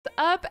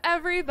up,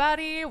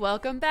 everybody?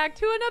 Welcome back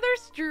to another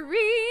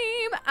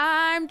stream.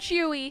 I'm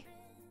Chewy.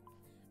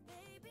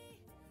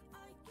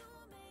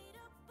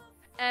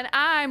 And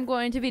I'm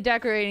going to be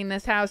decorating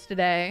this house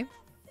today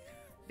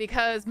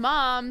because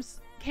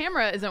Mom's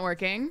camera isn't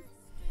working.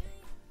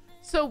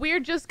 So we're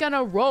just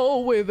gonna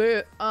roll with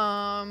it.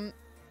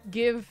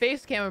 Give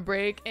Facecam a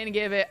break and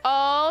give it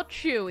all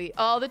Chewy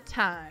all the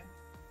time.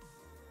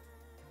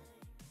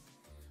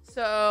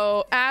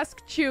 So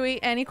ask Chewy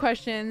any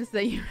questions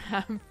that you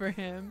have for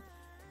him.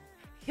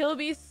 He'll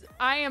be,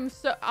 I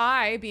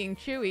being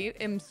Chewy,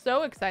 am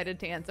so excited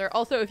to answer.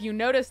 Also, if you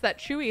notice that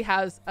Chewy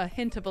has a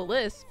hint of a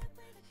lisp,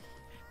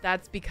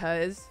 that's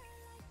because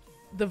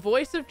the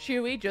voice of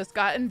Chewy just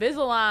got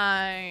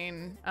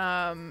Invisalign,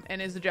 and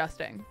is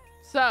adjusting.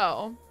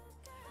 So,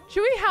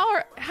 Chewy,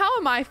 how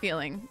am I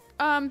feeling?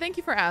 Thank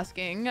you for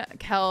asking,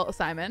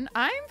 Simon.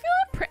 I'm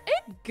feeling pretty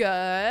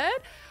good.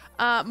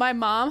 My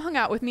mom hung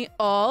out with me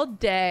all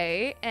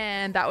day,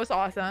 and that was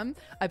awesome.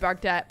 I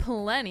barked at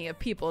plenty of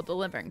people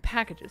delivering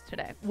packages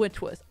today,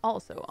 which was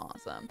also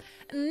awesome.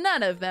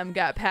 None of them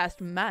got past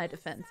my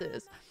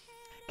defenses.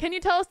 Can you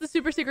tell us the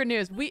super secret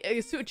news?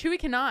 Chewy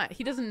cannot.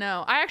 He doesn't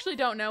know. I actually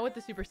don't know what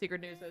the super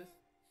secret news is.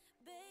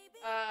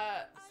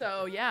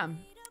 So yeah.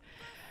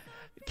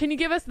 Can you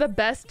give us the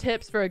best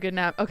tips for a good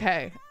nap?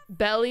 Okay,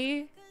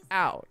 belly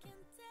out.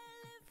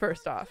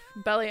 First off,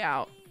 belly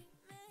out.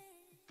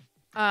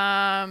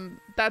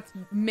 That's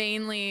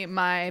mainly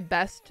my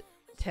best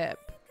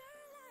tip.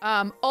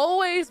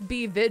 Always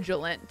be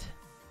vigilant,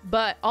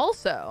 but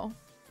also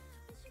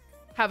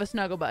have a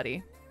snuggle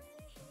buddy.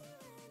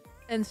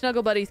 And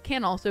snuggle buddies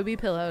can also be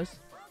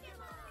pillows.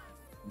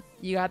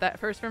 You got that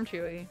first from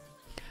Chewy.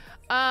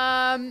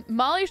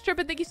 Molly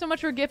Strippin, thank you so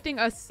much for gifting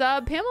a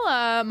sub.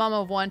 Pamela,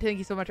 Mama of One, thank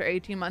you so much for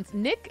 18 months.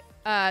 Nick,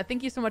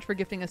 thank you so much for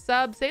gifting a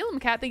sub. Salem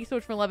Cat, thank you so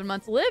much for 11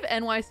 months. Liv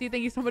NYC,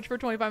 thank you so much for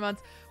 25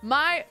 months.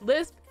 My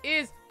lisp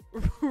is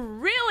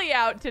really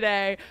out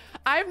today.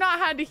 I've not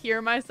had to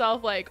hear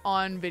myself like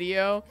on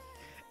video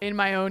in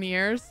my own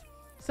ears.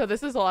 So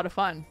this is a lot of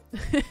fun.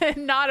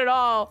 Not at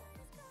all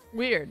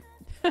weird.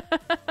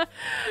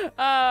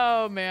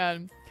 Oh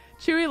man.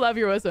 Chewy, love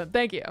your wisdom.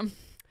 Thank you.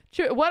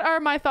 Chewy, what are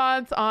my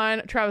thoughts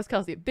on Travis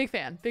Kelsey? Big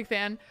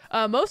fan.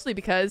 Mostly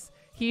because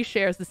he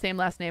shares the same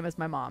last name as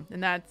my mom,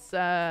 and that's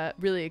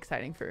really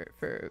exciting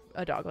for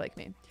a dog like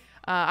me.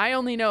 I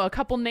only know a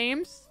couple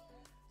names,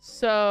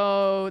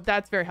 so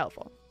that's very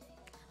helpful.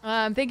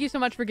 Thank you so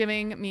much for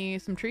giving me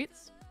some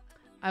treats.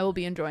 I will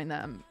be enjoying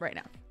them right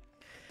now.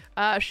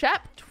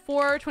 Shep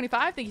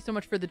 425, thank you so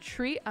much for the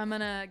treat. I'm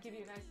gonna give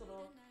you a nice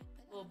little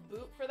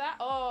boot for that.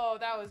 Oh,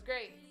 that was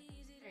great.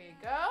 There you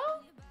go.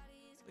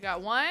 We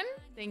got one.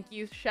 Thank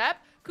you, Shep.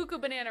 Cuckoo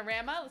Banana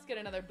Rama. Let's get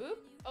another boop.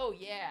 Oh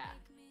yeah.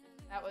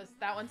 That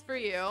one's for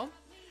you.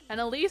 And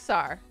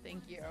Elisar,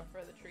 thank you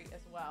for the treat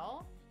as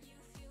well.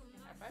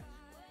 High five.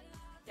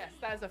 Yes,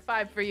 that is a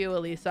 5 for you,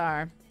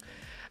 Elisar.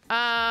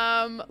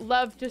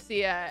 Love to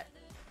see it.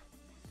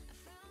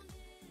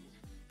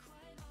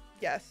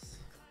 Yes.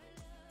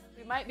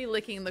 We might be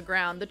licking the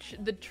ground.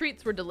 The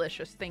treats were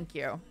delicious. Thank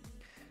you.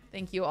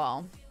 Thank you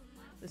all.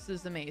 This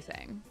is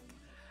amazing.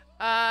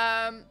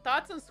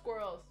 Thoughts on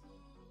squirrels?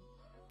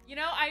 You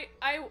know, I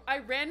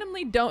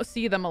randomly don't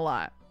see them a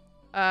lot.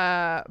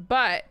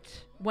 But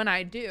when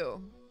I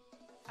do,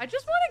 I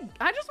just want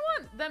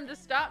them to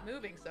stop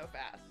moving so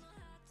fast.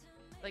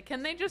 Like,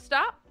 can they just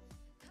stop?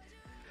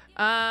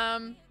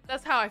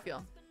 That's how I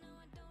feel.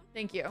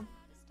 Thank you.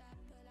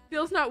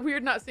 Feels not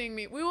weird not seeing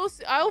me.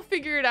 I'll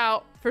figure it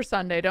out for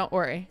Sunday. Don't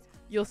worry.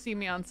 You'll see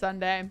me on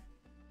Sunday.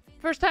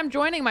 First time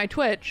joining my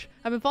Twitch.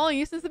 I've been following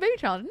you since the baby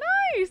challenge.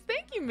 Nice.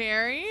 Thank you,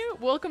 Mary.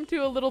 Welcome to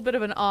a little bit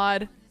of an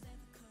odd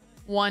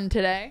one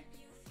today.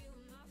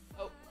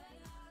 Oh.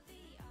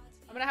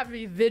 I'm going to have to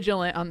be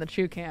vigilant on the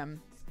chew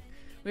cam.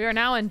 We are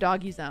now in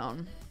doggy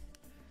zone.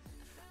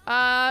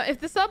 If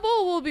the sub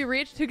goal will be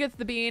reached, who gets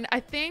the bean? I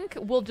think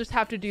we'll just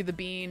have to do the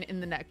bean in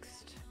the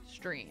next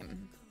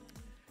stream.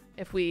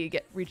 If we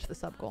reach the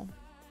sub goal.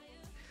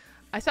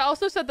 I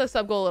also set the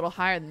sub goal a little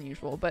higher than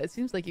usual, but it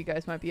seems like you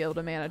guys might be able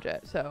to manage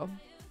it. So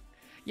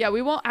yeah,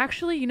 we won't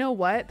actually, you know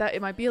what?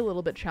 It might be a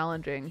little bit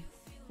challenging.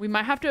 We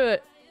might have to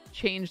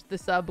change the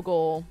sub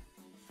goal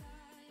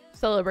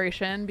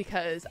celebration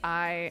because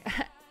I,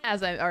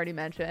 as I already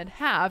mentioned,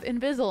 have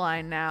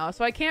Invisalign now.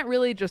 So I can't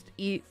really just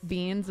eat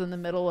beans in the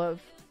middle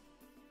of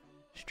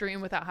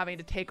stream without having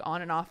to take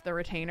on and off the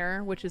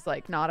retainer, which is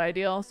like not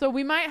ideal. So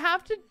we might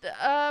have to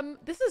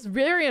this is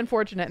very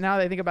unfortunate now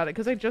that I think about it,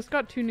 because I just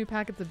got 2 new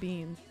packets of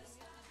beans.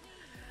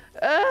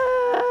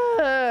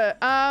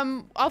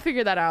 I'll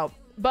figure that out.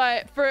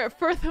 But for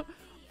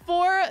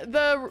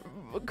the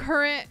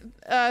current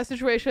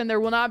situation, there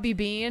will not be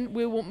bean.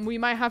 We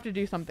might have to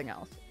do something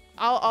else.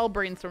 I'll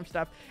brainstorm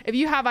stuff. If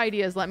you have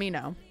ideas, let me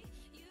know.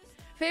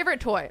 Favorite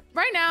toy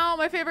right now,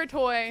 my favorite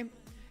toy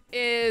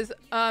is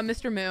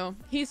Mr. Moo.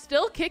 He's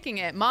still kicking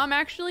it. Mom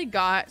actually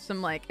got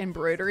some like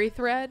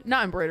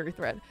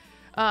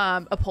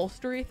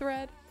upholstery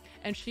thread,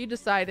 and she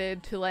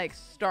decided to like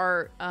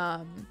start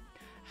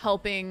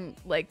helping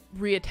like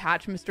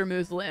reattach Mr.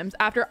 Moo's limbs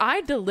after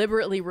I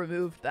deliberately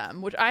removed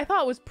them, which I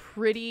thought was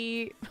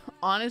pretty,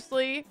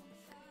 honestly,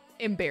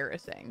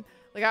 embarrassing.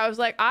 Like I was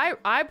like,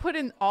 I put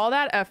in all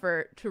that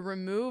effort to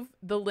remove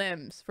the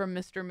limbs from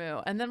Mr.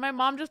 Moo, and then my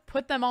mom just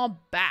put them all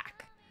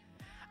back.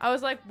 I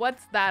was like,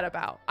 what's that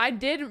about? I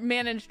did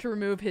manage to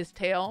remove his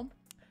tail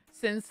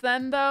since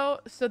then though,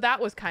 so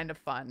that was kind of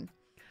fun.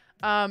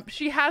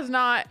 She has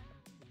not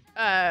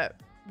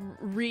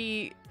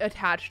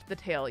reattached the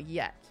tail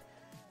yet.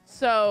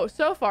 So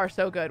far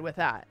so good with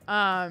that.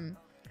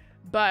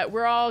 But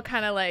we're all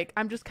kind of like,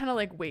 I'm just kind of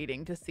like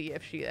waiting to see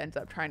if she ends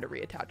up trying to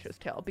reattach his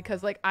tail,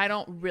 because like I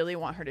don't really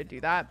want her to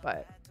do that,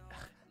 but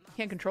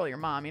can't control your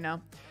mom, you know?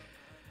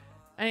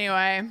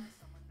 Anyway,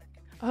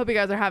 I hope you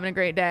guys are having a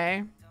great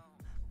day.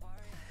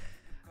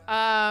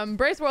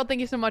 Brace World,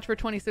 thank you so much for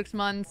 26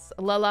 months.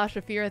 Lala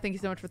Shafira, thank you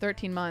so much for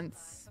 13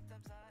 months.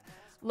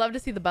 Love to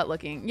see the butt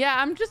looking. Yeah,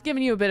 I'm just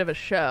giving you a bit of a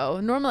show.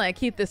 Normally I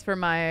keep this for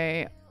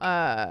my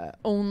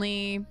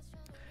only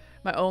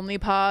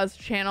pause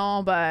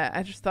channel, but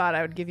I just thought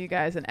I would give you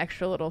guys an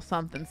extra little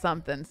something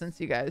since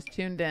you guys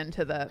tuned in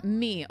to the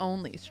me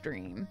only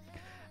stream.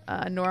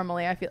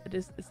 Normally I feel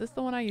is this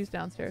the one I use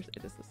downstairs?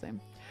 It is the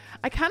same.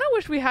 I kind of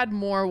wish we had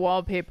more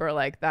wallpaper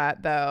like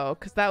that though,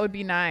 because that would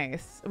be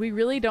nice. We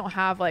really don't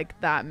have like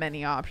that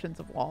many options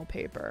of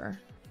wallpaper.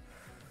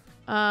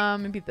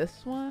 Maybe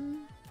this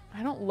one.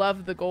 I don't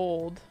love the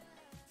gold.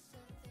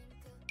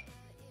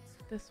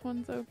 This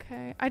one's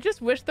okay. I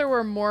just wish there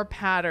were more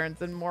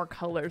patterns and more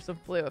colors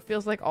of blue. It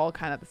feels like all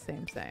kind of the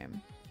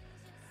same.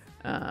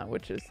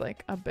 Which is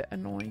like a bit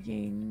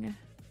annoying.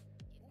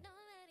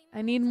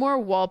 I need more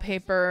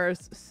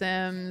wallpapers,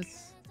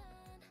 Sims.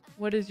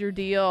 What is your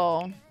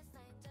deal?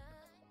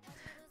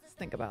 Let's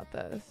think about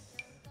this.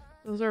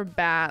 Those are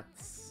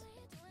bats.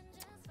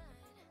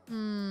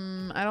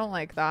 I don't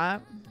like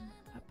that.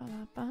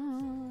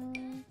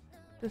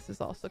 This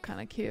is also kind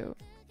of cute.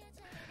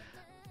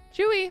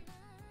 Chewy.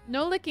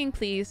 No licking,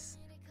 please.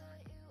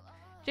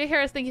 Jay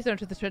Harris, thank you so much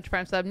for the Twitch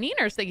Prime sub.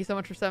 Neeners, thank you so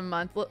much for 7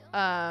 months. What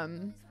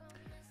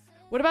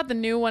about the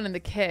new one in the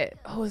kit?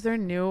 Oh, is there a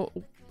new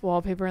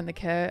wallpaper in the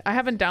kit? I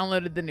haven't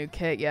downloaded the new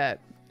kit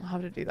yet. I'll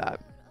have to do that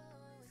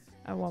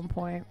at one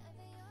point.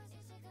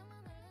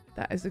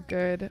 That is a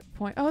good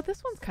point. Oh,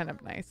 this one's kind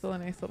of nice. So a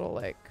nice little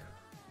like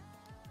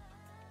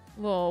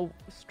little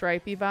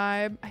stripey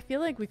vibe. I feel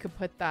like we could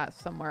put that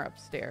somewhere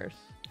upstairs.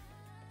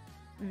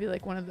 Maybe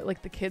like one of the,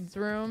 like the kids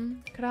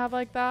room could have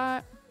like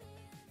that.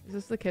 Is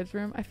this the kids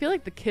room? I feel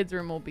like the kids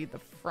room will be the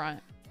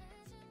front.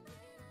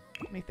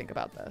 Let me think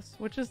about this.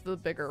 Which is the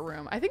bigger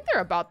room? I think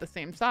they're about the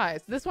same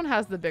size. This one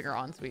has the bigger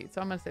ensuite,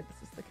 so I'm gonna say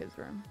this is the kids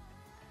room.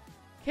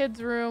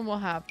 Kids room will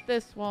have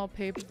this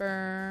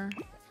wallpaper.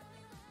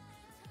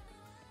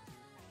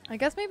 I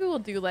guess maybe we'll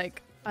do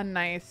like a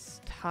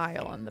nice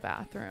tile in the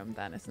bathroom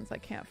then, since I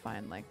can't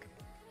find like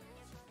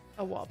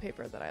a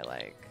wallpaper that I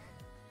like.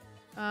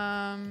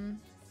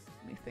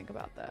 Let me think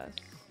about this.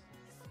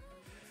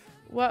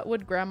 What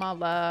would grandma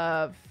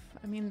love?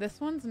 I mean, this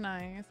one's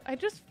nice. I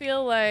just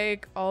feel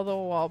like all the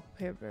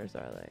wallpapers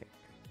are like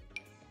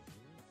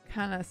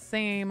kind of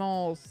same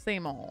old,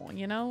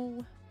 you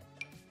know?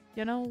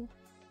 You know?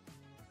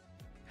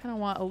 Kind of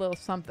want a little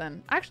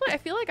something. Actually, I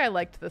feel like I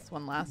liked this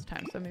one last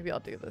time, so maybe I'll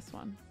do this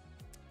one.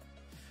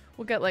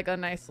 We'll get like a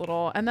nice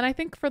little, and then I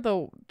think for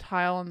the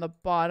tile on the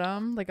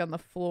bottom, like on the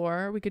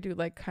floor, we could do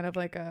like kind of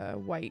like a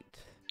white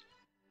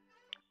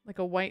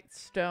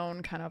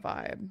stone kind of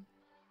vibe.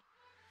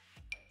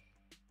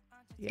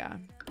 Yeah,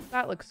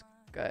 that looks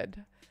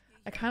good.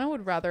 I kind of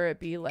would rather it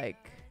be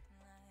like,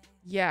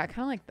 yeah, kind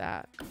of like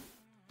that.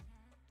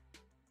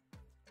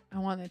 I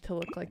want it to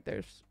look like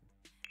there's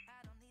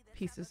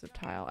pieces of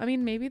tile. I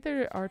mean, maybe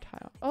there are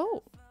tile.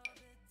 Oh,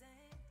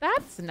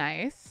 that's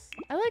nice.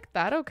 I like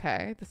that.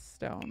 Okay, the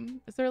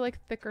stone. Is there like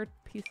thicker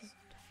pieces?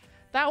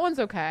 That one's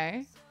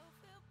okay.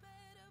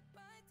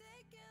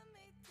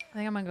 I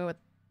think I'm gonna go with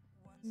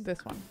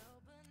this one.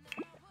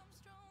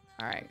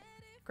 All right.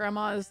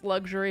 Grandma's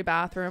luxury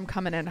bathroom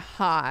coming in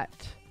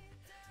hot.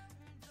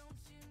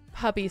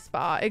 Puppy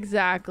spa.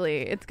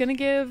 Exactly. It's going to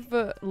give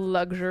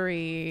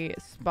luxury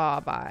spa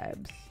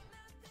vibes.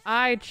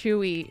 I,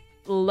 Chewy,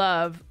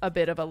 love a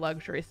bit of a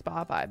luxury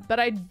spa vibe. But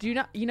I do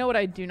not... You know what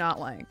I do not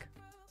like?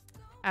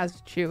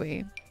 As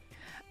Chewy.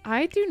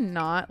 I do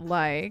not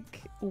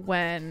like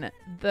when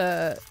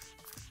the...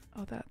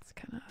 Oh, that's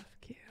kind of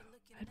cute.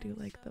 I do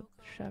like the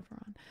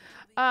chevron.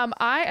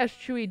 I, as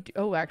Chewy...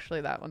 Oh,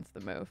 actually, that one's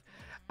the move.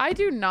 I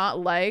do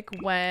not like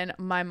when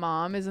my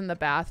mom is in the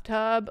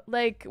bathtub.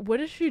 Like, what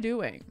is she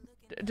doing?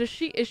 Is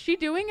she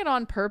doing it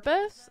on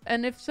purpose?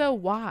 And if so,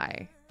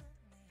 why?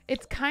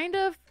 It's kind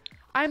of,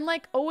 I'm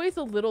like always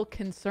a little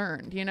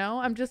concerned, you know?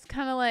 I'm just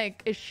kind of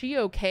like, is she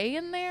okay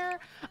in there?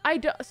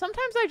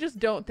 Sometimes I just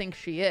don't think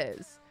she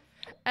is.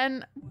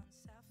 And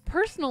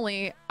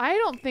personally, I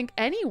don't think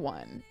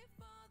anyone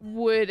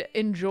would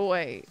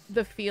enjoy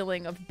the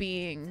feeling of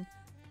being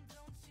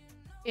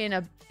in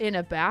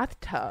a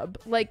bathtub.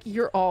 Like,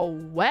 you're all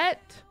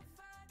wet.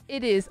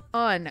 It is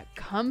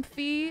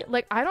uncomfy.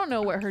 Like, I don't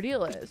know what her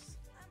deal is.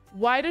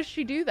 Why does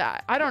she do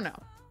that? I don't know.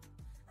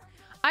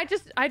 I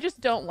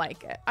just don't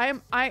like it.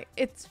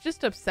 It's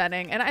just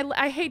upsetting. And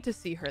I hate to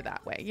see her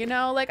that way, you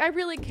know? Like, I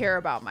really care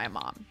about my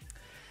mom.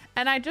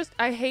 And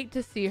I hate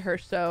to see her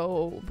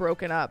so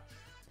broken up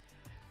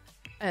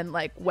and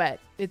like wet.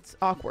 It's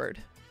awkward.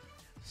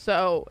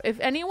 So if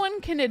anyone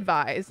can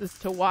advise as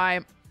to why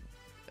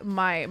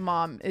my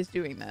mom is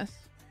doing this,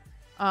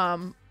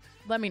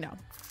 let me know.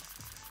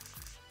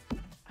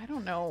 I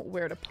don't know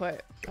where to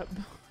put.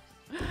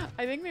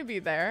 I think maybe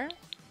there.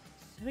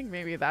 I think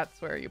maybe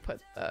that's where you put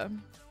the.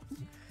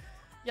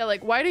 Yeah,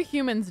 like why do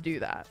humans do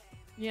that?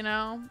 You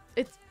know,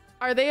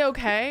 are they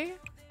okay?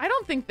 I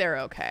don't think they're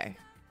okay.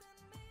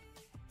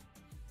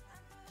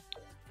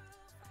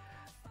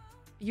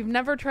 You've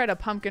never tried a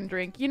pumpkin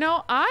drink. You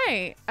know,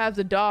 I, as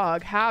a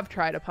dog, have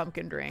tried a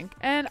pumpkin drink,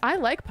 and I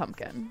like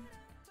pumpkin.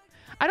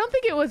 I don't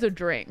think it was a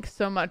drink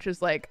so much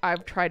as like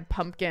I've tried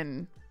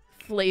pumpkin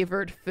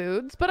flavored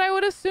foods, but I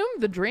would assume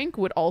the drink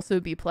would also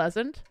be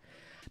pleasant.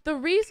 The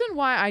reason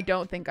why I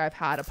don't think I've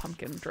had a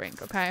pumpkin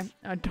drink, okay?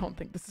 I don't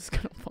think this is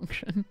gonna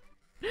function.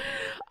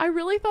 I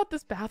really thought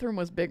this bathroom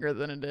was bigger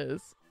than it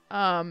is.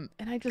 And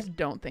I just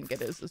don't think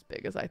it is as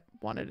big as I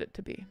wanted it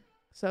to be.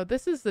 So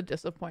this is the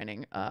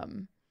disappointing,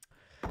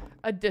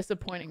 a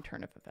disappointing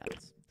turn of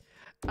events.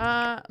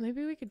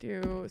 Maybe we could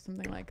do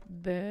something like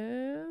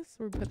this,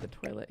 where we put the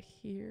toilet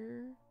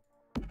here.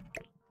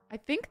 I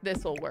think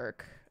this will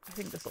work. I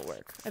think this will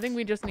work. I think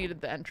we just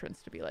needed the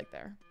entrance to be like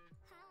there.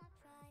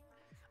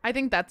 I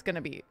think that's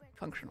gonna be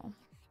functional.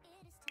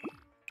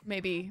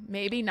 Maybe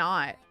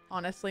not.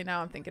 Honestly,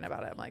 now I'm thinking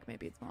about it, I'm like,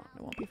 maybe it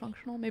won't be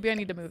functional. Maybe I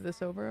need to move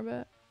this over a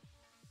bit.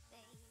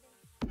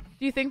 Do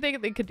you think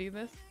they could do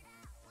this?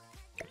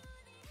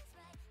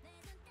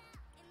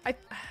 Let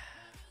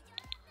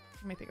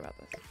me think about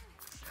this.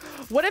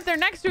 What if they're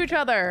next to each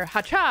other?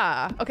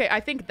 Ha-cha! Okay, I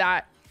think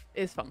that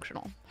is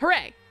functional.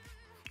 Hooray!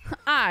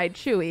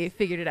 Chewy,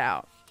 figured it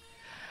out.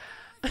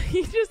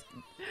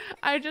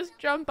 I just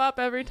jump up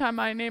every time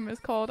my name is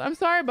called. I'm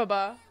sorry,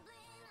 Baba.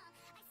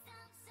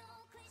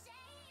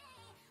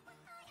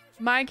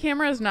 My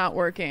camera is not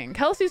working.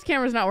 Kelsey's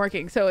camera is not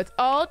working, so it's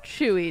all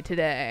Chewy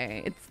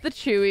today. It's the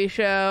Chewy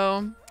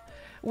show,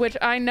 which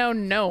I know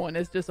no one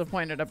is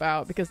disappointed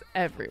about because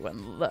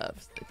everyone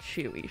loves the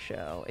Chewy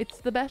show. It's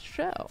the best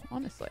show,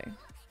 honestly.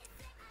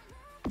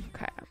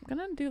 Okay, I'm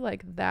gonna do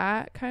like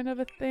that kind of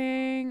a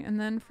thing, and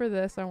then for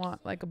this I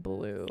want like a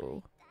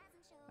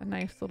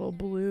nice little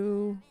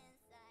blue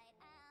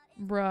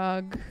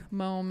rug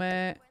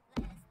moment.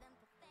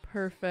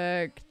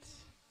 Perfect.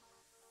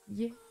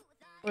 Yeah.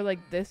 Or like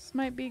this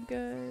might be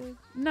good.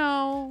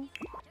 No.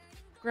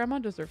 Grandma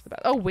deserves the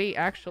best. Oh wait,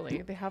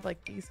 actually, they have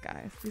like these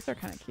guys. These are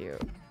kind of cute.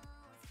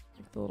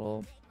 Like the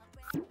little,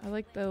 I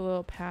like the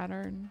little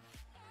pattern.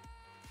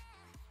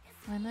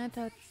 When I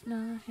touch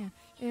my hand,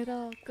 it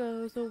all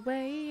goes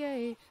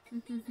away.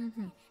 You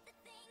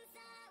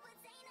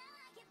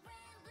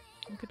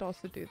could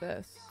also do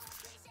this.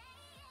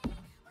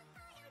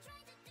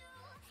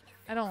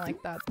 I don't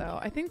like that though.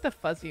 I think the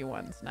fuzzy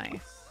one's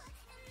nice.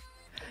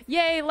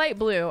 Yay, light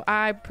blue.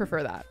 I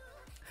prefer that.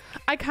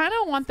 I kind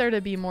of want there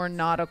to be more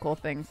nautical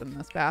things in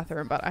this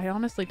bathroom, but I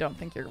honestly don't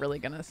think you're really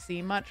going to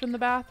see much in the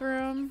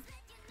bathroom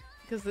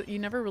because you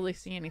never really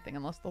see anything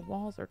unless the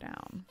walls are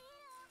down.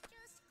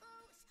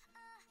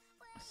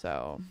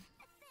 So.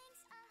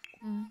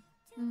 I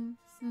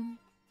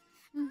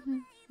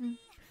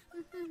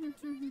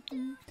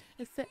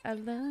say I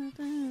love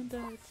you,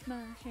 touch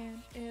my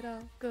hand, it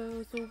all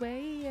goes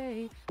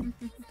away.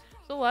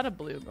 There's a lot of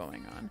blue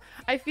going on.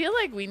 I feel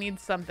like we need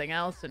something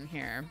else in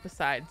here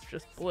besides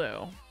just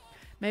blue.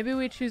 Maybe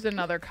we choose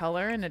another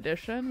color in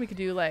addition. We could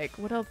do like,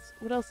 what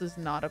else is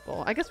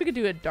nautical? I guess we could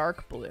do a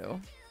dark blue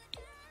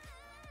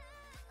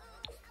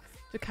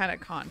to kind of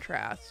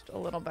contrast a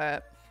little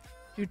bit.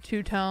 Do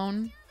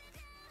two-tone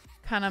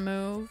kind of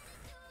move.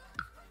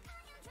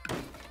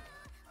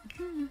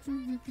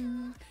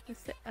 I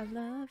say I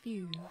love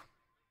you.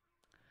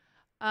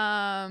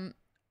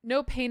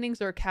 No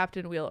paintings or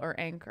captain wheel or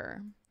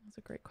anchor. That's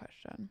a great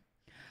question.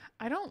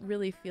 I don't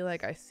really feel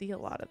like I see a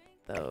lot of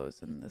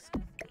those in this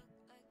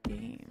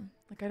game.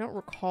 Like I don't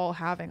recall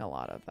having a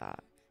lot of that.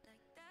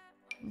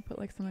 I'll put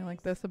like something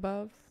like this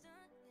above.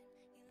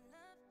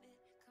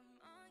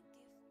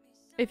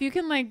 If you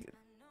can like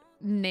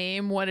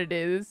name what it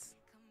is,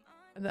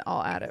 then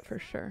I'll add it for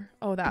sure.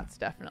 Oh, that's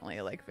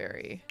definitely like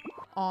very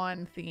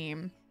on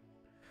theme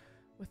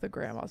with the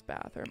grandma's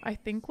bathroom. I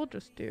think we'll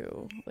just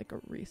do like a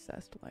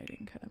recessed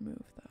lighting kind of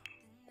move though.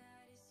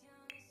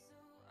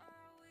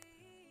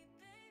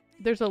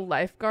 There's a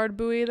lifeguard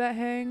buoy that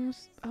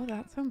hangs. Oh,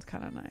 that sounds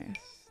kind of nice.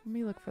 Let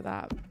me look for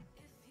that.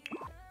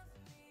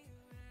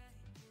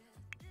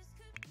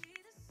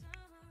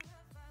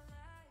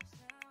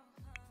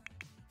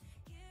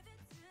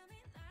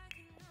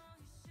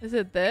 Is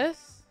it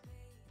this?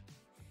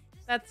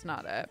 That's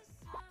not it.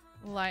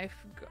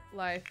 Life.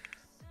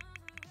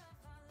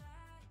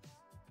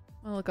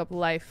 I'll look up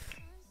life.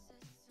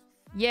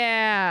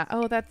 Yeah.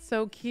 Oh, that's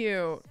so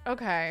cute.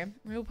 Okay.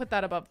 We'll put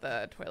that above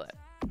the toilet.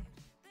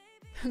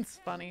 That's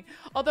funny.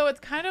 Although it's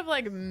kind of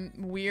like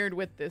weird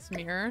with this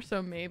mirror.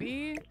 So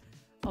maybe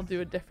I'll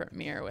do a different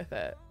mirror with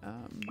it.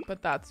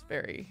 But that's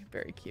very,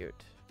 very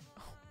cute.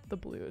 Oh, the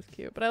blue is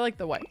cute, but I like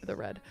the white, the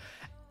red.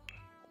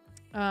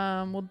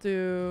 We'll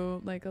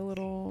do like a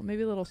little,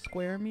 maybe a little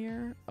square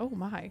mirror. Oh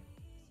my.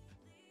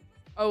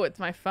 Oh, it's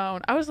my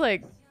phone. I was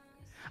like,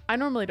 I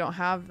normally don't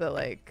have the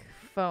like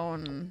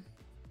phone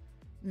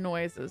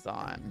noises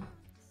on.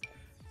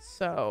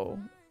 So,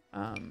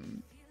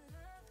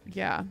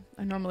 yeah,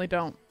 I normally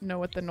don't know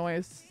what the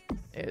noise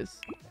is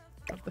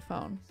of the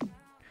phone.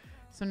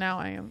 So now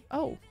I am,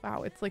 oh,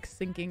 wow, it's like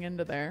sinking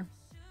into there.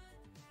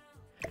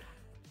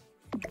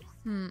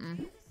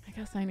 I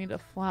guess I need a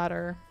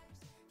flatter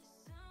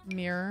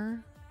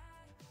mirror.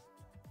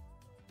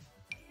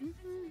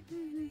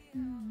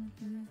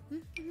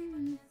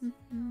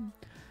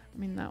 I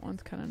mean, that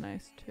one's kind of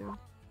nice too.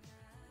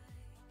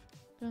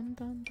 Dum,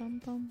 dum,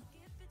 dum, dum.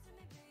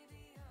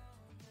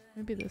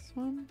 Maybe this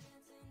one?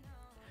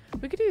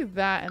 We could do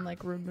that and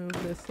like remove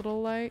this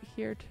little light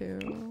here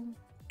too.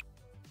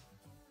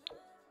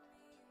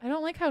 I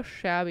don't like how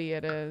shabby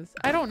it is.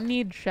 I don't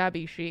need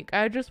shabby chic.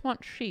 I just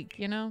want chic,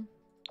 you know?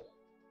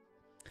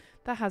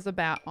 That has a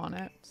bat on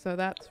it, so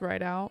that's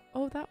right out.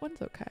 Oh, that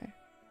one's okay.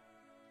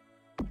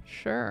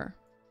 Sure.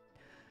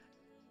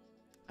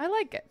 I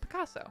like it.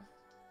 Picasso.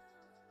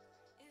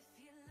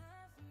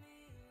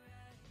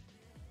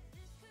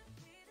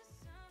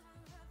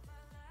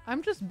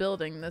 I'm just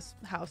building this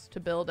house to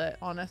build it,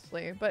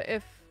 honestly. But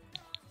if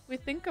we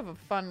think of a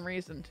fun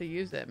reason to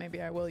use it,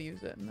 maybe I will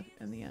use it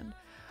in the end.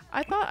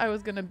 I thought I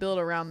was gonna build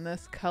around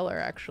this color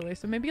actually,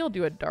 so maybe I'll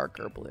do a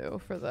darker blue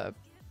for the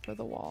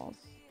walls.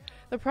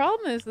 The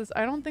problem is this,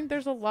 I don't think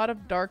there's a lot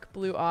of dark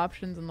blue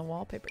options in the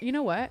wallpaper. You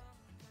know what?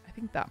 I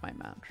think that might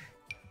match.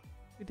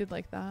 We did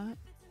like that.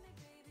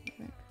 I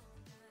think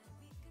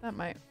that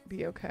might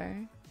be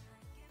okay.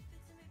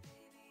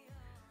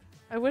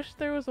 I wish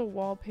there was a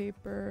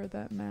wallpaper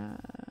that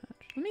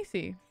matched. Let me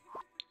see.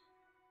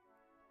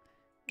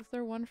 Is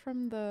there one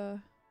from the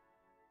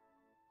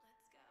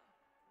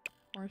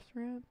horse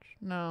ranch?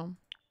 No.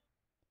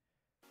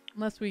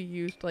 Unless we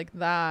used like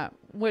that,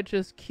 which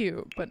is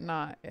cute, but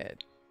not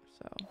it.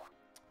 So,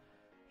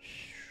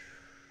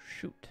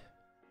 shoot.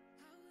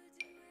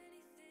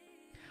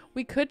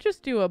 We could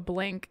just do a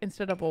blank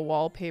instead of a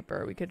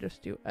wallpaper. We could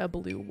just do a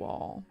blue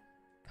wall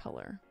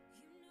color.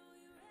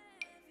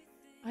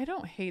 I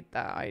don't hate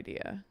that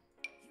idea.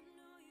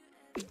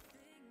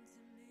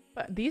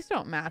 But these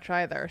don't match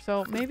either.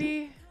 So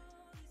maybe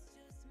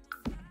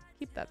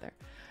keep that there.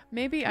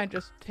 Maybe I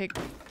just take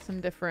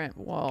some different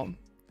wall.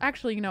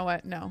 Actually, you know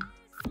what? No.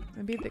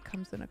 Maybe that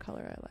comes in a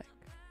color I like.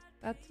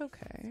 That's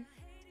okay.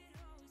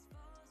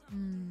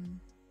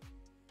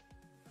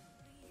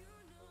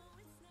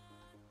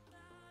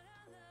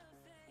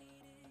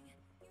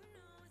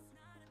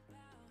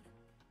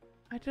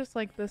 I just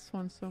like this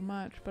one so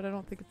much, but I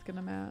don't think it's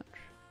gonna match.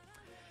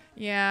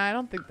 Yeah, I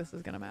don't think this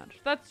is gonna match.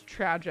 That's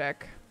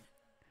tragic.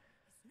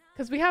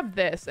 Because we have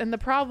this, and the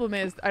problem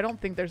is I don't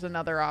think there's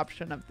another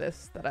option of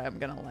this that I'm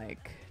gonna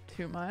like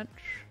too much.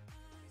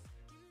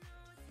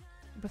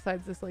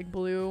 Besides this like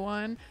blue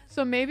one.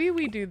 So maybe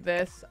we do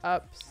this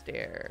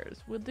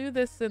upstairs. We'll do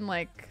this in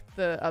like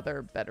the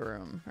other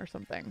bedroom or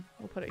something.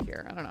 We'll put it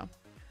here. I don't know.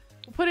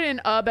 We'll put it in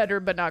a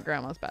bedroom, but not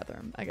grandma's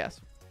bathroom, I guess.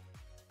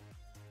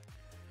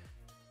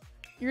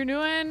 You're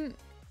doing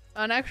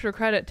an extra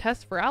credit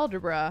test for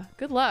algebra.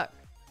 Good luck.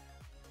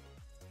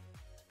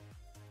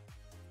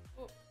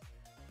 Oh.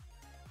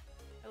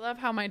 I love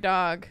how my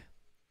dog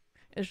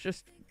is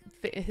just,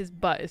 his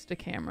butt is to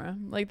camera.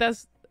 Like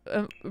that's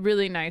a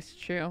really nice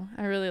chew.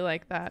 I really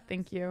like that.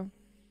 Thank you.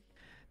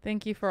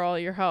 Thank you for all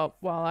your help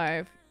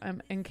while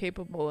I'm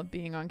incapable of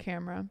being on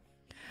camera.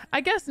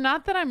 I guess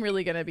not that I'm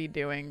really going to be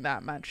doing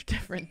that much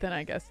different than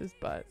I guess his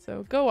butt.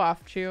 So go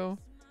off, Chew.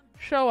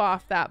 Show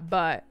off that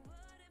butt.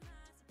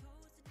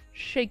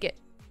 Shake it.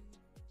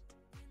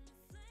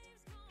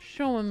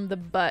 Show him the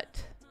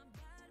butt.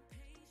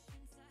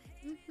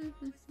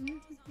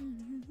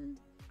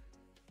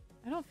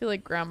 I don't feel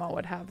like grandma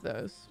would have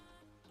those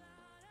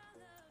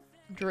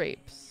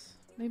drapes.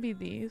 Maybe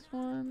these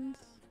ones.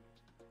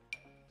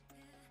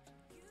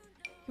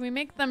 Can we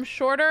make them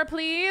shorter,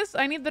 please?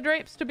 I need the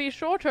drapes to be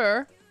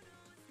shorter.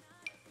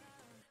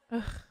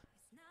 Ugh.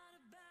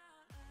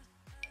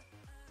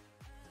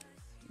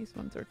 These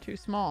ones are too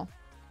small.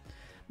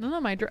 None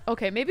of my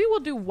okay, maybe we'll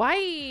do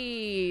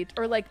white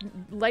or like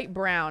light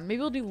brown. Maybe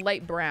we'll do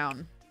light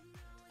brown.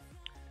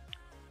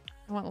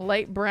 I want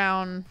light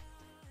brown.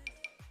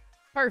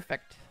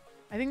 Perfect.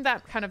 I think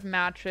that kind of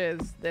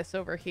matches this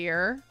over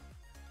here.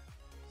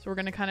 So we're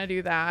gonna kind of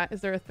do that. Is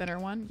there a thinner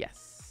one?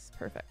 Yes.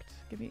 Perfect.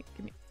 Give me.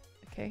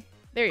 Okay.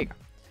 There you go.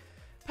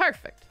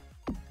 Perfect.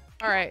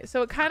 All right.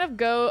 So it kind of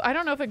I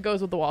don't know if it goes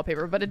with the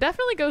wallpaper, but it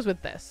definitely goes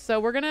with this. So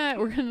we're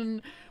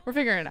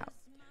figuring it out.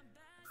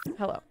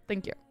 Hello.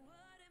 Thank you.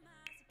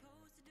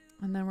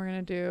 And then we're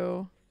gonna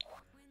do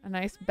A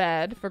nice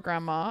bed for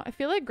grandma. I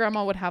feel like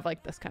grandma would have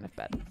like this kind of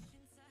bed.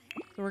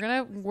 So we're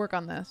gonna work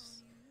on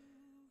this.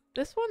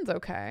 This one's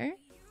okay.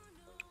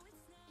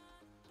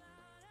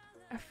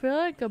 I feel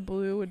like a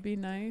blue would be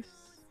nice.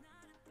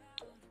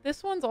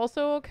 This one's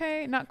also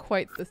okay. Not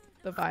quite the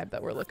vibe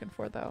that we're looking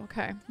for though.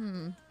 Okay.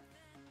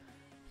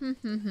 Maybe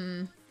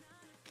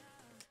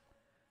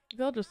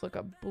I'll just look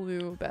up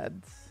blue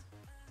beds.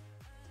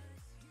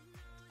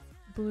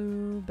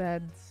 Blue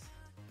beds.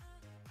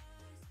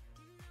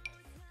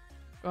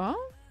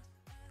 Oh,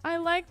 I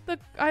like the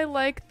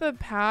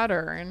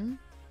pattern.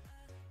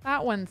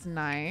 That one's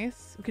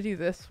nice. We could do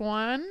this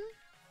one.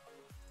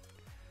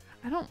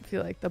 I don't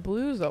feel like the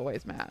blues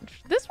always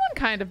match. This one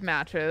kind of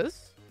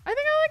matches. I think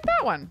I like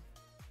that one.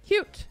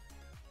 Cute.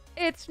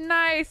 It's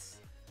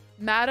nice.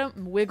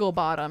 Madam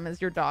Wigglebottom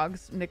is your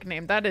dog's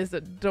nickname. That is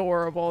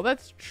adorable.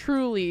 That's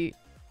truly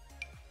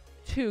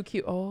too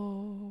cute.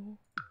 Oh.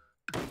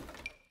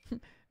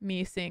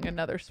 Me seeing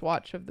another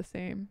swatch of the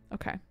same.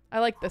 Okay. I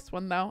like this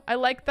one though. I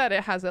like that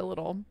it has a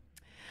little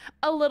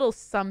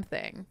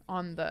something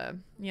on the,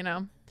 you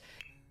know,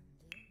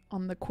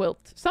 on the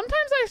quilt.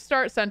 Sometimes I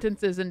start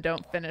sentences and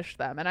don't finish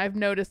them, and I've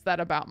noticed that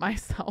about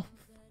myself.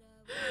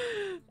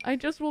 I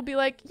just will be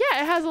like,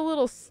 yeah, it has a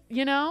little,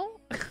 you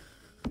know,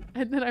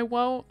 and then I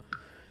won't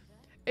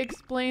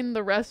explain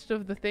the rest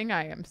of the thing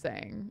I am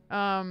saying.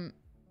 And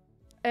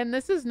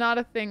this is not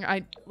a thing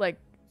I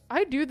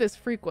do this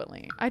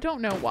frequently. I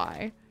don't know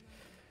why.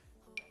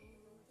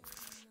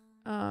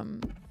 Hello.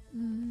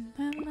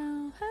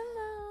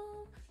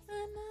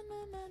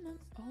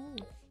 Oh.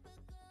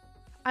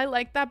 I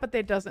like that, but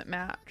they doesn't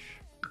match.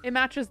 It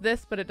matches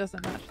this, but it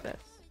doesn't match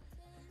this.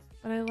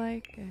 But I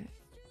like it.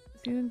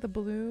 See the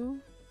blue?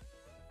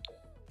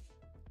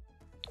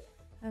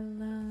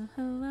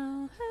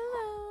 Hello.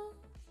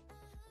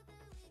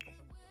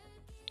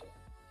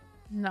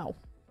 No.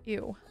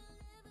 Ew.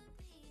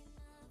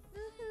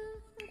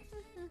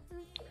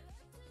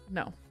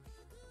 No.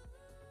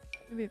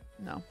 Maybe,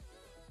 no.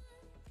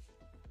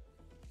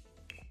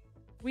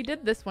 We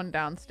did this one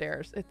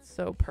downstairs. It's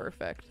so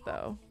perfect,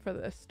 though, for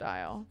this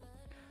style.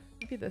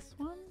 Maybe this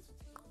one?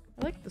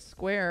 I like the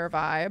square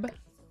vibe.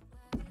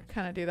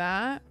 Kind of do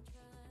that.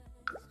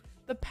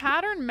 The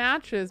pattern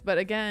matches, but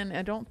again,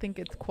 I don't think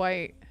it's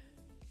quite...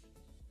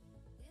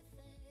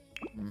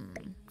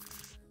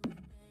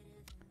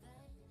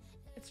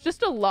 It's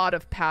just a lot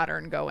of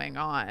pattern going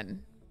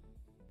on.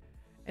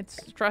 It's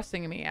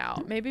stressing me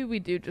out. Maybe we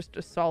do just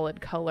a solid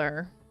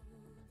color.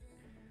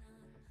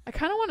 I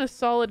kind of want a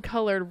solid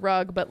colored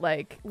rug, but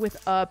like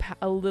with a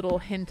little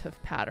hint of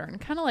pattern.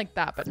 Kind of like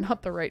that, but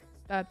not the right...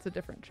 That's a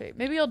different shape.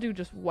 Maybe I'll do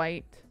just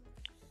white.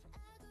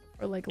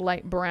 Or like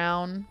light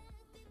brown.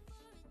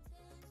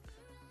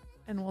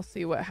 And we'll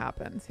see what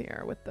happens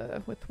here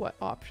with what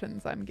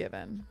options I'm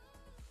given.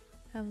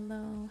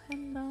 Hello.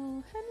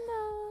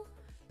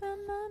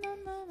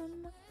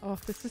 Oh,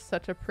 this is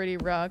such a pretty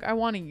rug. I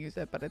want to use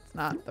it, but it's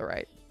not the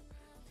right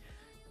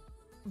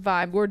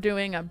vibe. We're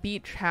doing a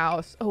beach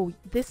house. Oh,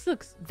 this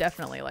looks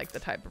definitely like the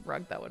type of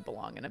rug that would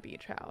belong in a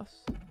beach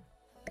house.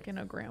 Like in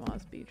a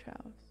grandma's beach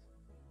house.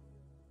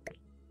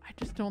 I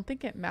just don't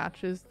think it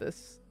matches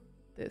this.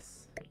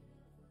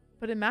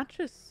 But it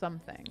matches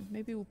something.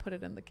 Maybe we'll put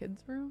it in the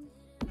kids' room.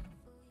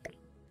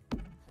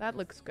 That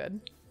looks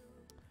good.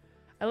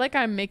 I like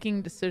I'm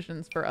making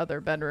decisions for other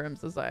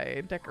bedrooms as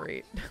I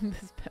decorate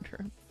this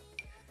bedroom.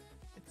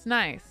 It's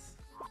nice.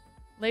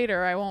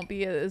 Later, I won't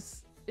be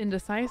as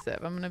indecisive.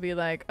 I'm going to be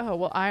like, oh,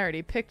 well, I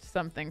already picked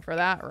something for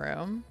that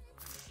room.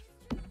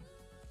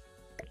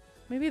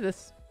 Maybe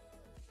this...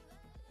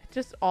 It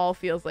just all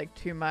feels like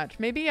too much.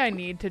 Maybe I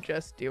need to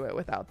just do it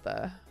without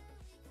the...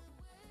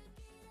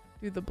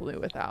 Do the blue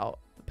without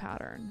the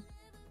pattern.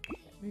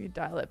 Maybe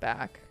dial it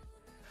back.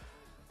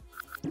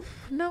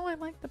 No, I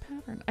like the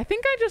pattern. I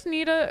think I just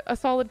need a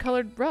solid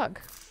colored rug.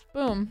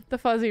 Boom.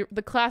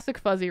 The classic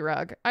fuzzy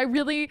rug.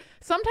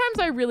 Sometimes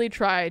I really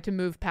try to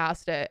move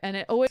past it and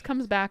it always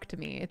comes back to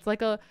me. It's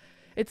like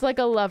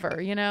a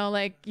lover, you know,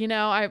 like, you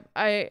know,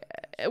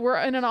 we're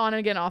in an on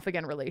again, off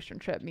again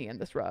relationship, me and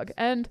this rug.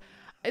 And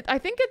I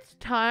think it's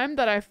time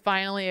that I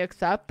finally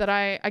accept that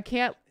I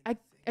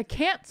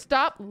can't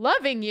stop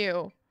loving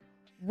you,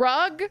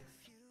 rug.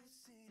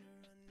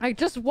 I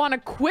just want to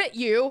quit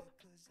you.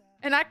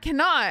 And I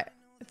cannot.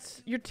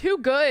 You're too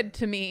good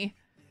to me,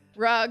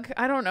 rug.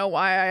 I don't know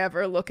why I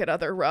ever look at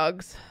other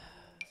rugs.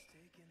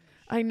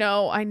 I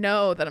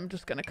know that I'm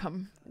just gonna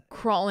come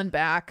crawling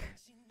back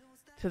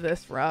to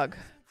this rug.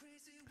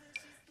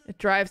 It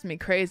drives me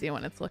crazy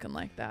when it's looking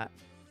like that.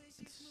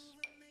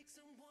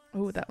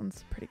 Oh, that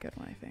one's a pretty good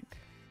one, I think.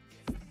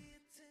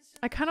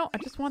 I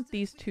just want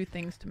these two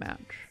things to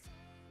match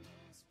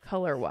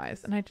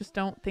color-wise, and I just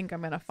don't think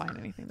I'm gonna find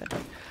anything that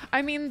does.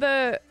 I mean,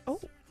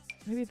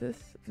 maybe this.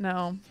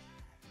 No.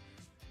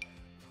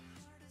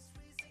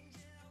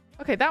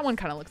 Okay, that one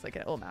kind of looks like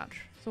it will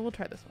match. So we'll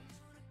try this one.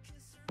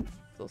 It's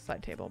a little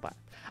side table, but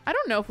I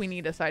don't know if we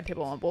need a side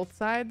table on both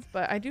sides,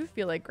 but I do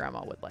feel like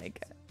grandma would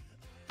like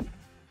it.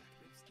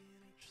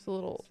 Just a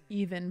little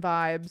even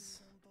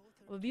vibes.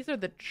 Well, these are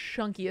the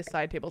chunkiest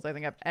side tables I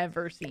think I've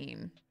ever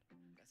seen.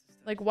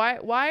 Like,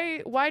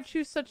 why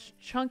choose such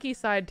chunky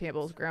side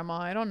tables, Grandma?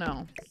 I don't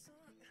know.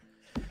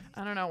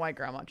 I don't know why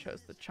Grandma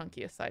chose the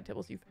chunkiest side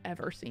tables you've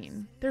ever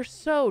seen. They're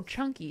so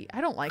chunky.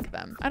 I don't like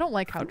them. I don't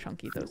like how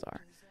chunky those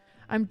are.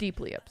 I'm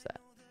deeply upset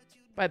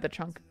by the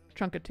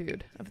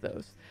chunkitude of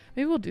those.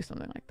 Maybe we'll do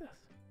something like this.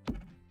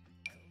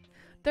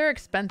 They're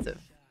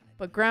expensive,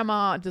 but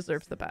Grandma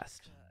deserves the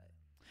best.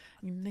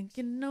 You think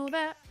you know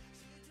that?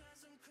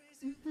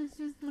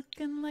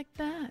 Looking like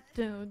that.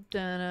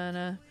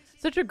 Da-da-da-da.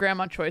 Such a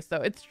grandma choice, though.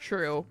 It's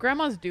true.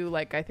 Grandmas do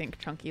like, I think,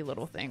 chunky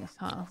little things,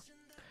 huh?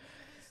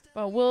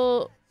 But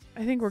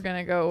I think we're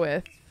gonna go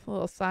with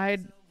little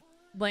side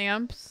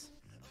lamps.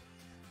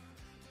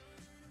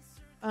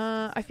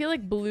 I feel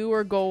like blue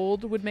or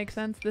gold would make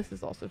sense. This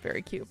is also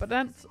very cute, but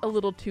that's a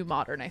little too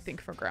modern, I think,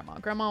 for Grandma.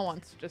 Grandma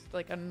wants just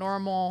like a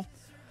normal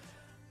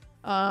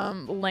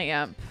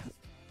lamp.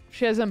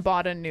 She hasn't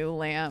bought a new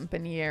lamp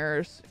in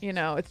years. You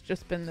know, it's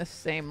just been the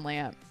same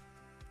lamp.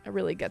 It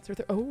really gets her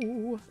through.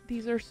 Oh,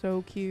 these are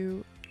so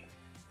cute.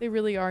 They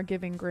really are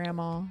giving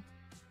Grandma.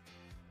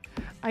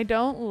 I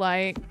don't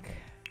like...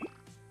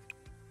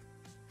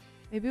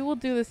 Maybe we'll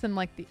do this in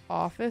like the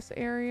office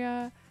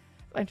area.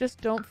 I just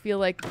don't feel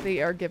like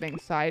they are giving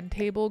side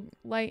table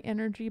light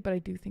energy, but I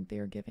do think they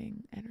are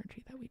giving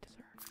energy that we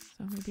deserve.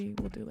 So maybe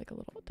we'll do like a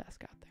little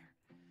desk out there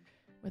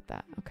with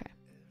that. Okay.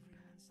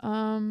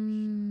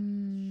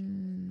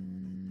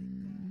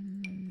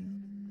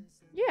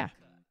 Yeah.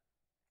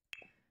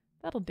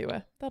 That'll do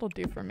it. That'll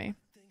do for me.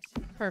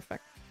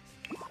 Perfect.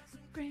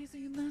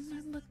 Crazy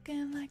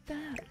looking like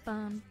that.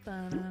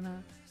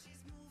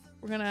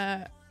 We're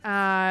gonna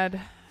add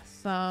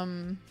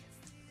some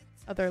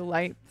other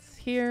lights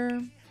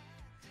here.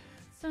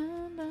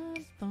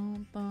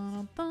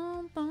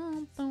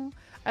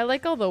 I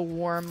like all the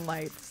warm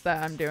lights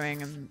that I'm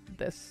doing in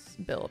this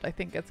build. I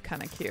think it's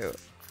kind of cute.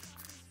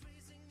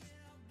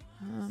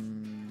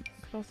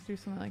 Could also do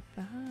something like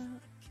that.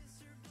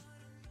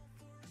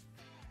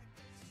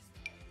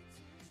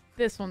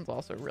 This one's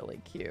also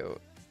really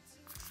cute.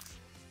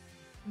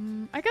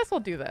 I guess I'll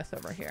do this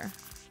over here.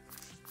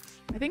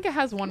 I think it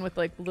has one with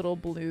like little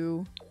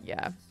blue.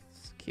 Yeah,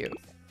 it's cute.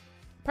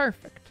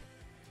 Perfect.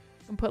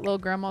 And put little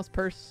Grandma's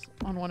purse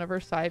on one of her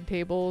side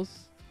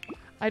tables.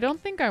 I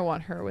don't think I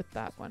want her with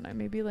that one. I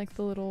maybe like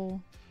the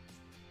little...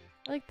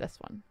 I like this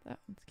one. That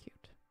one's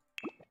cute.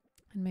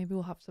 And maybe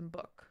we'll have some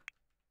book.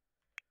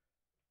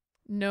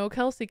 No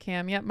Kelsey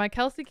cam. Yep, my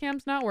Kelsey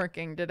cam's not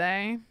working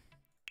today.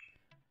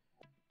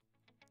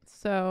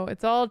 So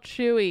it's all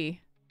Chewy.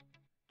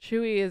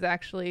 Chewy is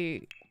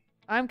actually...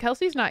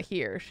 Kelsey's not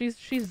here. She's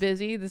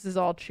busy. This is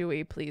all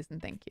Chewy, please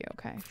and thank you.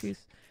 Okay,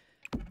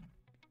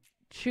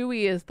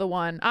 Chewy is the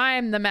one.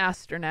 I'm the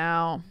master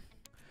now.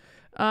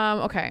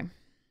 Okay. I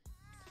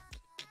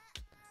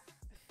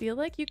feel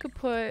like you could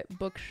put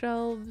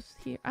bookshelves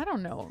here. I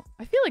don't know.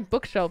 I feel like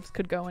bookshelves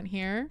could go in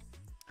here.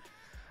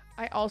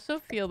 I also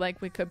feel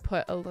like we could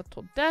put a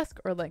little desk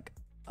or like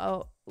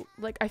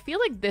I feel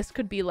like this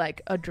could be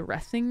like a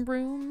dressing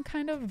room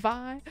kind of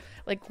vibe.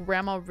 Like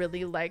Grandma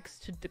really likes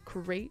to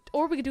decorate.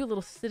 Or we could do a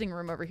little sitting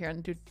room over here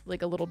and do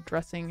like a little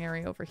dressing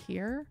area over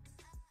here.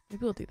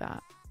 Maybe we'll do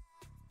that.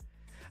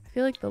 I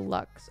feel like the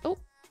Lux. Oh,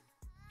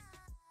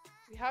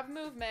 we have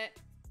movement.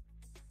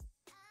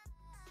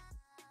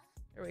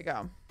 There we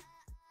go.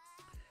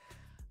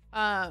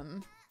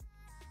 I'm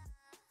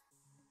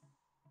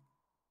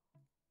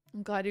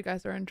glad you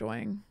guys are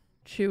enjoying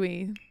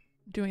Chewy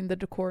doing the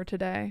decor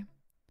today.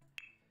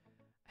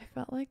 I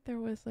felt like there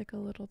was like a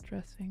little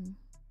dressing,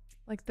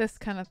 like this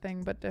kind of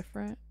thing, but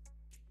different.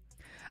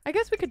 I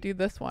guess we could do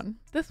this one.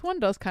 This one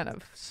does kind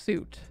of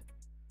suit.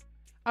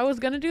 I was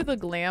gonna do the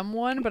glam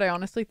one, but I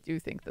honestly do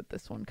think that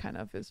this one kind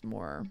of is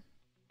more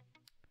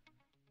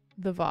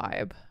the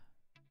vibe.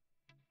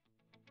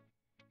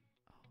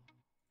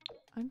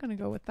 I'm gonna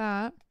go with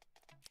that.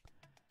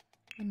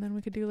 And then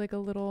we could do like a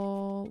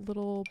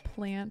little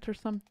plant or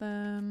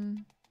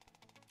something.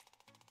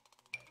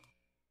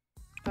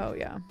 Oh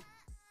yeah.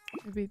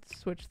 Maybe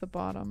switch the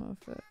bottom of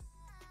it.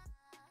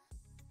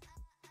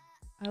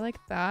 I like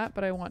that,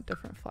 but I want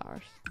different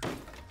flowers.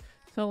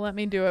 So let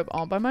me do it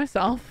all by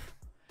myself.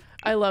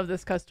 I love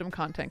this custom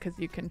content because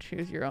you can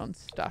choose your own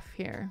stuff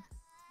here.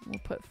 We'll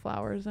put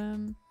flowers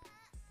in.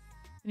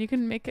 And you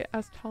can make it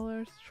as tall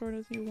or as short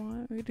as you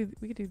want. We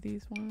could do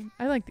these ones.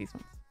 I like these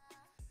ones.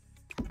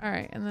 All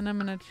right, and then I'm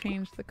gonna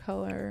change the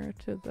color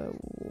to the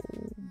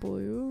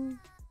blue.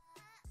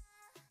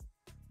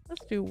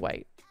 Let's do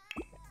white.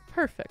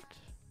 Perfect.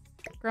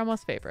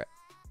 Grandma's favorite.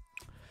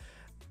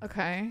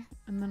 Okay,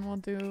 and then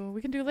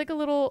we can do like a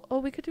little,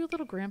 we could do a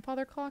little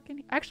grandfather clock in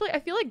here. Actually, I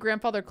feel like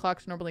grandfather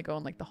clocks normally go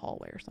in like the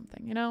hallway or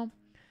something, you know?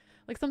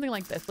 Like something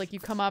like this. Like you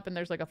come up and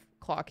there's like a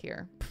clock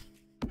here.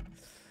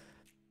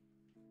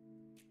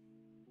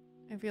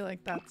 I feel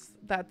like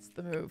that's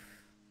the move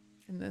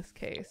in this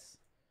case.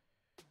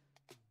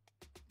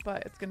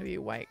 But it's gonna be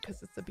white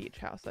because it's a beach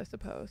house, I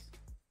suppose.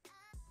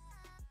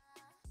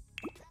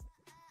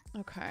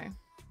 Okay.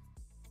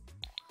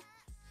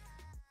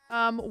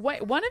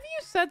 Wait, one of you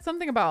said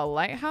something about a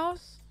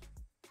lighthouse.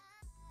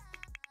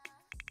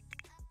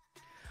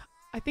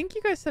 I think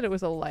you guys said it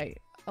was a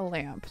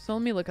lamp. So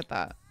let me look at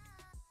that.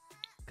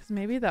 Because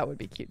maybe that would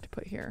be cute to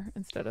put here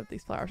instead of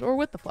these flowers, or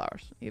with the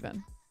flowers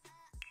even.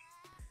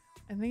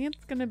 I think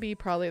it's gonna be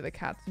probably the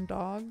cats and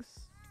dogs.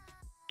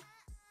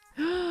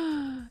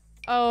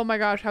 Oh my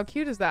gosh, how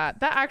cute is that?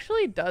 That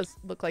actually does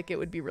look like it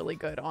would be really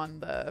good on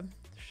the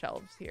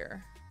shelves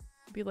here.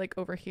 It'd be like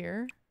over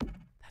here.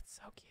 That's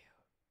so cute.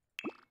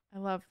 I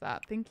love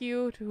that. Thank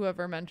you to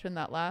whoever mentioned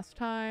that last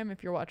time.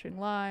 If you're watching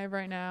live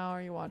right now,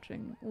 or you're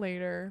watching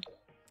later,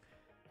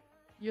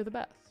 you're the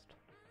best.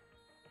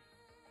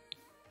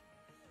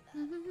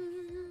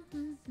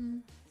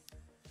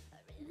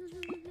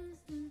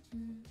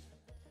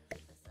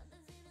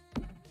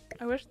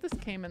 I wish this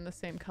came in the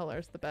same color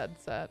as the bed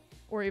set,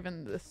 or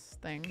even this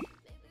thing.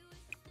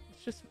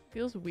 It just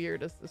feels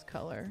weird as this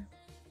color.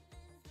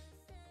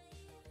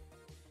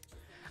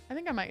 I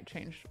think I might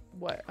change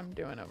what I'm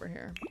doing over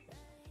here.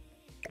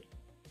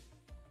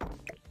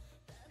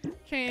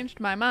 Changed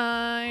my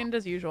mind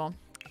as usual.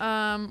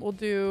 We'll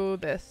do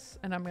this,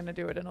 and I'm gonna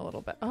do it in a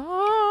little bit.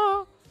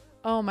 Oh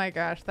my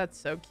gosh, that's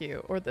so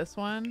cute. Or this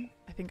one.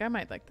 I think I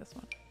might like this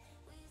one.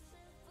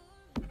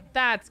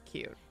 That's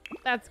cute.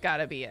 That's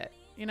gotta be it.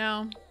 You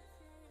know?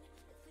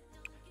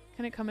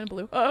 Can it come in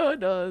blue? Oh, it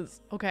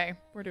does. Okay,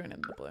 we're doing it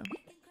in the blue.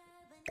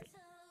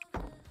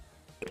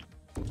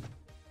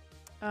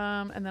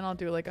 And then I'll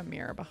do like a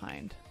mirror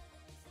behind.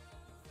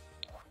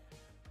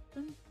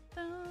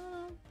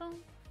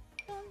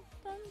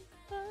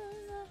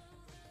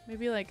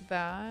 Maybe like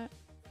that.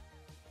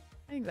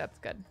 I think that's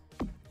good.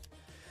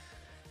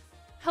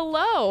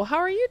 Hello, how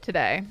are you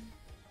today?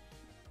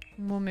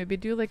 We'll maybe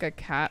do like a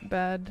cat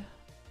bed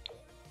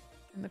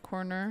in the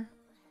corner.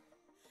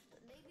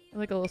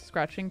 Like a little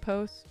scratching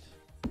post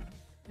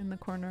in the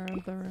corner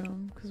of the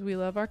room because we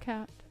love our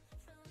cat.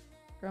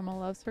 Grandma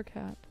loves her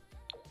cat.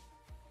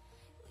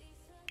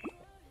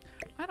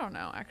 I don't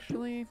know,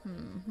 actually.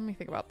 Let me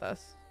think about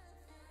this.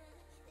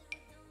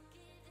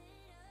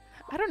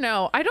 I don't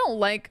know. I don't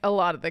like a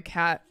lot of the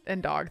cat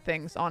and dog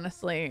things,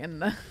 honestly. In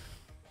the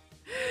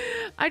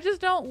I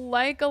just don't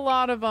like a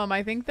lot of them.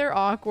 I think they're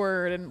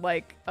awkward and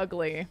like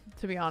ugly,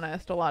 to be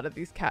honest. A lot of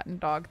these cat and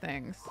dog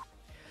things.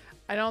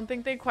 I don't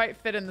think they quite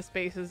fit in the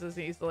spaces as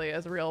easily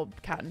as real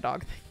cat and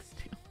dog things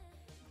do.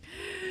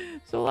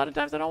 So a lot of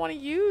times I don't want to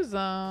use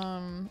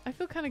them. I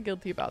feel kind of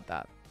guilty about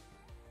that.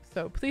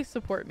 So please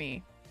support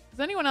me. Does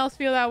anyone else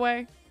feel that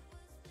way?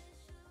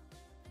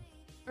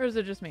 Or is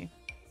it just me?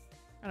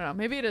 I don't know.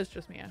 Maybe it is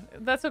just me.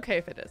 That's okay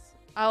if it is.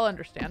 I'll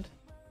understand.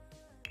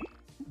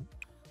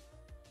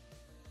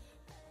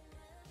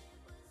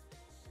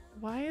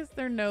 Why is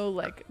there no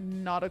like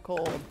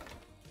nautical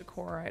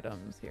decor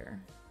items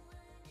here?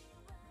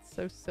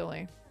 So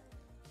silly.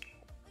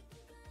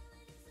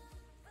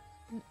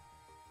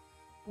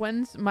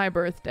 When's my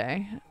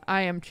birthday?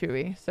 I am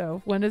Chewy.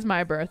 So when is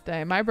my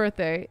birthday? My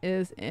birthday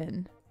is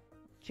in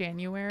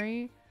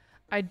January.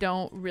 I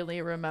don't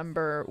really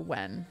remember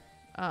when,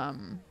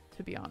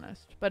 to be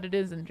honest, but it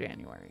is in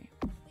January.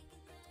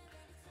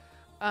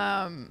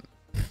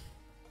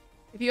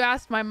 If you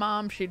asked my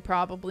mom, she'd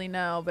probably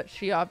know, but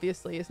she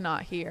obviously is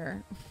not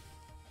here.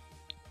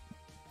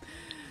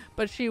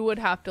 But she would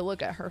have to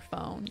look at her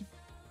phone.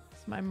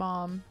 My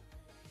mom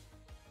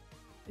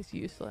is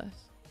useless.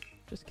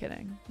 Just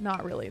kidding.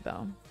 Not really,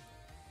 though.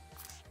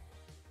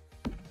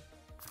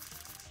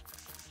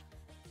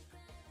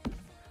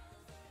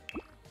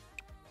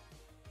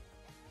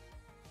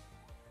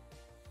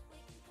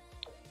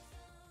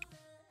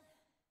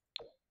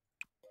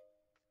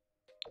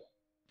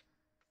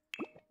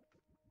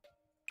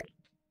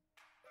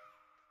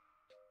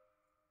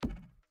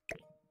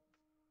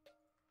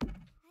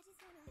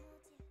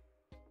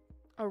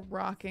 A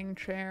rocking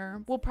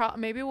chair.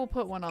 Maybe we'll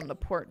put one on the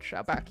porch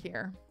out back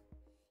here.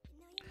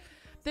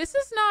 This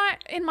is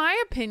not, in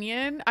my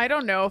opinion, I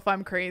don't know if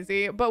I'm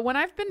crazy, but when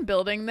I've been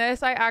building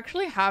this, I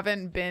actually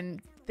haven't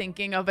been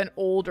thinking of an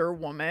older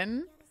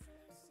woman.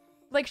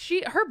 Like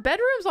her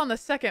bedroom's on the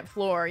second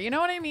floor. You know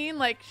what I mean?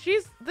 Like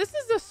this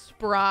is a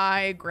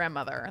spry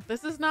grandmother.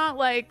 This is not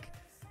like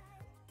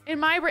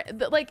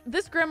like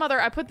this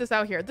grandmother, I put this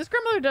out here. This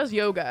grandmother does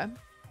yoga.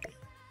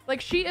 Like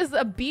she is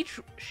a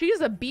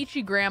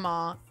beachy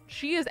grandma.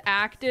 She is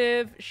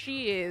active.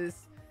 She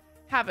is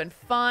having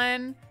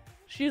fun.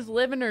 She's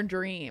living her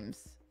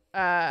dreams.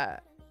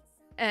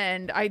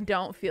 And I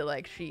don't feel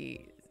like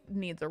she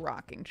needs a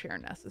rocking chair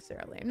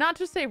necessarily. Not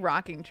to say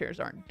rocking chairs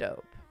aren't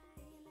dope.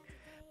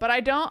 But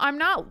I'm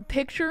not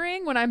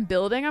picturing when I'm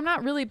building, I'm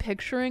not really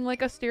picturing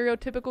like a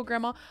stereotypical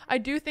grandma. I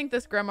do think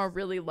this grandma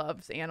really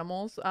loves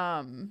animals.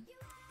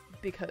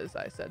 Because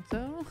I said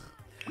so.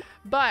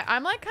 But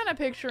I'm like kind of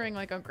picturing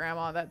like a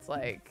grandma that's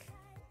like,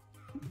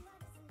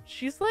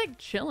 she's like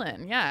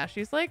chilling. Yeah,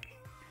 she's like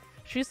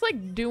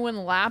doing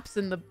laps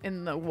in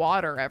the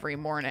water every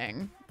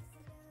morning.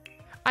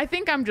 I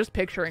think I'm just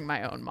picturing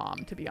my own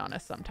mom, to be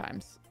honest,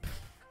 sometimes.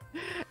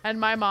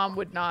 And my mom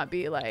would not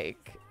be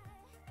like,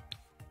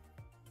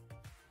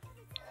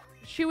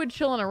 she would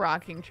chill in a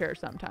rocking chair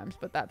sometimes,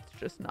 but that's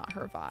just not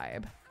her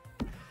vibe.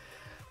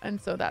 And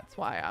so that's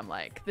why I'm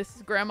like, this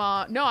is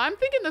grandma. No, I'm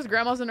thinking this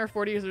grandma's in her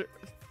 40s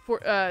or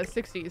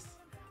 60s.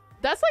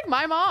 That's like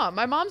my mom.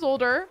 My mom's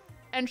older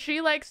and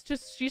she likes to,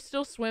 she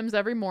still swims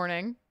every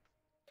morning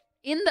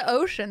in the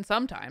ocean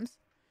sometimes.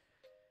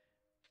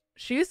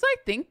 She's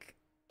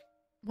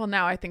well,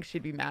 now I think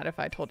she'd be mad if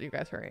I told you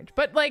guys her age,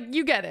 but like,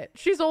 you get it.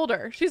 She's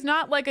older. She's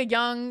not like a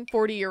young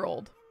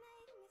 40-year-old.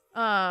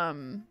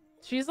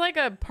 She's like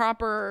a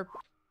proper,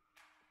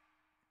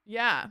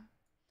 yeah.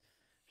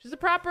 She's a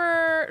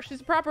proper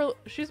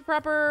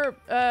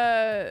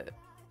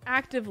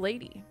active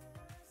lady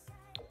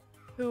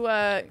who,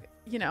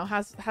 you know,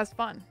 has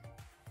fun.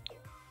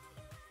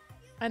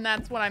 And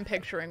that's what I'm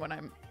picturing when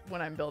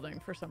I'm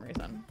building for some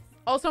reason.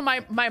 Also,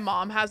 my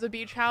mom has a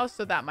beach house,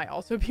 so that might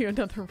also be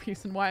another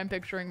reason why I'm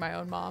picturing my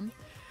own mom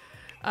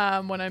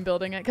when I'm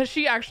building it. Because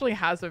she actually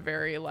has a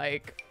very,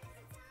 like,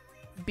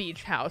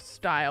 beach house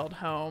styled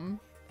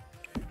home.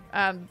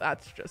 And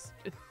that's just,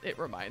 it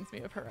reminds me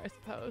of her, I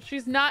suppose.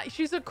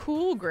 She's a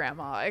cool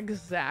grandma.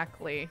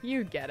 Exactly.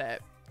 You get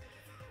it.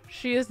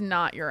 She is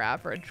not your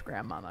average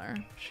grandmother.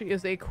 She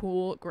is a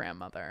cool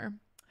grandmother.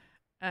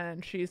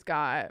 And she's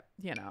got,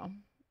 you know,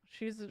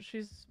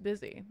 she's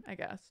busy, I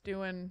guess,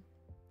 doing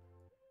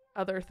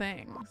other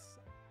things.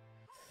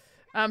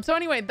 So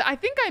anyway, I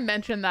think I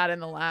mentioned that in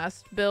the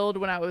last build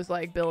when I was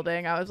like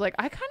building. I was like,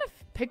 I kind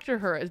of picture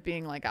her as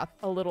being like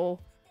a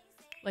little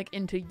like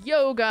into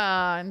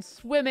yoga and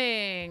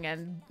swimming,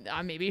 and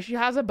maybe she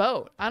has a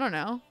boat. I don't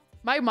know.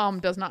 My mom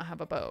does not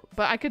have a boat,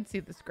 but I could see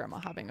this grandma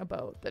having a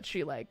boat that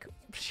she like,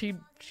 she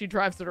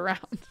drives it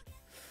around.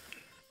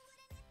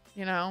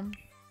 You know?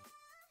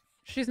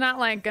 She's not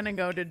like gonna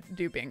go to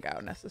do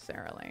bingo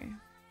necessarily.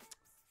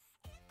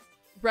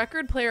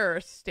 Record player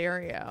or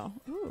stereo.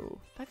 Ooh,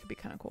 that could be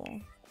kind of cool.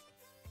 A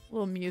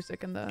little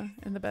music in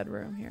the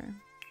bedroom here.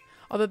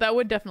 Although that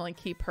would definitely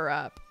keep her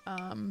up.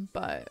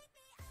 But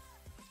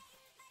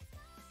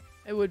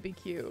it would be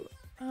cute.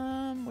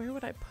 Where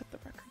would I put the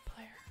record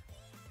player?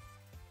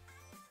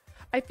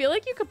 I feel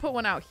like you could put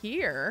one out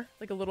here,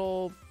 like a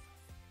little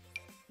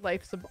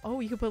oh,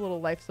 you could put a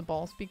little Life's a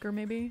Ball speaker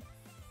maybe.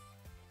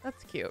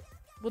 That's cute.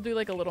 We'll do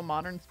like a little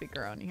modern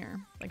speaker on here,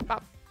 like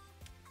pop.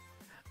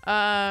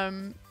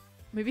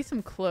 Maybe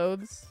some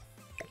clothes,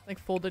 like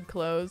folded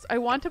clothes. I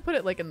want to put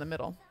it like in the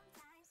middle.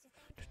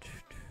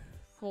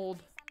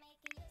 Fold.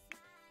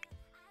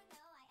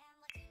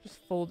 Just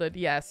folded.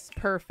 Yes,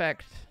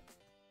 perfect.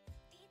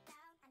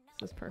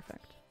 This is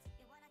perfect.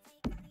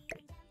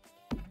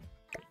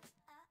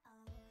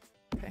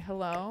 Okay,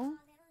 hello.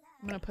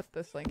 I'm gonna put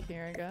this like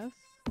here, I guess.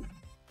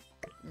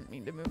 Didn't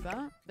mean to move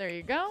that. There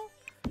you go.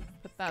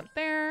 Put that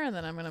there, and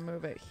then I'm gonna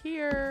move it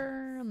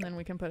here, and then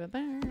we can put it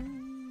there.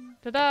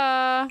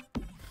 Ta-da!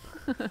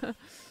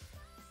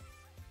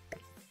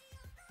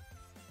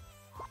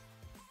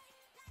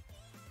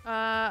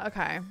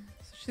 Okay.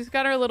 So she's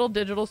got her little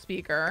digital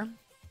speaker.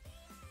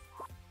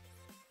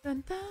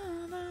 Dun,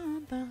 dun,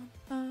 dun, dun,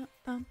 dun,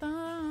 dun,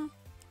 dun.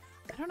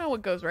 I don't know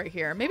what goes right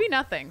here. Maybe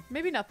nothing.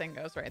 Maybe nothing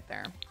goes right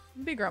there.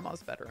 Maybe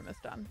grandma's bedroom is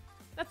done.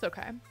 That's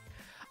okay.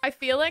 I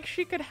feel like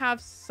she could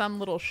have some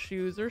little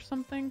shoes or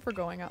something for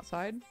going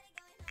outside.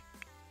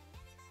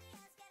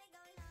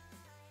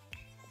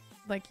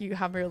 Like you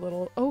have your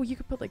little, oh, you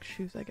could put like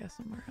shoes, I guess,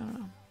 somewhere. I don't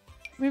know.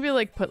 Maybe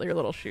like put your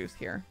little shoes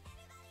here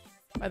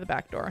by the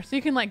back door so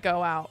you can like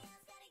go out,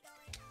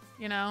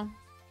 you know?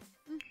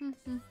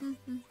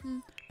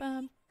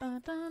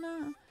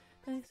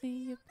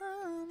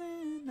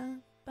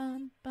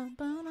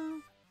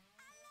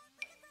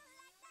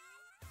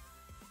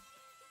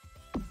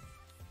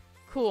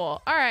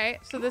 Cool. All right.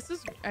 So this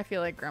is, I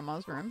feel like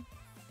grandma's room.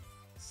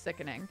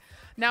 Sickening.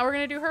 Now we're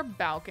going to do her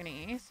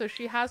balcony. So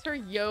she has her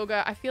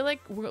yoga. I feel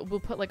like we'll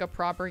put like a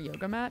proper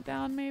yoga mat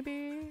down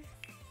maybe.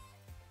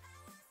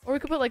 Or we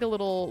could put like a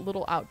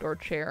little outdoor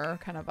chair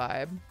kind of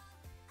vibe.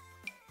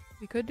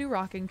 We could do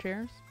rocking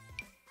chairs.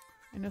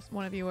 I know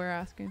one of you were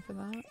asking for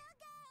that.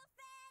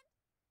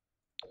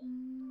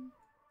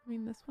 I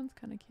mean, this one's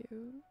kind of cute.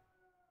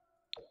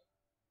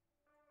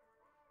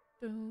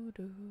 Do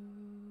do.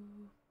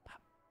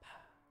 Pop, pop.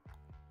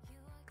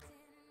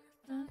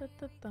 Da, da,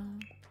 da, da.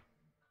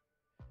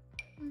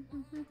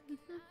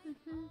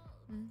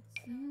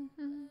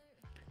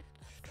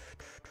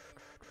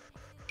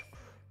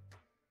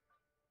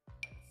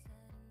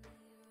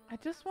 I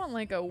just want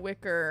like a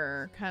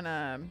wicker kind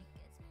of.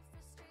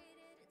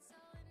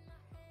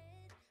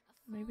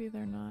 Maybe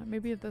they're not.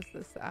 Maybe it does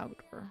this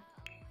outdoor.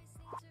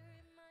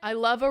 I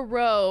love a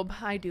robe.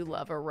 I do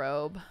love a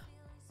robe.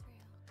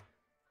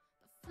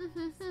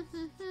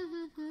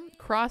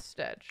 Cross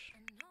stitch.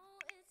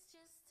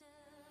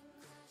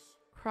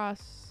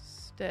 Cross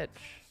stitch.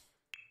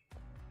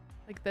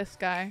 Like this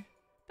guy.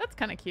 That's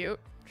kind of cute.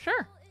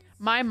 Sure.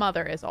 My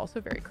mother is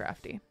also very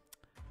crafty.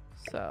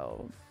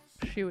 So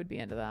she would be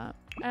into that.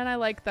 And I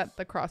like that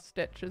the cross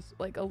stitch is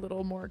like a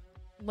little more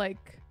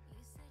like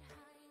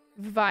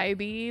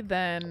vibey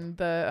than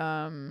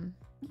the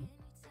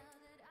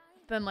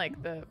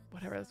like the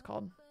whatever it's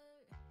called,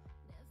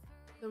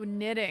 The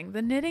knitting.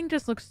 The knitting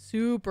just looks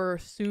super,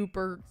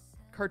 super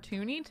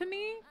cartoony to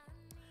me,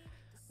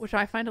 which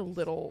I find a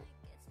little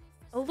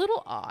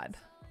odd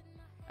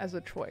as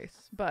a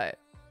choice, but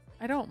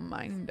I don't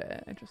mind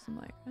it. I just am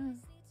like, eh.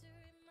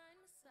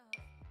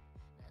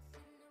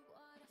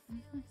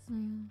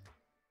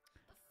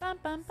 Bum,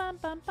 bum, bum,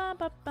 bum, bum,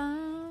 bum,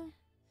 bum.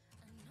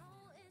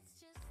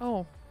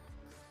 Oh.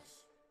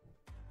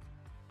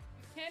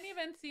 You can't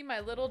even see my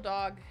little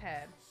dog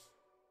head.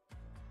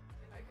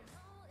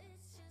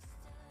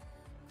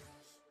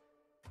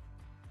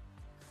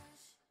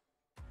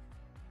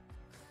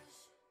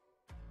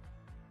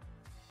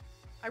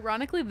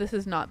 Ironically, this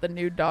is not the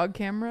new dog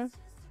camera.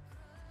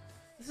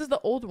 This is the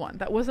old one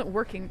that wasn't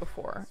working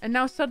before. And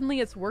now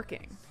suddenly it's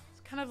working. It's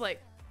kind of like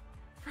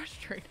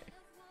frustrating.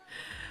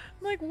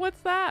 I'm like,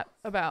 what's that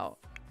about?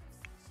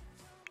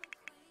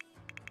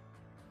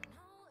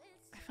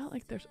 I felt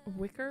like there's a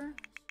wicker.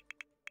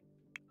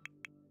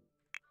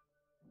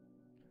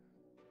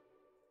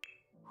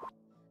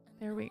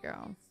 There we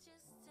go.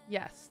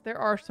 Yes, there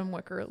are some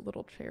wicker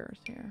little chairs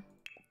here.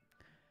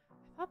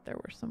 I thought there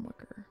were some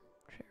wicker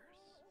chairs.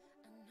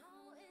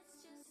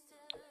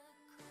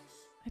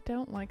 I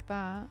don't like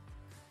that.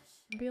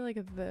 Maybe like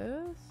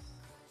this.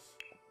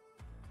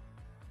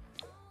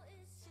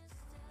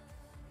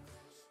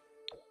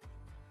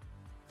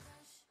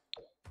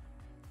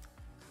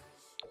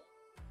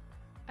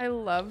 I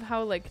love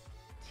how like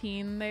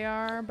teen they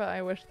are, but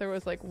I wish there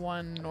was like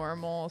one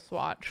normal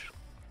swatch.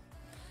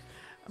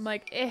 I'm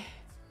like, eh.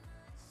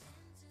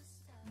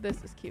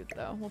 This is cute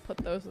though. We'll put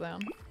those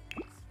down.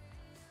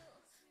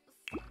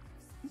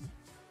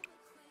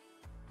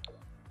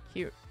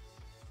 Cute.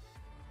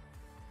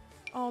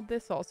 Oh,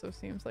 this also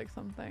seems like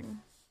something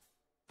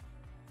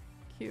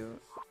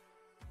cute.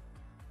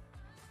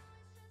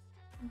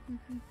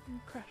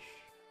 Crush.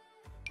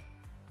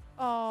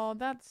 Oh,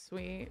 that's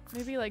sweet.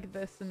 Maybe like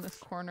this in this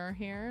corner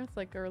here. It's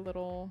like our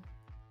little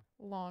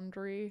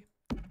laundry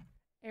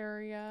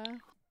area.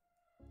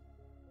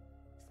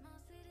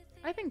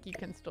 I think you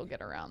can still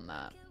get around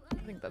that.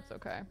 I think that's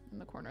okay in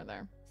the corner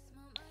there.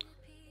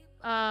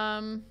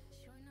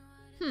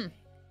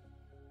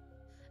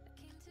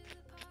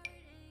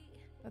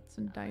 That's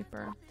a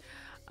diaper.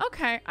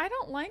 Okay, I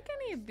don't like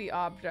any of the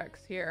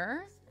objects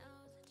here.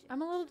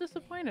 I'm a little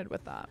disappointed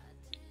with that.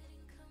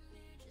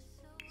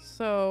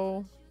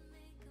 So,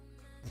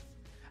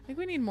 I think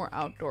we need more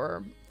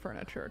outdoor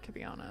furniture, to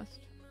be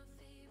honest.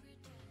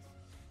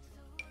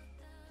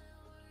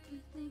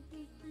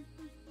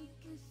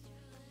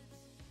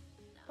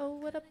 Oh,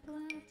 what a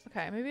blast.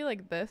 Okay, maybe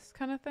like this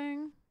kind of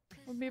thing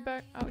would be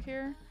back out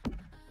here.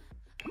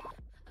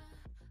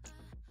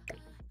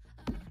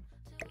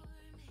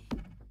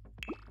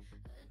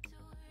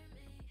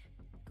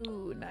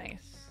 Ooh,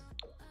 nice.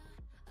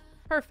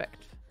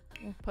 Perfect.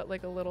 We'll put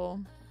like a little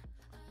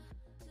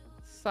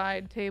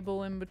side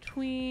table in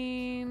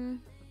between.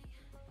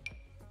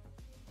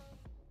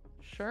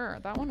 Sure,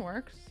 that one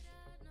works.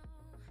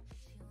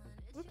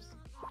 Whoops.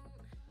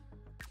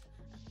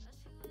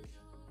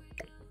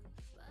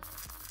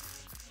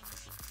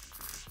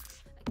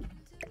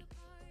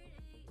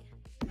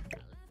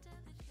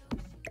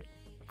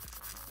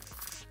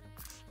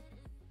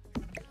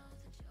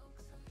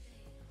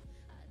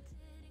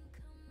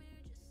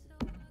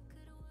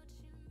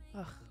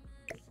 Ugh.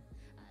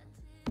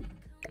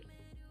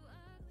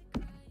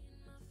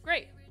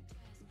 Great.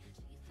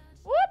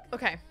 Whoop.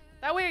 Okay.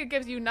 That way it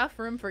gives you enough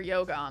room for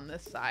yoga on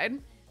this side.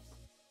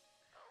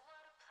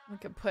 We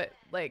could put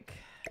like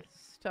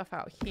stuff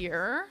out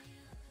here.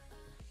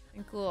 I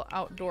think a little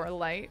outdoor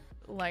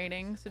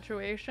lighting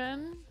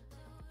situation.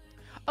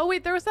 Oh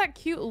wait, there was that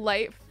cute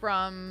light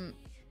from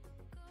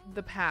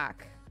the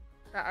pack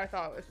that I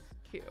thought was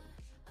cute.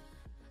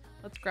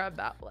 Let's grab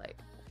that light.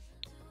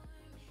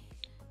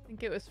 I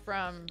think it was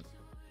from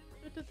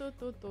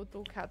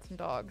Cats and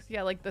Dogs.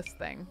 Yeah, like this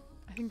thing.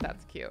 I think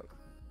that's cute.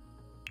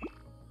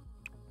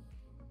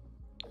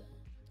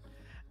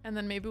 And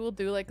then maybe we'll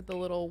do like the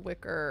little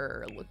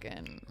wicker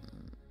looking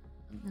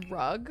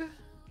rug.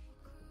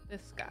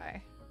 This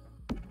guy.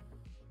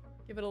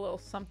 Give it a little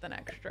something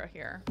extra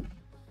here.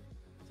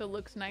 So it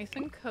looks nice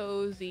and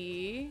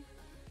cozy.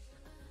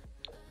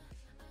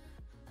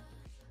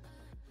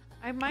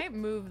 I might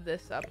move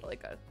this up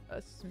like a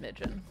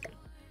smidgen.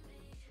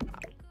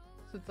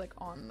 So it's like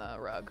on the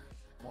rug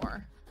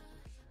more.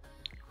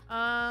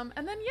 And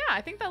then yeah,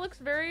 I think that looks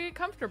very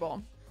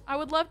comfortable. I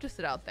would love to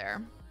sit out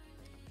there.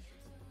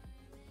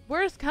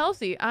 Where's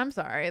Kelsey? I'm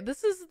sorry.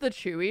 This is the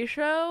Chewy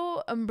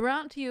Show,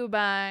 brought to you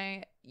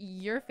by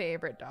your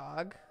favorite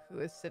dog, who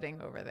is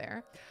sitting over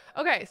there.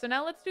 Okay, so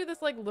now let's do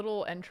this like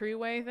little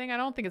entryway thing. I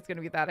don't think it's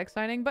gonna be that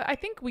exciting, but I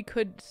think we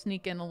could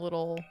sneak in a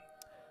little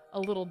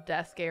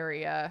desk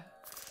area,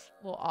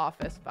 little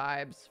office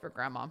vibes for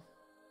Grandma.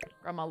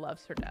 Grandma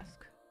loves her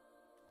desk.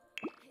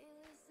 I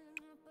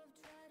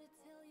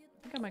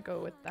think I might go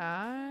with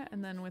that,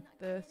 and then with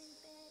this,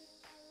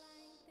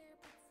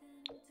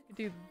 we could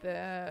do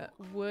the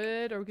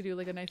wood, or we could do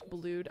like a nice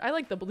blue. I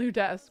like the blue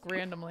desk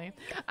randomly.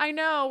 I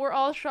know, we're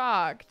all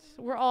shocked.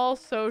 We're all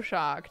so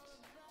shocked.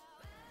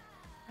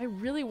 I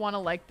really want to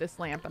like this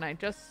lamp and I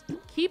just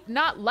keep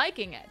not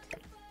liking it.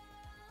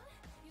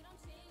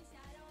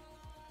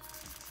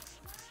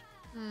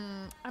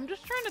 I'm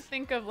just trying to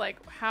think of like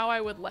how I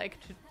would like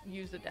to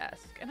use a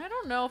desk. And I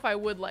don't know if I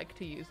would like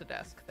to use a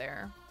desk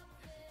there.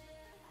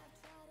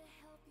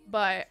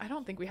 But I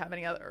don't think we have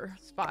any other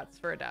spots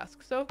for a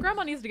desk. So if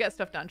Grandma needs to get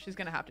stuff done, she's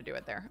going to have to do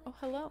it there. Oh,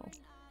 hello.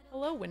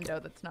 Hello, window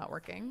that's not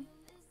working.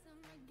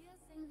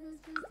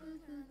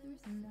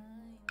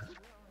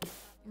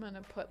 I'm going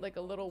to put like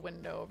a little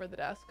window over the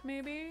desk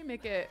maybe.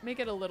 Make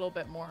it a little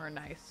bit more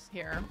nice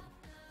here.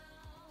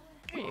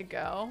 There you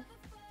go.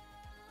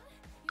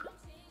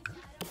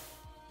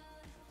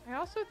 I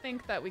also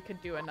think that we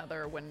could do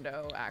another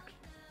window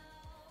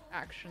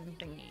action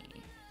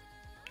thingy.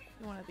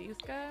 One of these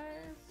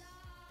guys.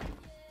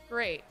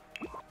 Great.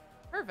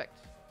 Perfect.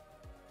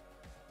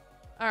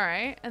 All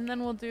right, and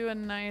then we'll do a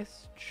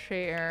nice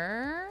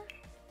chair.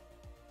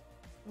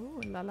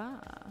 Ooh, la la.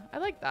 I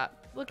like that.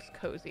 Looks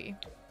cozy.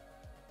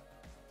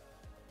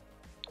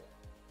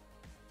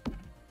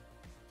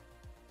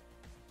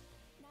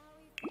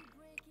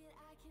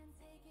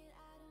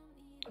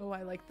 Oh,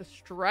 I like the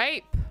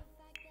stripe.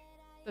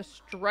 The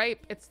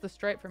stripe. It's the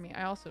stripe for me.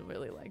 I also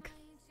really like.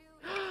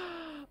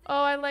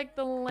 Oh, I like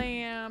the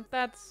lamp.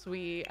 That's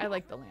sweet. I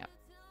like the lamp.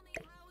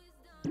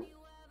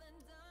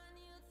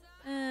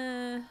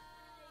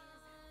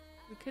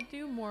 We could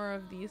do more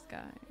of these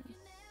guys.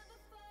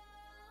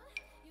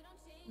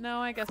 No,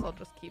 I guess I'll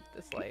just keep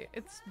this light.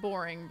 It's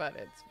boring, but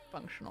it's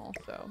functional,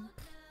 so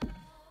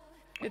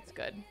it's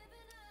good.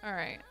 All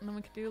right, and then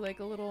we could do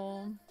like a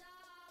little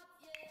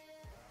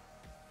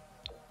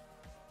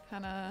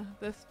kind of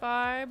this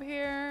vibe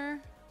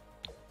here.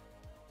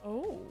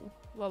 Oh,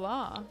 la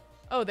la.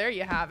 Oh, there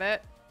you have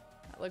it.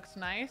 That looks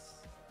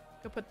nice.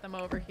 Could put them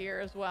over here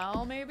as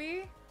well,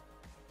 maybe.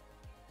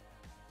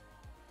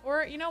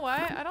 Or, you know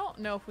what? I don't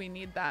know if we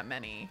need that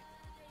many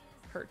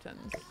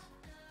curtains. Can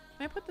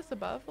I put this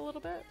above a little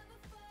bit?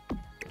 I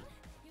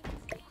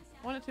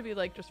want it to be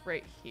like just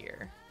right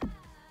here.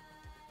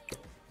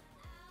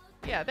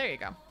 Yeah, there you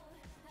go.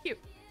 Cute.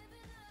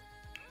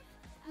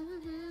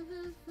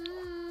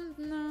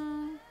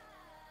 No.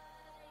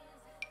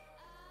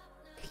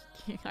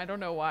 I don't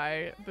know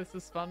why this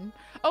is fun.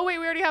 Oh wait,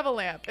 we already have a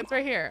lamp. It's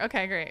right here.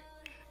 Okay, great.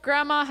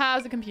 Grandma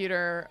has a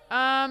computer.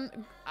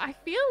 I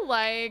feel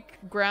like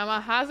Grandma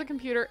has a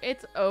computer.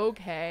 It's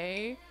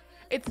okay.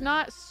 It's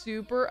not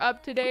super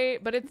up to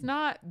date, but it's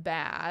not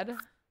bad.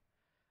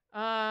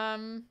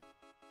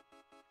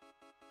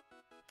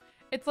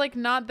 It's like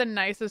not the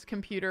nicest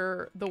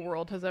computer the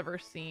world has ever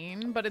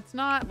seen, but it's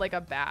not like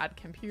a bad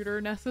computer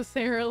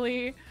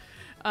necessarily.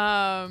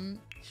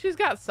 She's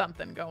got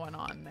something going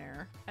on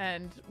there,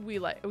 and we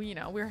like, you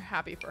know, we're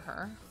happy for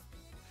her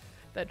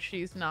that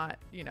she's not,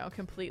 you know,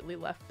 completely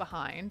left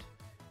behind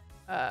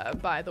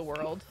by the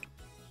world.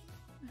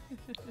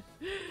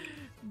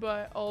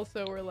 But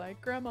also we're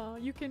like, Grandma,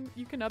 you can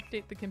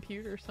update the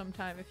computer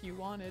sometime if you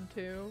wanted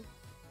to.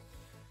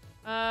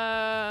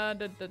 I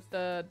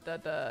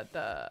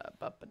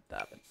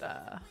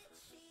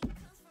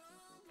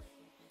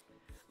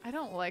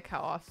don't like how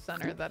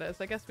off-center that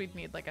is. I guess we'd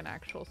need like an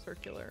actual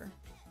circular.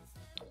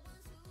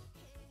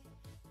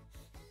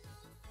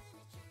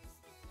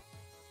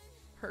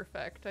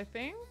 Perfect, I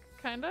think,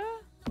 kinda.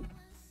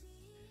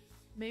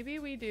 Maybe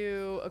we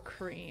do a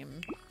cream.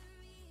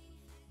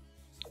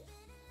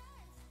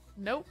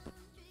 Nope.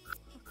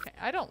 Okay,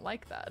 I don't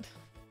like that.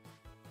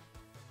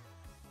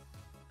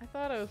 I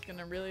thought I was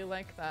gonna really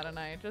like that and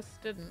I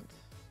just didn't.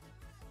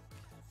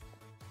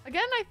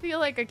 Again, I feel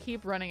like I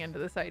keep running into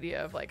this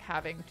idea of like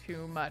having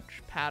too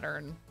much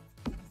pattern.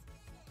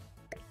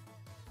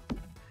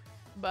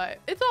 But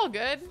it's all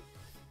good.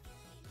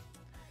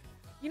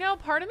 You know,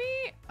 part of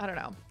me, I don't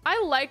know. I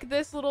like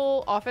this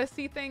little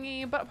office-y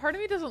thingy, but part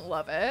of me doesn't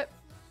love it.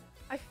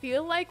 I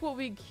feel like what would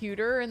be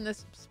cuter in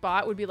this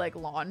spot would be like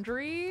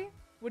laundry.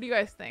 What do you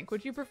guys think?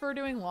 Would you prefer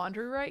doing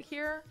laundry right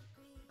here?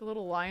 A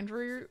little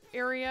laundry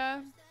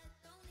area?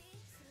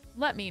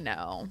 Let me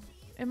know.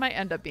 It might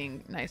end up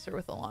being nicer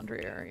with a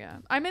laundry area.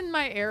 I'm in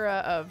my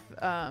era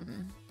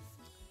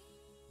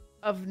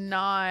of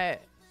not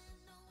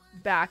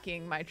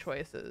backing my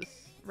choices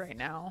right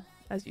now,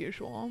 as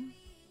usual.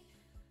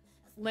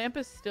 Lamp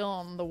is still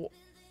on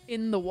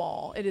in the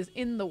wall. It is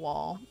in the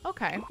wall.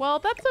 Okay, well,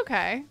 that's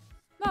okay.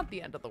 Not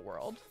the end of the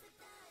world.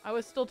 I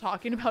was still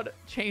talking about it,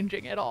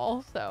 changing it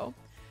all, so.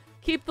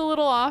 Keep the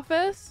little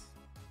office.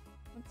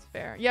 That's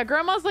fair. Yeah,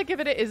 Grandma's like,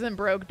 if it isn't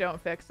broke, don't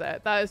fix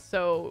it. That is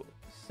so,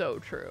 so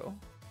true.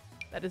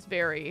 That is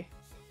very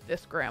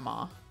this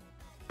grandma.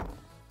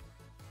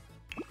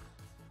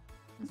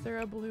 Is there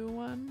a blue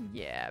one?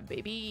 Yeah,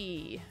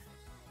 baby.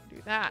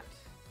 Do that.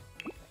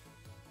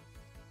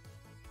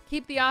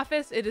 Keep the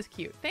office. It is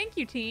cute. Thank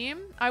you,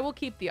 team. I will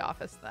keep the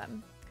office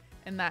then.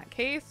 In that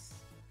case,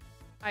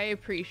 I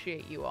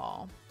appreciate you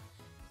all.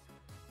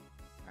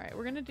 All right,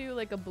 we're gonna do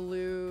like a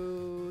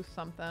blue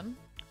something.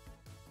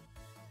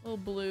 Little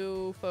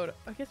blue photo.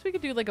 I guess we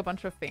could do like a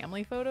bunch of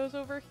family photos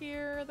over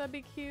here. That'd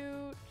be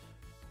cute.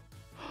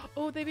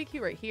 Oh, they'd be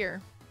cute right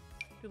here.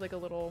 Do like a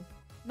little,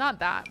 not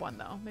that one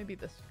though. Maybe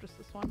this, just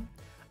this one.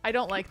 I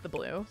don't like the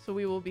blue, so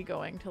we will be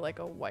going to like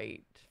a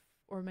white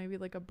or maybe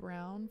like a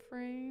brown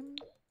frame.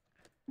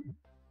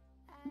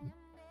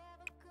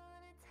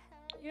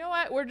 You know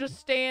what? We're just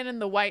staying in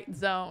the white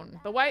zone.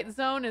 The white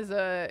zone is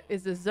a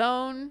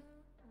zone.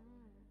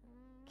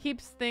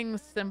 Keeps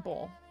things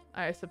simple,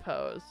 I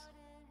suppose.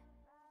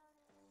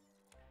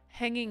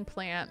 Hanging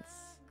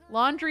plants.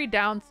 Laundry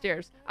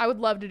downstairs. I would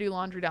love to do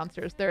laundry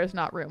downstairs. There is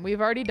not room.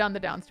 We've already done the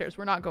downstairs.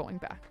 We're not going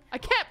back.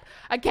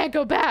 I can't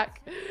go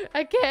back.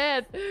 I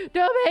can't.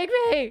 Don't make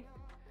me.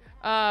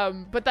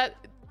 But that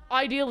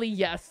ideally,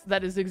 yes,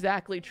 that is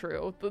exactly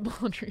true. The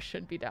laundry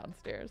should be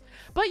downstairs.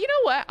 But you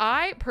know what?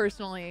 I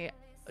personally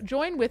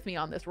join with me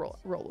on this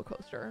roller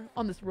coaster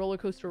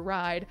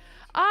ride.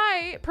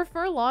 I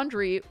prefer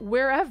laundry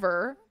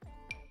wherever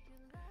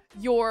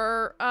your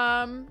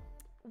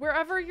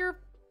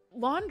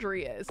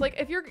laundry is. Like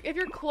if your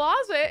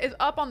closet is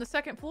up on the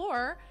second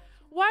floor,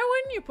 why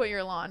wouldn't you put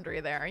your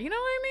laundry there? You know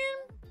what I mean?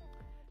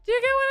 Do you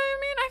get what I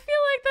mean? I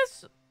feel like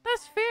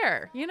that's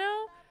fair, you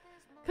know?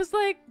 Cause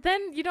like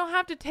then you don't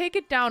have to take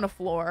it down a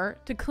floor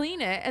to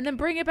clean it and then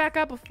bring it back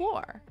up a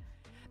floor.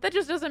 That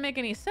just doesn't make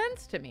any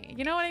sense to me.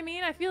 You know what I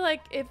mean? I feel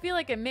like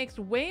it makes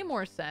way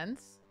more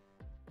sense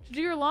to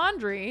do your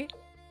laundry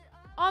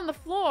on the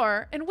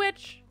floor in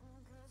which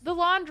the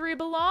laundry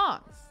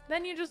belongs.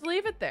 Then you just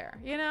leave it there,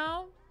 you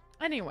know?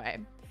 Anyway,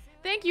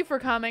 thank you for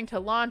coming to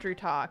Laundry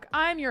Talk.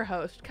 I'm your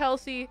host,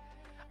 Kelsey.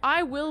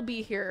 I will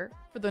be here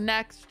for the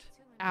next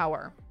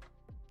hour.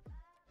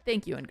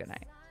 Thank you and good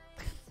night.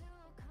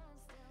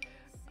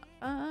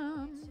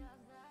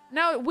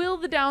 Now, will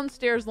the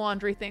downstairs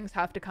laundry things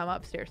have to come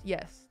upstairs?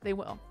 Yes, they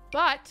will.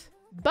 But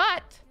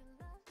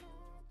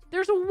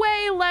there's a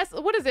way less,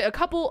 what is it? A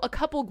couple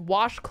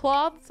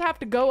washcloths have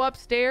to go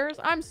upstairs?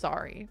 I'm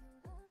sorry.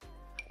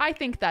 I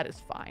think that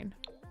is fine.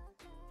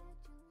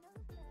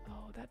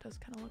 Oh, that does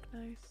kind of look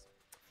nice.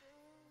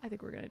 I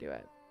think we're gonna do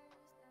it.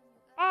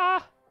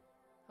 Ah,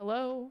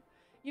 hello.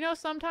 You know,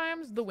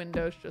 sometimes the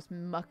windows just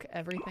muck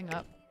everything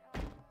up.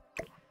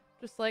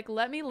 Just like,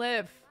 let me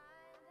live.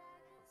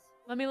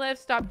 Let me live.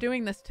 Stop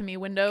doing this to me,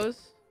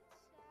 windows.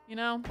 You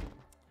know?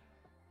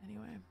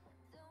 Anyway,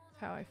 that's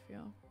how I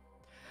feel.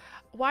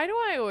 Why do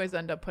I always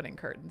end up putting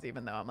curtains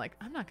even though I'm like,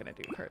 I'm not going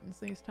to do curtains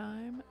this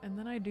time? And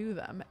then I do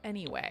them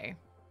anyway.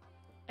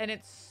 And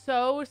it's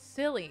so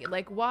silly.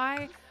 Like,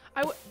 why?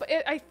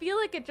 I feel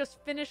like it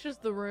just finishes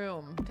the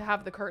room to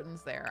have the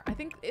curtains there. I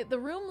think the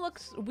room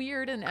looks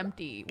weird and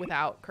empty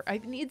without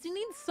it needs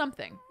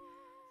something.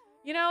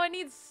 You know, it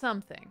needs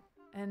something.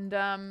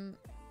 And,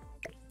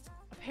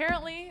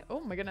 apparently, oh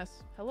my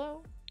goodness,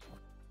 hello.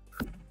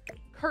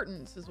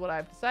 Curtains is what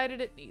I've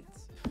decided it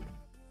needs.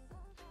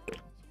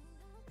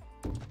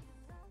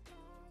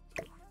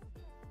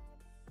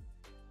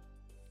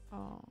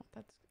 Oh,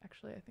 that's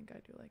actually, I think I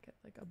do like it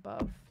like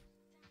above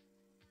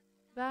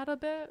that a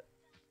bit.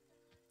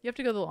 You have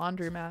to go to the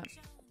laundromat.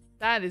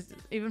 That is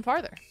even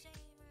farther.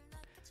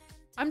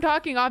 I'm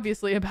talking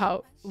obviously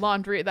about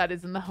laundry that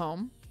is in the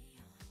home.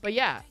 But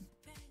yeah,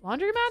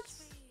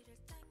 laundromats,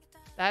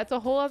 that's a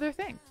whole other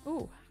thing.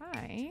 Ooh,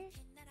 hi.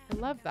 I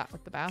love that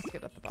with the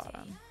basket at the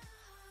bottom.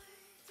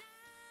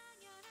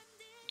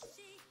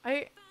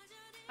 I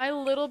a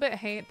little bit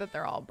hate that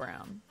they're all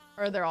brown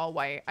or they're all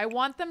white. I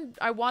want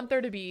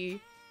there to be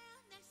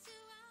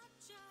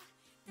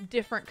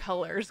different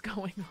colors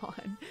going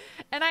on.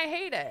 And I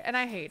hate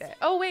it.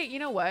 Oh wait, you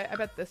know what? I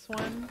bet this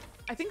one,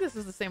 I think this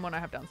is the same one I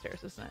have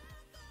downstairs, isn't it?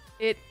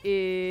 It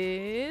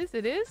is.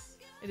 It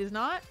is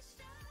not.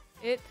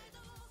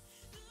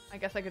 I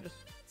guess I could just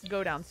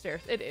go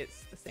downstairs. It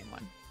is the same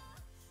one.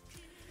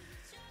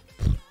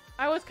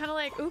 I was kind of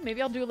like, ooh,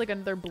 maybe I'll do like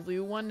another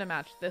blue one to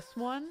match this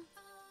one.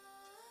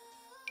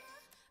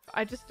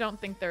 I just don't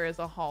think there is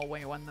a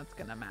hallway one that's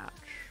gonna match.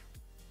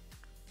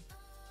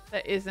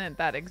 That isn't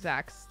that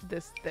exact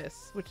this,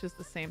 which is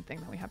the same thing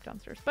that we have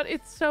downstairs. But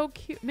it's so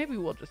cute. Maybe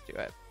we'll just do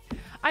it.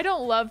 I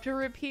don't love to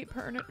repeat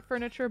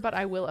furniture, but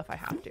I will if I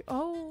have to.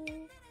 Oh,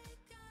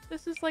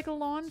 this is like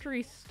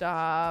laundry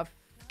stuff.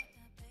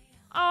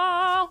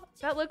 Oh,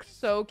 that looks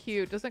so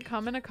cute. Does it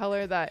come in a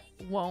color that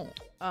won't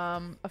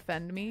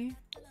offend me?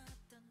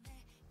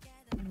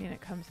 I mean, it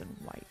comes in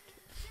white.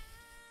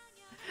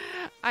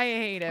 I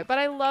hate it, but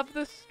I love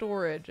the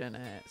storage in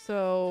it.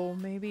 So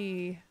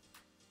maybe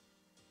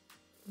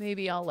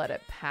I'll let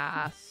it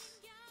pass.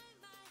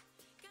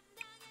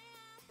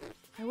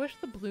 I wish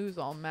the blues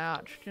all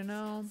matched, you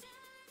know?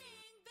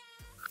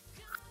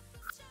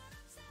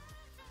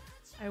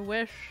 I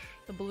wish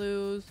the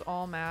blues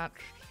all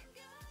matched.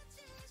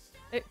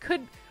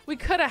 We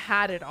could have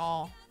had it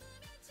all.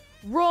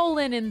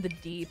 Rolling in the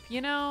deep,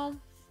 you know?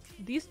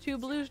 These two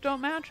blues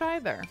don't match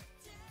either.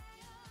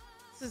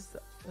 This is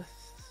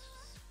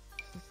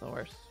the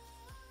worst.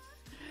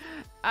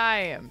 I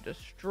am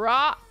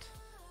distraught.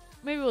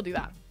 Maybe we'll do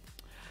that.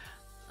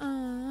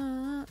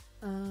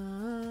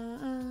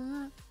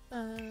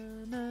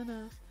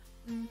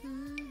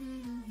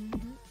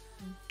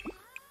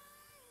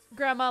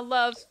 Grandma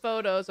loves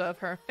photos of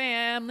her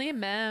family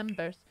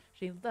members.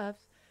 She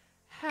loves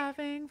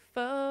having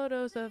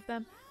photos of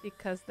them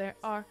because they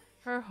are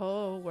her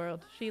whole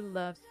world. She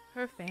loves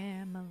her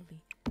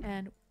family,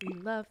 and we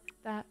love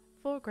that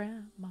for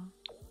Grandma.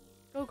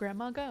 Go,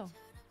 Grandma, go.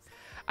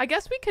 I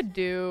guess we could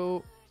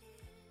do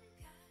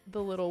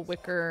the little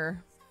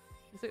wicker.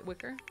 Is it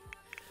wicker?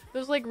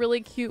 Those like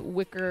really cute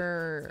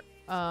wicker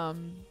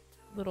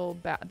little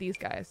these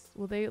guys.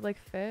 Will they like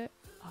fit?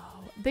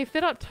 Oh, they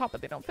fit up top,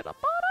 but they don't fit up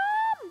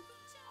bottom.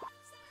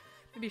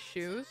 Maybe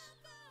shoes.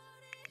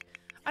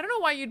 I don't know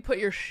why you'd put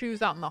your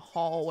shoes out in the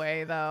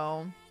hallway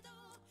though.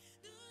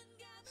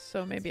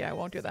 So maybe I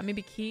won't do that.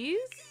 Maybe keys?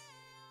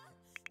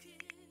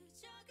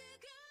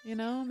 You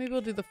know, maybe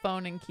we'll do the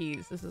phone and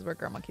keys. This is where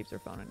Grandma keeps her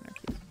phone and her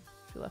keys.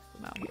 She left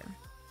them out here.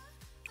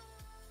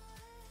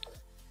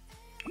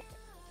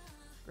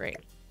 Great.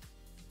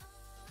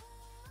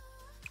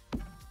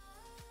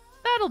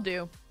 That'll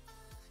do.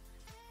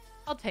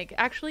 I'll take it.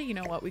 Actually, you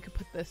know what? We could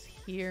put this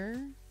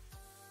here.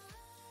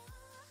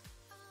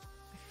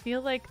 I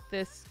feel like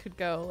this could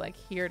go like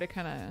here to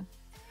kind of...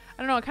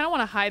 I don't know. I kind of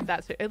want to hide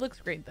that. So it looks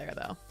great there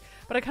though.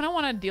 But I kind of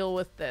want to deal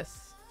with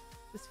this.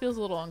 This feels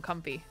a little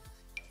uncomfy.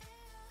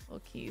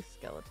 Little keys,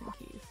 skeleton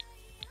keys.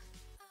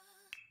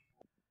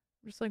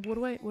 I'm just like, what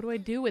do I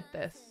do with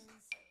this?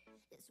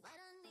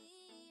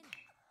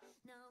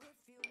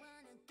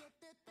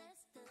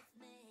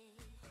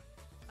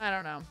 I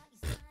don't know.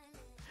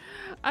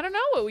 I don't know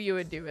what you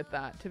would do with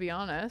that, to be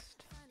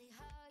honest.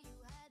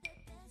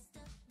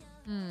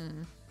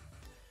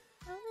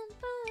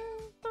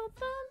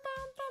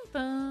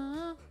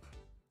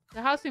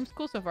 The house seems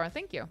cool so far.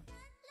 Thank you.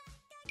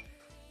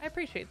 I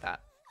appreciate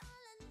that.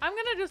 I'm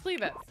gonna just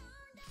leave it.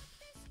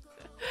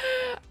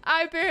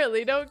 I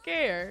apparently don't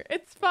care.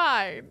 It's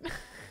fine.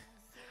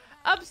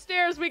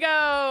 Upstairs we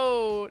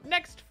go.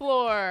 Next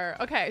floor.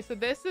 Okay, so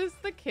this is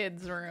the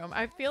kids' room.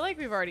 I feel like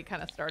we've already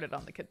kind of started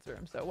on the kids'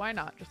 room, so why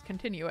not just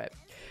continue it?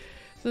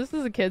 So this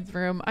is a kids'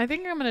 room. I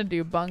think I'm gonna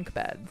do bunk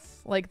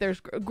beds. Like there's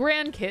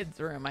grandkids'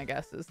 room, I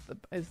guess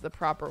is the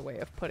proper way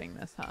of putting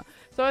this, huh?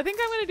 So I think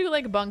I'm gonna do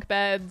like bunk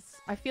beds.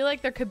 I feel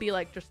like there could be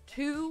like just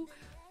two.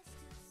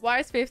 Why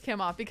is face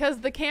cam off? Because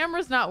the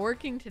camera's not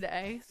working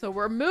today. So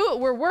we're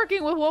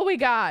working with what we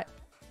got.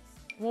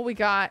 What we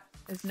got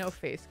is no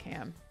face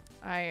cam.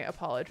 I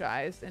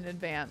apologize in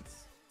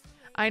advance.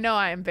 I know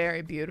I am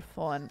very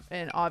beautiful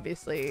and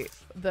obviously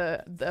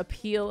the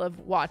appeal of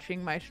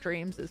watching my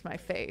streams is my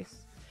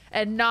face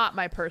and not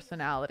my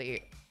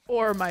personality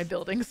or my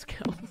building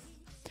skills.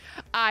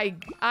 I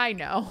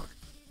know.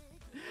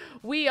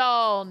 We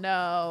all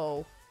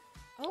know.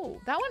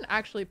 Oh, that one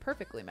actually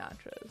perfectly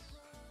matches.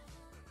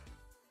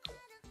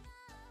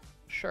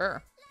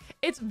 Sure.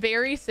 It's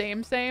very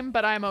same,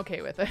 but I'm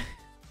okay with it.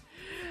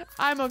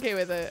 I'm okay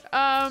with it.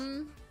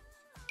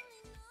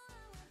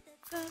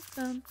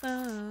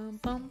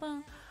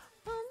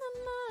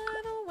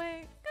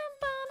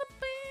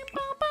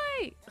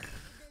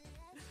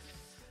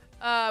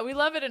 We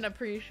love it and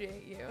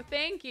appreciate you.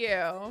 Thank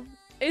you.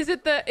 Is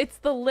it it's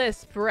the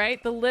lisp,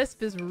 right? The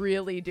lisp is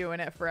really doing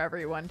it for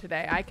everyone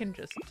today. I can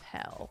just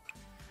tell.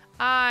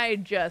 I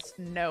just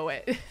know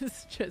it.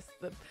 It's just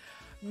the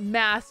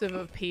massive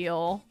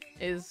appeal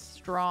is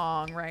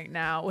strong right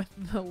now with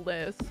the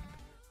lisp.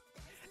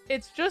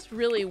 It's just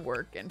really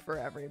working for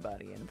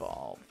everybody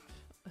involved,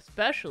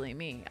 especially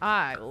me.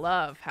 I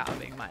love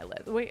having my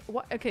lisp. Wait,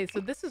 what? Okay, so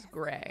this is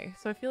gray.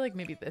 So I feel like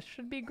maybe this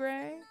should be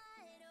gray.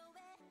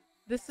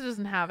 This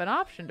doesn't have an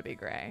option to be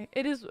gray.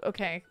 It is,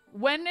 okay.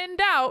 When in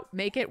doubt,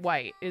 make it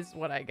white is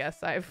what I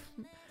guess I've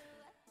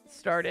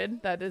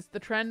started. That is the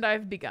trend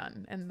I've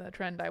begun and the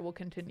trend I will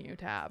continue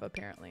to have,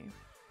 apparently.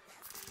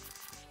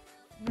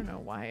 I don't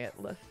know why it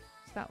lifts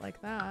that like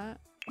that.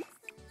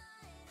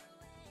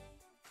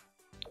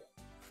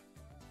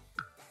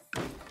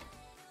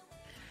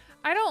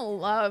 I don't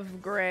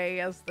love gray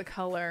as the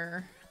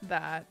color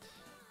that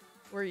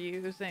we're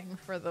using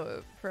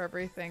for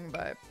everything,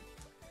 but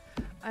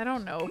I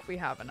don't know if we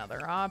have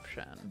another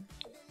option.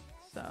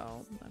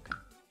 So,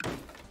 okay.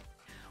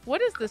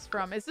 What is this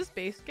from? Is this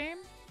base game?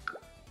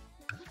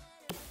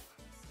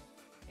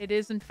 It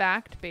is in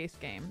fact base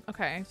game.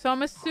 Okay, so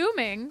I'm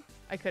assuming,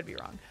 I could be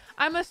wrong.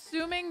 I'm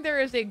assuming there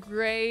is a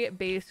gray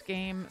base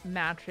game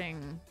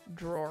matching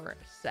drawer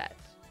set.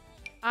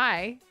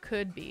 I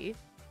could be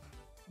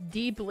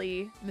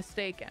deeply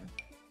mistaken.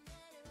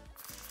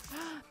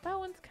 That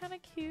one's kind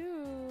of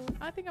cute.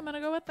 I think I'm gonna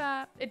go with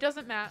that. It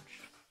doesn't match.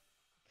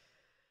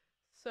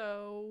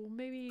 So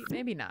maybe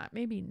not.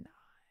 Maybe not.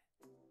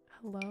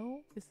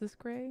 Hello? Is this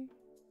gray?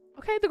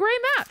 Okay, the gray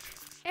match.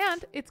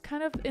 And it's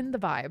kind of in the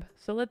vibe.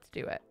 So let's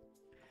do it.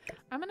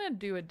 I'm gonna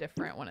do a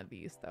different one of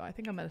these though. I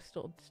think I'm gonna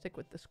still stick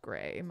with this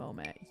gray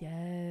moment.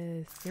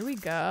 Yes, here we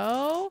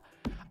go.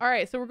 All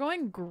right, so we're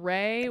going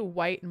gray,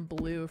 white, and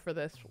blue for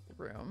this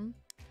room.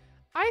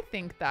 I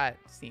think that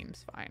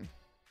seems fine.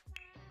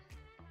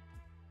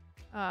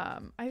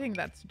 I think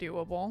that's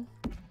doable.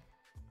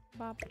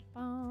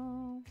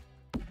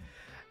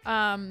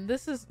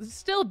 This is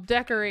still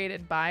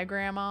decorated by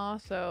Grandma,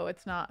 so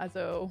it's not as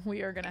though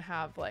we are gonna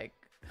have like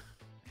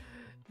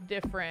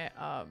different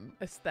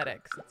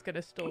aesthetics. It's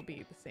gonna still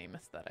be the same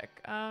aesthetic.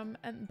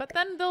 But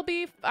then there'll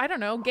be, I don't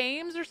know,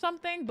 games or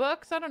something,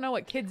 books. I don't know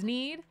what kids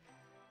need.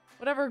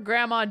 Whatever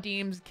grandma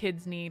deems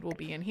kids need will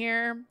be in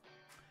here.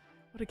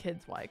 What do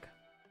kids like?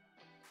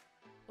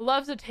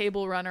 Loves a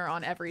table runner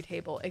on every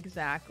table.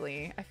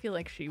 Exactly. I feel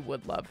like she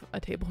would love a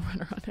table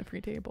runner on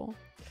every table.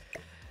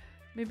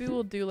 Maybe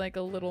we'll do like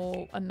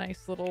a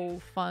nice little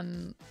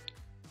fun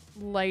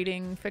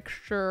lighting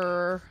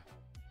fixture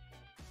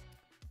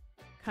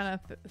kind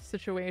of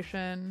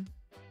situation.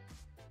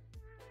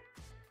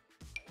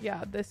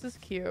 Yeah, this is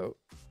cute.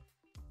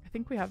 I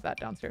think we have that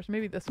downstairs.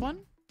 Maybe this one?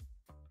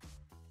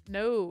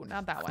 No,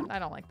 not that one. I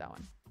don't like that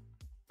one.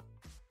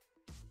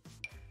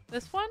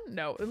 This one?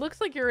 No, it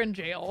looks like you're in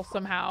jail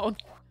somehow.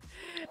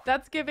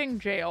 That's giving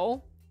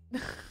jail.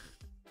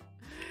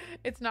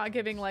 It's not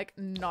giving like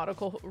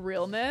nautical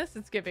realness.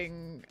 It's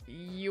giving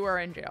you are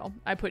in jail.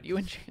 I put you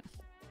in jail.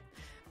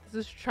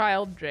 This is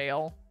child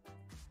jail.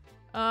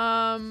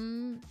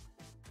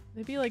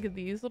 Maybe like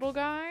these little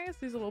guys,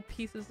 these little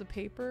pieces of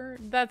paper.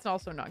 That's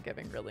also not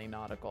giving really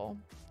nautical.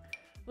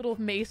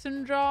 Little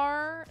mason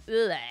jar.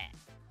 Ugh.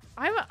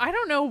 I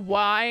don't know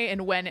why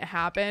and when it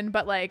happened,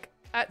 but like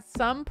at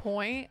some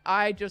point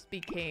I just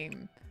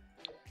became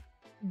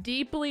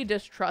deeply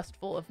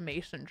distrustful of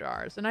mason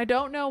jars, and I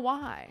don't know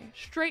why.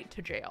 Straight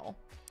to jail.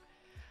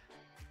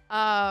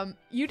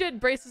 You did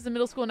braces in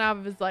middle school, now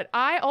Invisalign.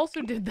 I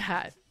also did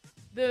that.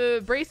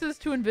 The braces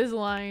to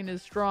Invisalign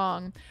is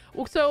strong.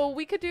 Well, so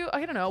we could do,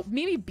 I don't know,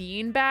 maybe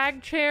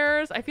beanbag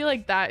chairs. I feel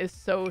like that is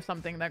so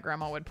something that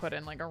grandma would put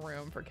in like a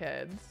room for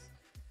kids.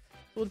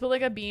 We'll put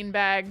like a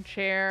beanbag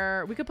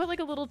chair. We could put like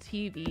a little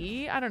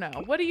TV. I don't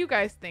know. What do you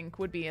guys think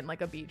would be in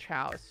like a beach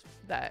house,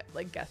 that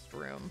like guest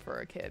room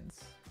for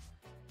kids?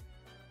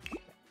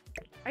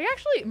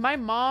 My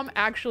mom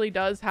actually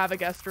does have a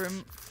guest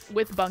room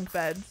with bunk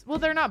beds. Well,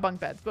 they're not bunk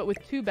beds, but with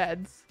 2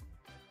 beds.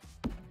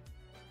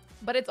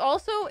 But it's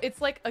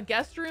like a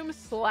guest room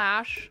 /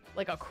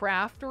 like a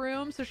craft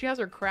room. So she has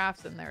her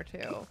crafts in there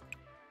too.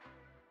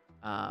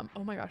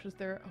 Oh my gosh, oh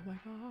my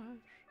gosh.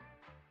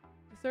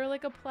 Is there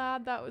like a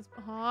plaid that was,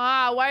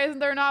 why isn't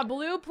there not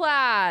blue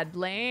plaid?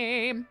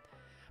 Lame.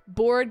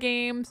 Board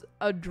games,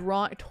 a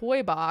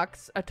toy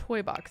box. A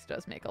toy box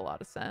does make a lot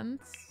of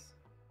sense.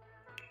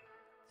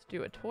 Let's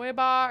do a toy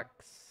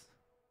box.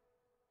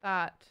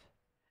 That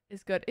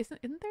is good. Isn't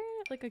there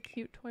like a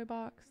cute toy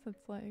box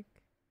that's like,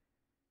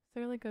 is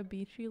there like a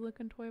beachy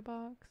looking toy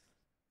box?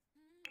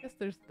 I guess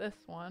there's this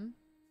one.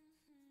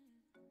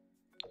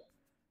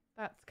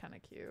 That's kind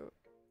of cute.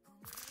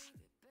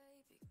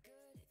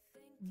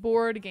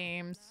 Board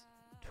games,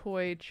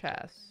 toy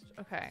chest.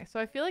 Okay, so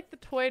I feel like the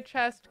toy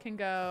chest can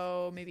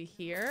go maybe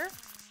here.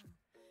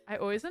 I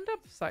always end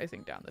up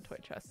sizing down the toy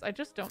chest. I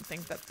just don't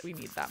think that we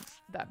need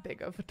that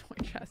big of a toy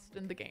chest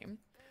in the game.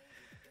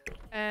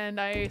 And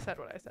I said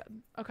what I said.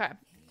 Okay,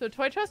 so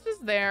toy chest is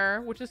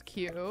there, which is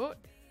cute.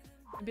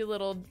 Maybe a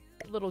little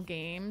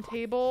game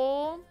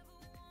table.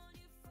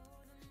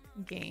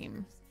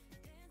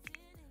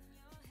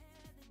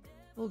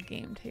 Little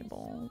game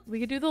table. We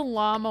could do the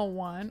llama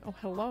one. Oh,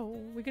 hello.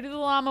 We could do the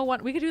llama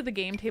one. We could do the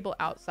game table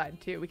outside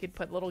too. We could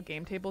put a little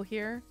game table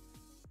here.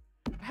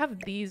 I have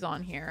these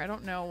on here. I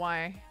don't know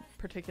why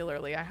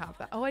particularly I have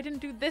that. Oh, I didn't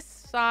do this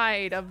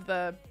side of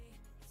the...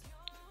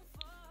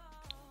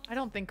 I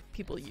don't think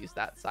people use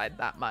that side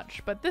that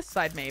much, but this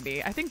side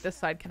maybe. I think this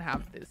side can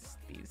have these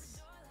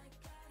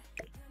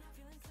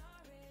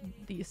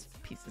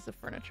pieces of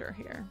furniture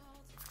here.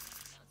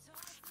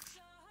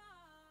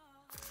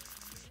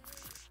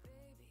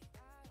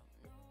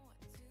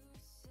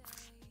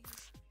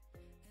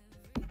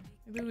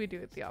 Maybe we do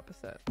it the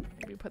opposite.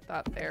 Maybe put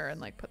that there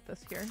and like put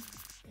this here.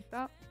 Like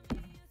that.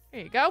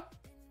 There you go.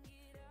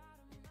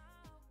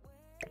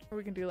 Or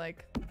we can do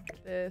like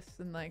this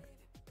and like,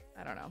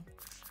 I don't know.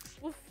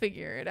 We'll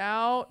figure it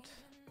out.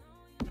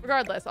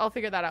 Regardless, I'll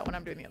figure that out when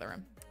I'm doing the other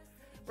room.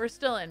 We're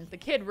still in the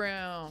kid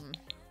room.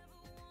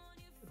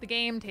 With the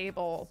game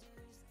table.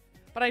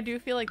 But I do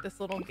feel like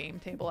this little game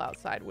table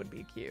outside would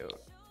be cute.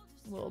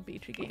 Little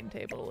beachy game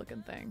table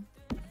looking thing.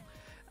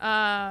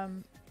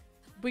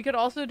 We could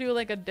also do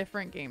like a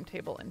different game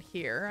table in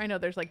here. I know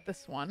there's like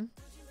this one.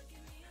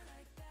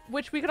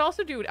 Which we could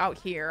also do out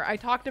here. I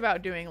talked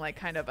about doing like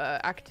kind of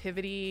a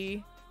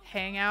activity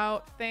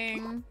hangout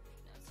thing.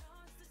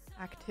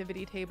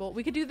 Activity table.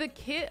 We could do the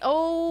kid.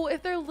 Oh,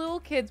 if they're little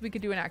kids, we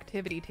could do an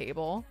activity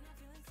table.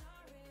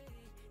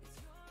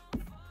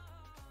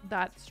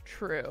 That's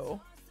true.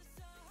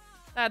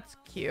 That's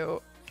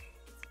cute.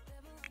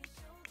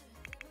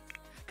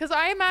 Because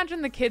I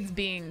imagine the kids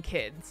being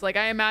kids. Like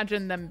I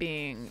imagine them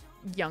being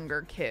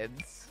younger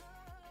kids,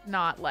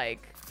 not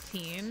like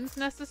teens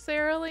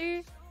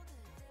necessarily.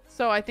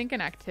 So I think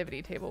an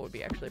activity table would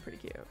be actually pretty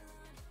cute.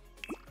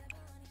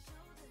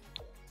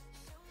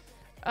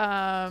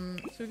 So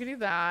we could do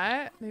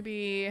that.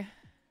 Maybe.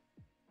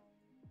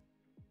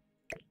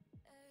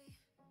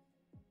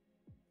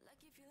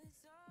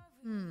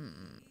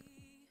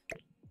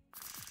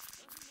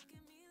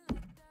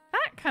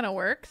 That kind of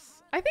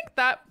works. I think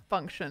that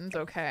functions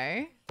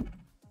okay.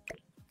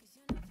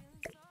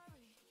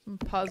 Some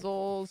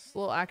puzzles,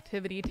 little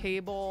activity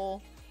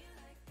table.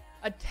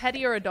 A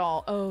teddy or a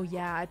doll? Oh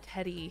yeah, a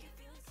teddy.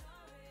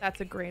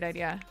 That's a great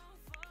idea.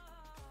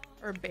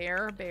 Or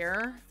bear.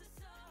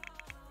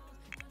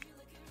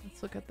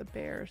 Let's look at the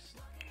bears.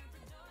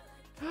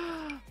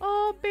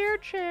 Oh, bear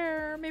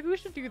chair. Maybe we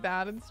should do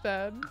that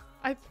instead.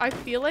 I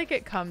feel like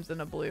it comes in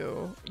a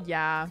blue.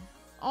 Yeah.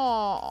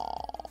 Oh,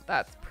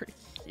 that's pretty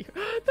cute.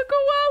 The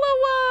koala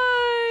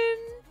one.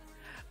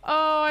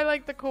 Oh, I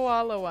like the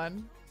koala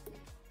one.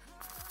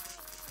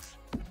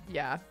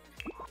 Yeah,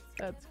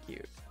 that's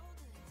cute.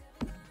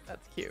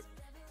 That's cute.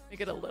 Make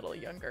it a little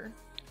younger.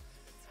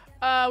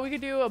 We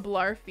could do a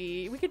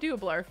Blarfy. We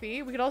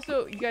could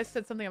also, you guys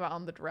said something about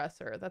on the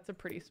dresser. That's a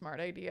pretty smart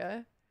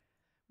idea.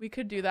 We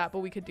could do that, but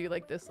we could do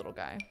like this little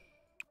guy.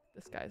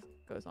 This guy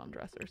goes on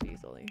dressers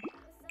easily.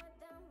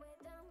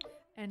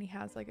 And he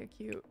has like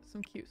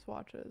some cute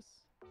swatches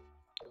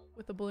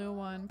with the blue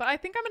one. But I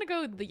think I'm gonna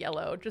go the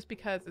yellow just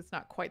because it's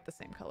not quite the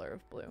same color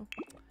of blue.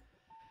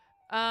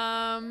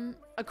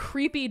 A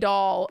creepy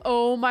doll.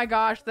 Oh my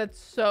gosh, that's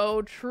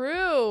so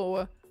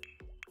true.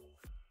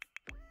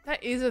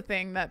 That is a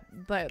thing that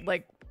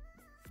like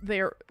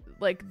they're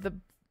like the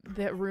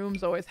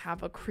rooms always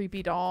have a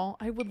creepy doll.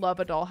 I would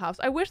love a dollhouse.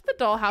 I wish the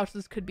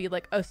dollhouses could be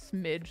like a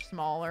smidge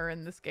smaller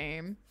in this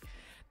game.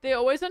 They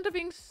always end up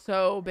being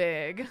so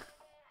big.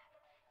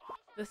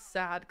 The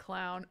sad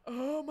clown.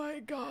 Oh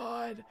my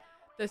god.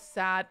 The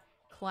sad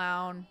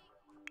clown.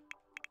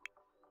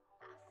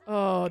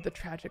 Oh, the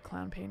tragic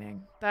clown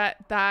painting.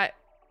 That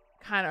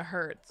kind of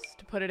hurts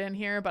to put it in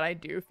here, but I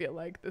do feel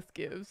like this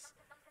gives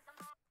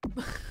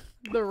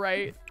the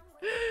right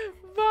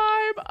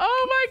vibe.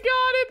 Oh my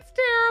god, it's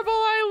terrible.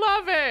 I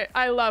love it.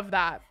 I love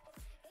that.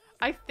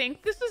 I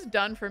think this is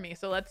done for me.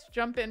 So let's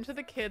jump into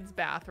the kids'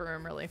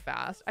 bathroom really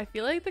fast. I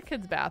feel like the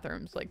kids'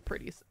 bathroom's like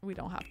pretty, we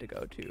don't have to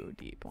go too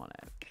deep on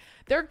it.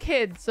 They're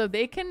kids, so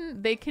they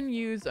can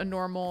use a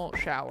normal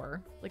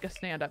shower, like a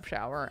stand-up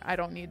shower. I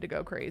don't need to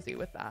go crazy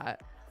with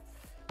that.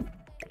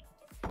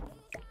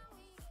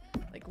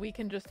 Like we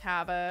can just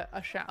have a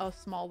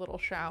small little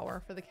shower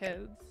for the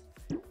kids.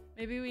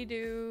 Maybe we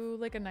do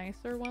like a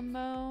nicer one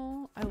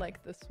though. I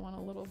like this one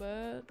a little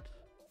bit.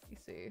 Let me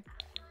see.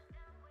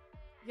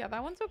 Yeah,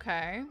 that one's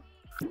okay.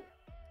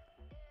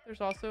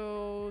 There's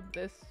also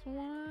this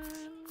one.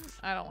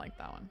 I don't like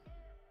that one.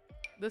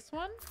 This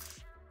one?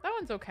 That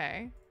one's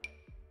okay.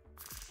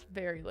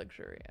 Very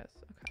luxurious.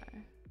 Okay.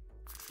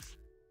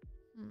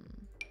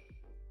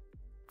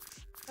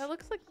 That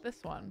looks like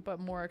this one, but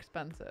more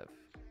expensive.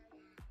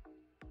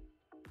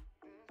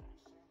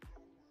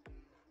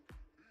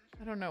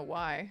 I don't know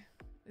why.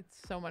 It's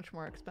so much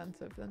more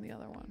expensive than the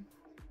other one.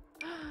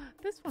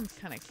 This one's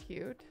kind of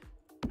cute.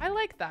 I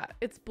like that.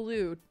 It's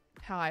blue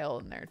tile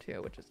in there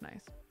too, which is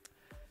nice.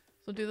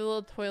 So do the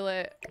little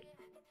toilet.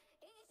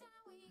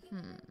 I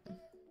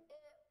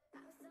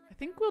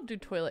think we'll do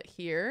toilet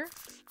here.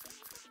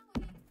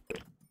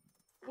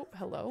 Oh,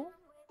 hello.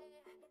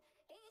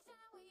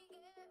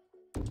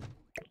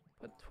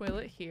 Put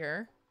toilet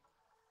here.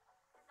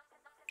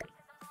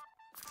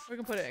 We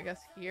can put it, I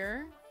guess,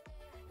 here.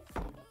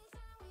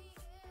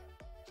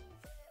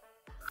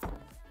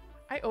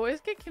 I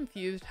always get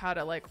confused how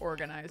to like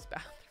organize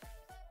bathrooms.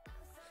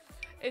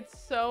 It's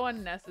so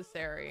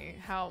unnecessary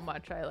how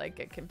much I like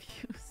get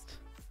confused.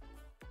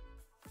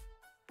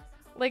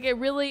 Like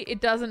it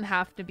doesn't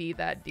have to be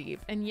that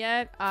deep. And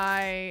yet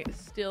I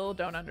still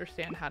don't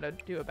understand how to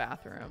do a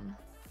bathroom.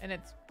 And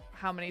it's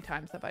how many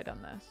times have I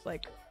done this?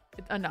 Like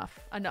enough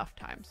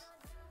times.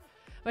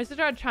 My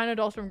sister had China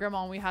dolls from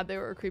grandma and they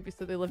were creepy,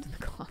 so they lived in the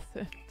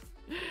closet.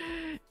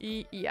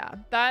 Yeah,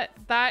 that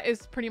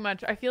is pretty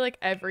much, I feel like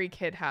every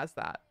kid has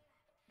that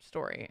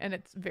story, and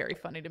it's very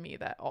funny to me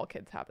that all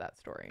kids have that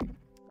story.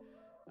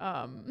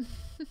 We'll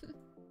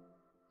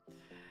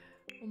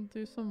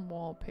do some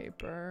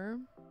wallpaper.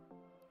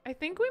 I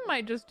think we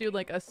might just do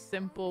like a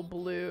simple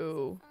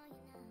blue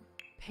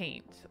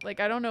paint. Like,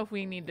 I don't know if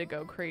we need to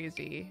go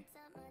crazy.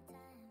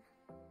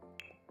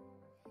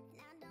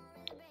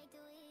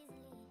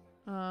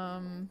 I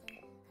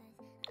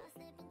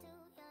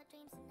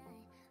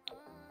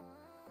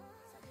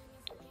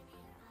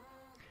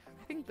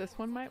think this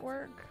one might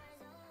work.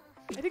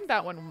 I think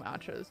that one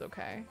matches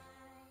okay.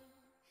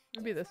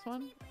 Maybe this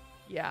one?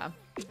 Yeah,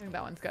 I think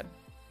that one's good.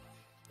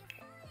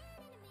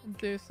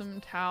 Do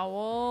some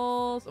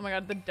towels. Oh my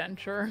god, the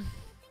denture.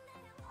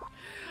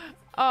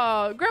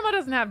 Oh, grandma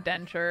doesn't have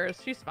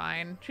dentures. She's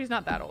fine. She's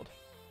not that old.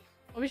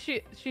 I mean,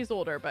 she's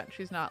older, but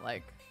she's not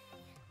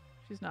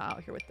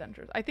out here with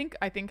dentures. I think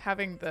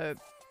having the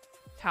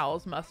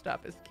towels mussed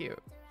up is cute.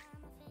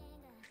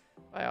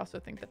 But I also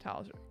think the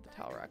towel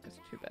rack is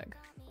too big.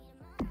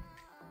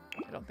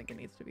 I don't think it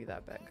needs to be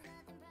that big.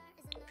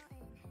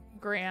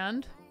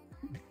 Grand.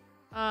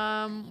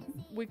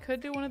 We could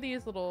do one of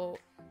these little,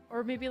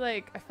 or maybe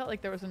like, I felt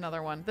like there was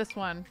another one. This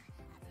one.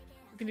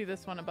 We can do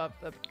this one above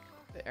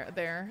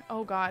there.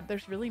 Oh god,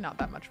 there's really not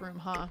that much room,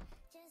 huh?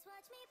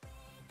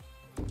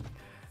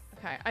 I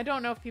Okay, I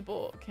don't know if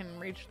people can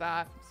reach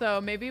that. So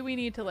maybe we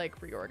need to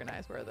like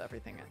reorganize where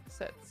everything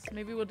sits.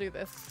 Maybe we'll do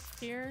this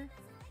here.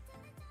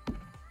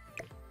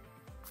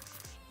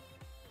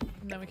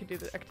 And then we could do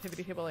the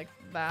activity table like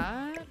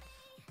that.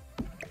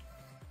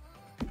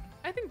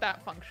 I think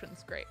that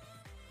functions great.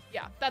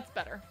 Yeah, that's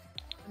better.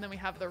 And then we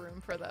have the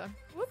room for the,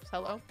 whoops,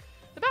 hello,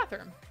 the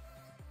bathroom.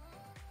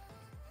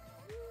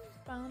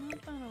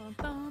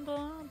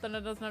 Then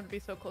it doesn't have to be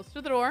so close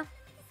to the door.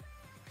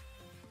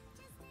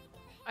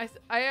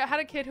 I had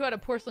a kid who had a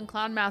porcelain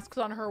clown masks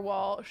on her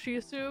wall.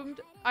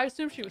 I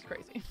assumed she was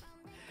crazy.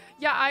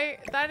 Yeah,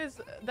 that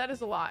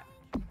is a lot.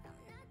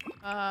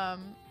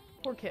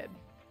 Poor kid.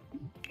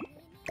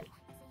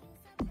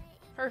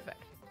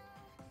 Perfect.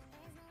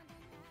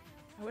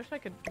 I wish I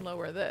could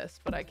lower this,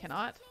 but I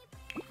cannot.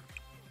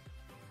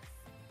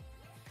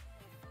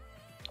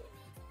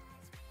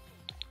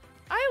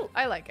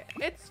 I like it.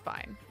 It's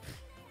fine.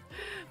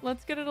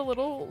 Let's get it a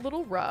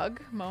little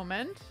rug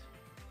moment.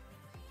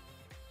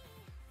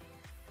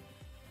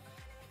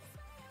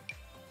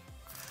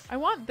 I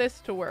want this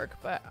to work,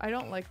 but I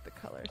don't like the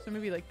color. So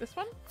maybe like this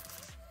one.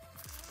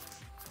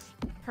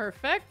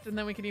 Perfect. And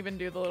then we can even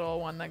do the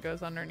little one that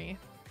goes underneath,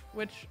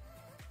 which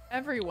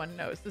everyone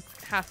knows this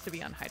has to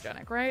be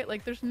unhygienic, right?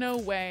 Like there's no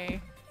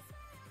way.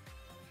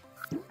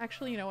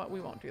 Actually, you know what?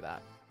 We won't do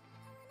that.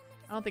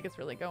 I don't think it's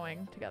really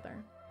going together.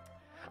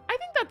 I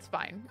think that's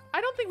fine.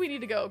 I don't think we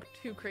need to go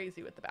too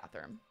crazy with the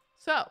bathroom.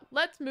 So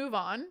let's move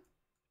on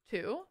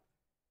to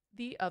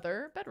the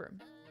other bedroom.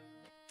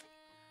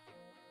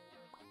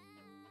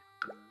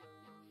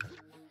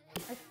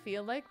 I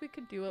feel like we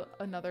could do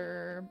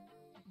another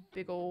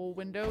big old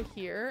window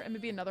here and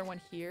maybe another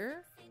one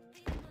here.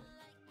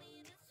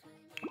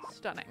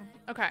 Stunning.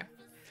 Okay.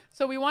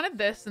 So we wanted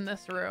this in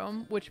this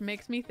room, which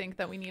makes me think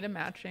that we need a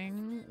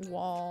matching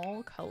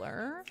wall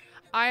color.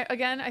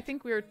 I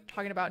think we were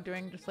talking about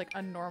doing just like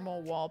a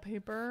normal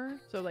wallpaper.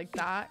 So like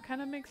that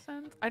kind of makes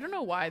sense. I don't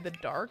know why the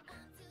dark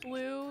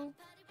blue,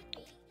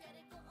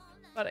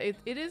 but it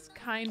is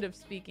kind of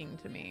speaking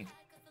to me.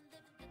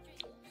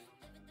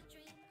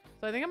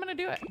 So I think I'm gonna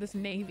do it. This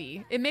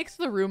navy. It makes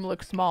the room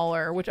look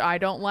smaller, which I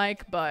don't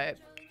like, but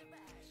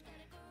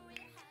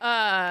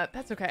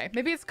that's okay.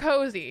 Maybe it's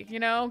cozy, you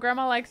know?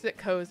 Grandma likes it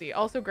cozy.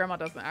 Also, Grandma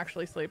doesn't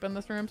actually sleep in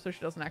this room, so she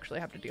doesn't actually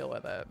have to deal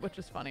with it, which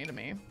is funny to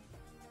me.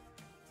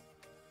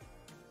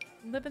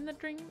 Living the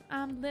dream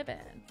I'm living.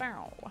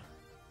 Bow.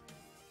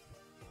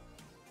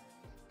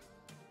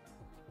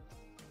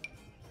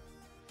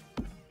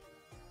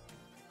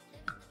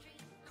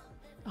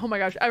 Oh my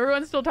gosh,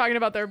 everyone's still talking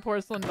about their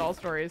porcelain doll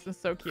stories. It's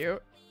so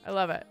cute. I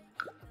love it.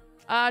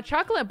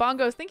 Chocolate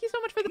Bongos, thank you so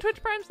much for the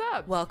Twitch Prime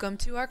sub. Welcome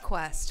to our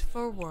quest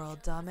for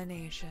world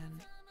domination.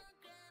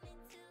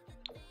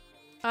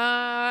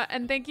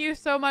 And thank you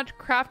so much,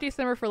 Crafty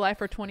Simmer for Life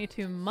for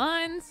 22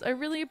 months. I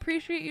really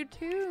appreciate you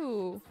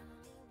too.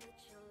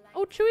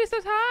 Oh, Chewy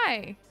says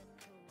hi.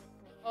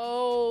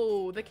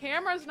 Oh, the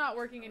camera's not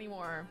working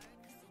anymore.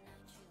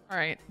 All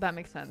right, that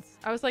makes sense.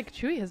 I was like,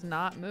 Chewy has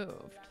not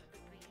moved.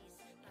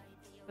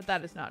 But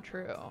that is not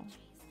true.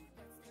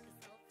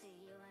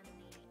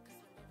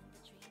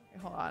 Okay,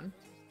 hold on.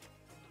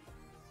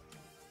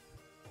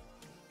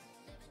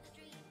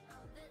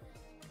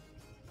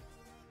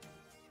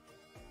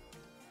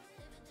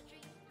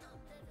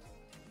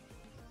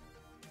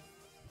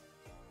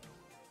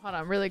 Hold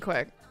on, really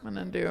quick. I'm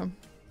gonna do.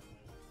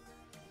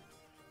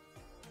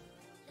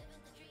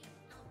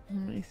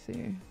 Let me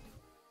see.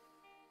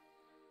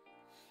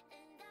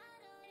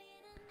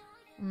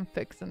 I'm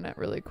fixing it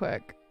really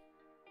quick.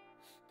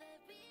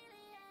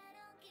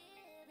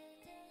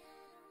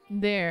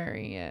 There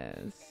he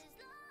is.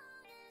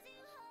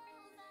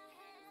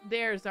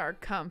 There's our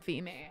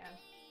comfy man.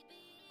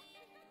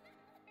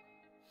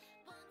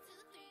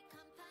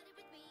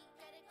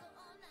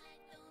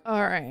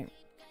 All right,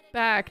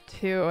 back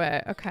to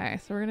it. Okay,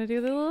 so we're gonna do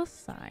the little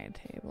side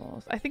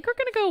tables. I think we're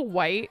gonna go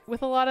white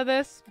with a lot of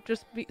this,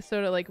 just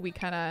so that like we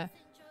kind of.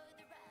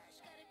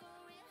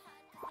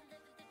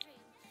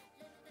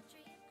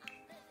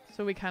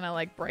 So we kind of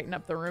like brighten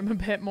up the room a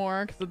bit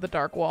more because of the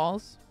dark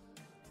walls.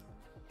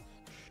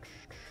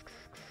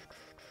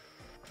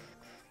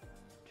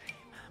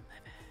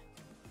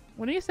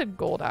 When you said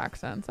gold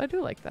accents, I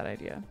do like that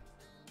idea.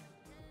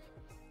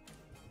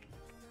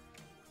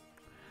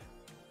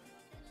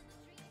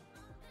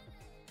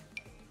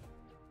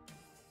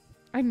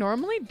 I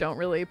normally don't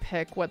really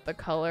pick what the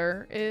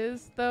color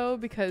is though,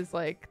 because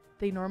like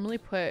they normally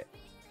put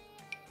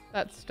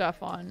that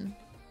stuff on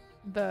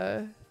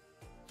the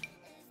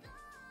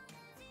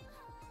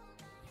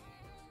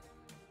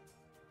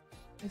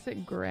Is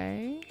it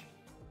gray?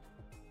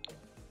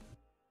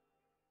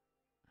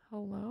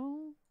 Hello?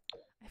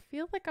 I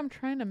feel like I'm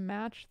trying to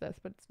match this,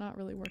 but it's not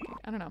really working.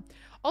 I don't know.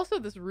 Also,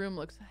 this room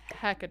looks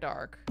hecka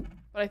dark,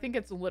 but I think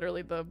it's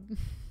literally the,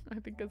 I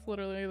think it's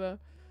literally the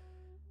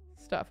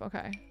stuff.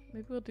 Okay,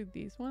 maybe we'll do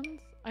these ones.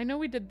 I know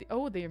we did the,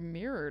 oh, they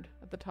mirrored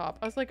at the top.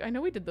 I was like, I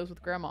know we did those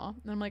with Grandma.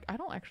 And I'm like, I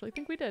don't actually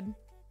think we did.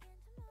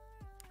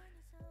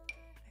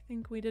 I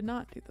think we did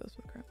not do those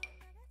with Grandma.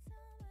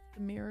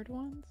 The mirrored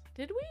ones?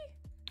 Did we?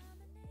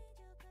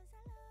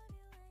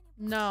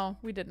 No,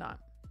 we did not.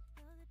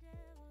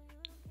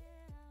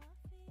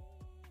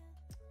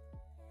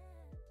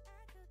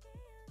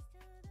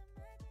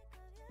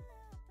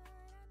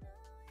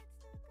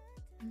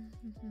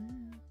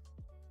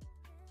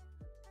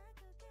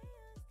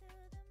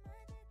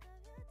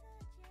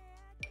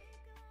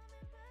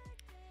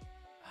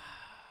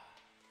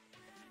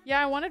 Yeah,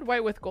 I wanted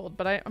white with gold,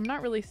 but I'm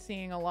not really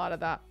seeing a lot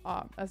of that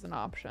as an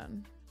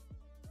option.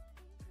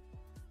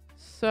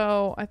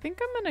 So I think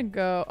I'm gonna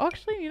go, oh,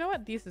 actually, you know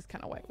what? These is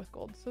kind of white with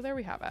gold. So there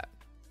we have it.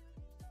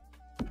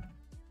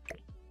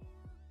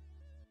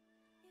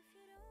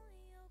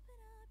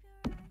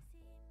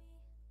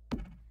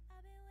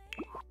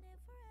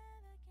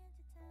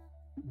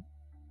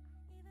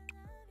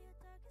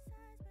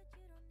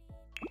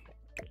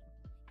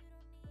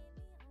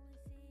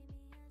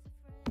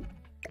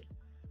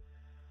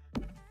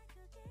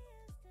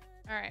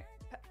 All right,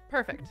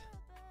 perfect.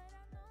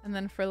 And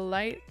then for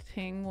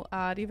lighting, we'll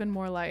add even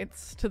more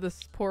lights to this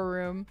poor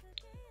room.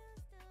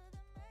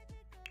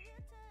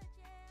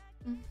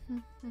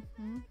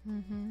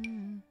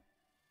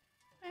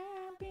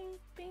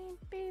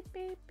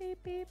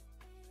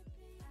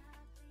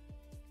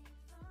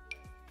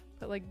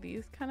 Put like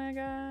these kind of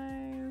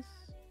guys.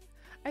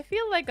 I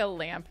feel like a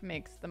lamp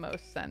makes the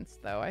most sense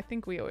though. I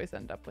think we always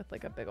end up with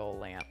like a big old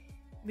lamp.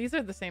 These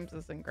are the same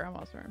as in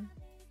Grandma's room.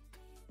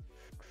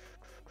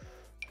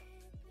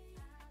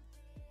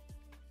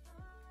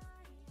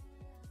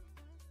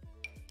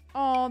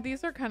 Oh,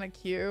 these are kind of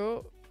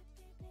cute.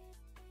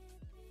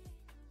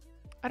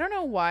 I don't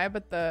know why,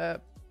 but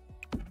the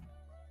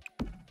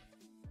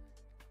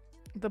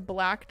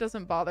black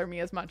doesn't bother me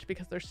as much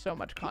because there's so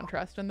much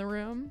contrast in the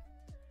room.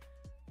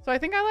 So I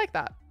think I like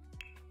that.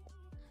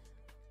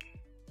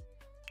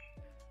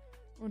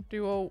 We'll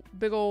do a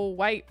big old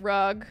white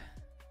rug.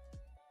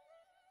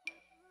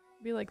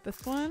 Be like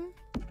this one.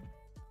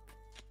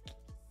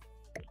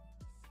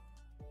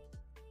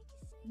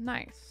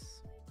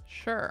 Nice.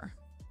 Sure.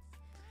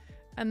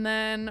 And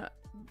then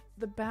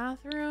the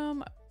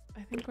bathroom,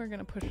 I think we're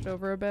gonna push it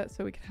over a bit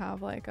so we can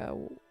have like a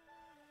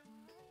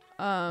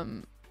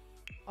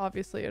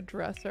obviously a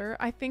dresser.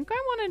 I think I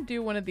want to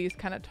do one of these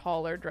kind of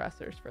taller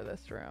dressers for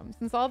this room.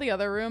 Since all the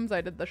other rooms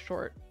I did the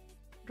short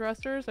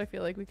dressers, I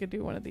feel like we could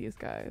do one of these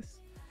guys.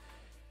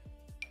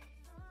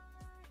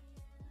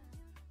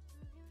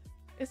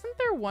 Isn't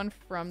there one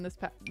from this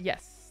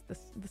yes,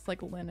 this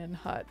like linen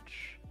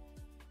hutch.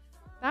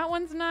 That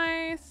one's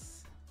nice.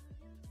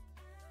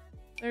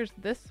 There's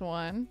this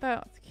one.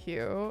 That's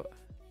cute.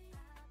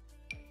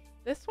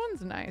 This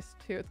one's nice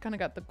too. It's kind of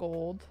got the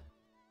gold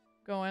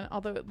going,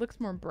 although it looks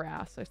more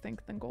brass, I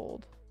think, than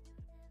gold.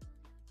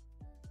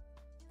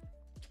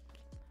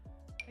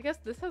 I guess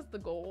this has the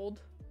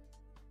gold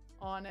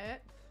on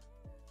it.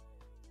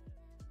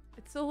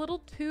 It's a little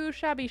too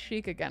shabby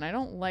chic again. I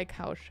don't like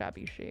how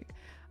shabby chic.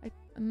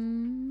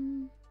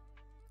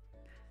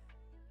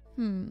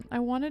 I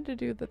wanted to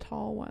do the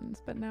tall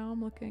ones, but now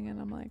I'm looking and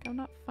I'm like, I'm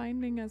not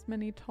finding as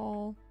many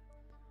tall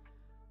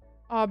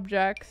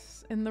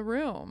objects in the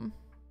room.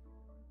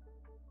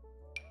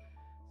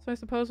 So I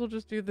suppose we'll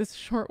just do this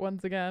short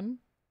ones again.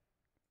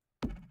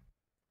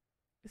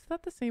 Is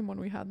that the same one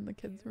we had in the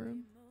kids'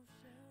 room?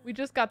 We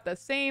just got the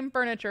same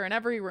furniture in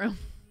every room.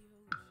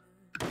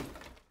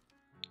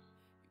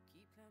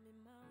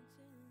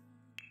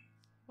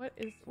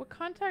 What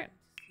contact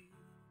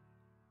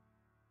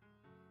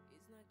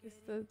is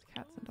the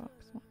cats and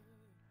dogs one?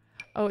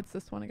 Oh, it's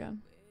this one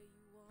again.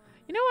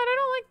 You know what?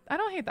 I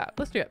don't hate that.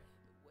 Let's do it.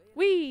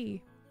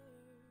 Whee!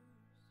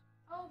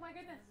 Oh my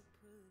goodness.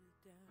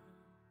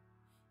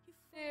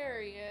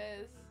 There he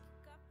is.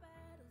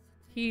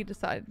 He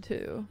decided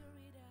to.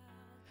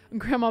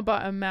 Grandma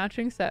bought a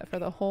matching set for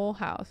the whole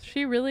house.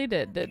 She really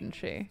did, didn't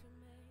she?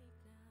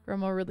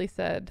 Grandma really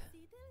said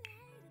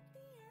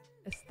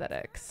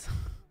aesthetics.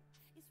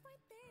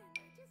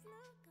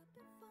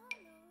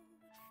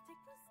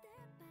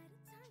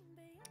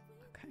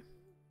 Okay.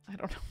 I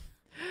don't know.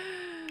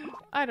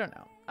 I don't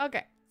know.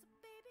 Okay.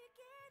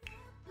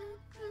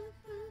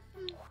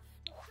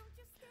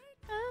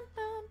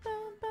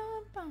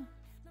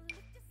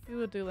 We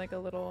would do like a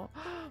little,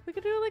 we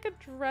could do like a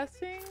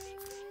dressing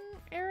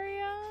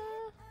area.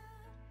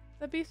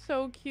 That'd be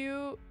so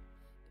cute.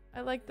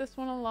 I like this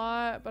one a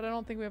lot, but I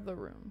don't think we have the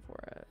room for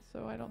it.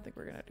 So I don't think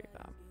we're gonna do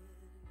that.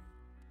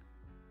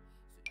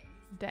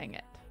 Dang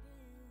it.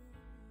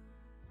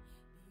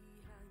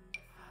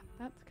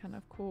 That's kind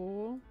of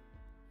cool.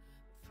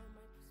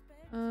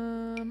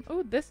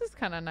 Oh, this is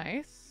kind of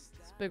nice.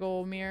 This big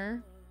old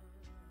mirror.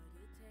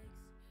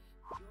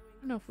 I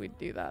don't know if we'd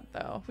do that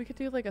though. We could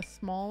do like a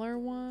smaller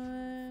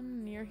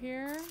one near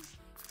here.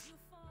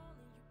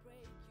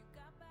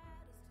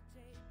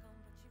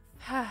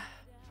 I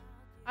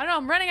don't know,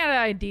 I'm running out of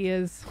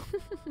ideas.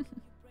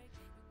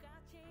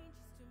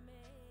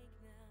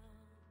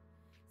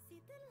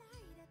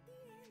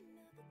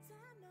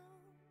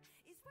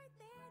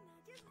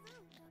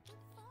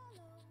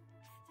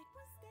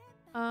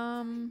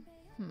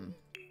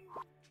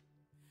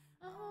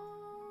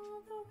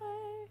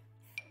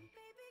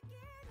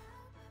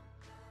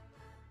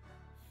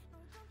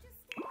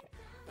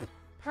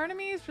 part of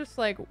me is just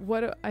like,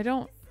 what do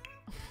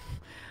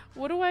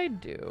what do I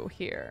do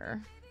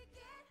here?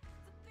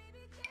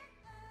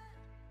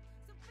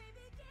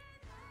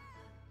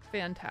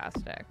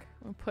 Fantastic.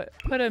 We'll put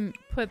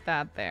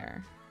that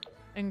there.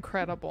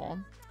 Incredible.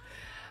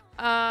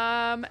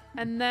 And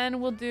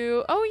then we'll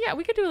do, oh yeah,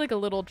 we could do like a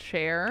little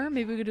chair.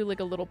 Maybe we could do like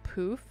a little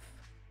poof.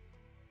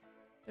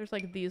 There's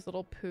like these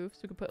little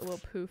poofs. We could put a little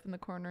poof in the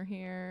corner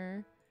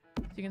here.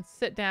 So you can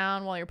sit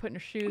down while you're putting your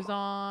shoes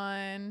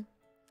on.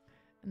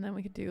 And then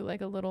we could do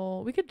like a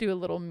little,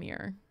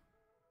 mirror.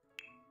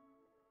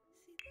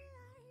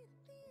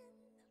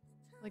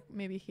 Like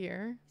maybe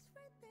here.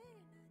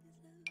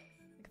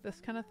 Like this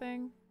kind of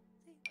thing.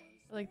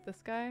 Like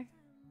this guy.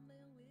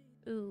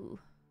 Ooh.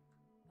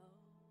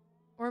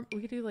 Or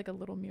we could do like a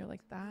little mirror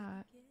like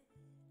that.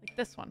 Like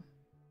this one.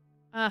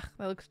 Ugh,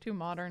 that looks too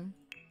modern.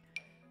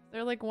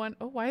 They're like one,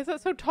 oh, why is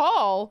that so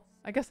tall?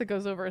 I guess it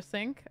goes over a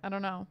sink. I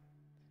don't know.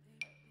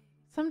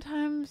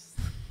 Sometimes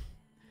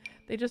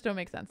they just don't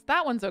make sense.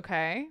 That one's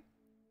okay.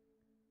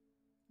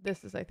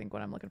 This is, I think,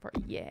 what I'm looking for.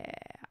 Yeah.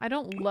 I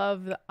don't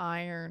love the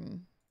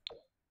iron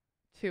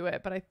to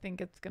it, but I think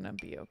it's gonna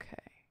be okay.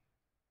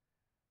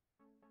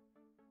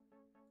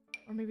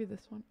 Or maybe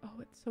this one.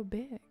 Oh, it's so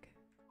big.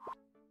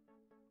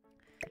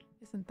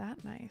 Isn't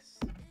that nice?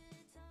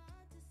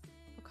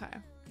 Okay.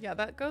 Yeah,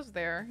 that goes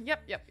there.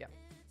 Yep.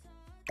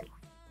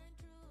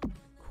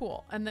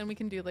 Cool. And then we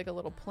can do like a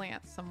little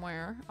plant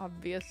somewhere,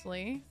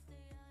 obviously.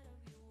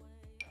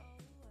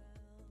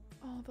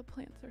 Oh, the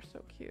plants are so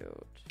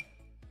cute.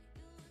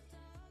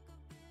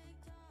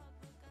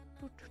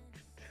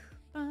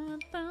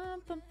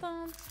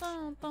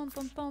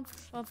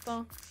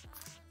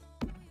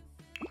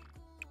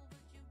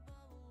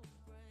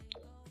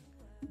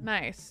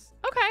 Nice.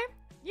 Okay.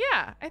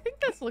 Yeah, I think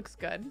this looks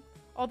good.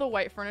 All the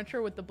white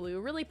furniture with the blue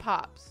really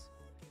pops.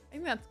 I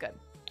think that's good.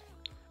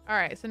 All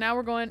right, so now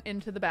we're going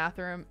into the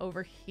bathroom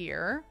over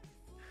here.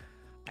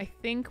 I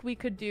think we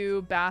could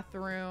do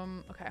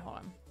bathroom. Okay, hold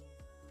on.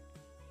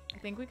 I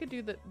think we could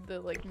do the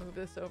like move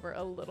this over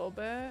a little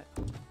bit.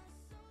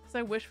 Because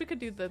I wish we could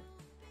do the,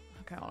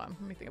 okay, hold on.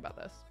 Let me think about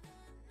this.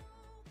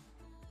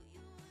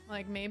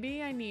 Like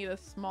maybe I need a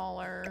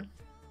smaller,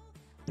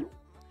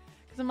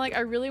 because I'm like,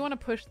 I really want to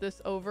push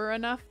this over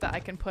enough that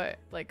I can put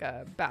like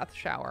a bath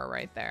shower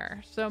right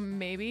there. So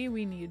maybe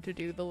we need to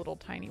do the little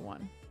tiny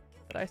one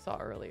that I saw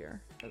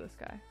earlier for this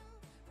guy.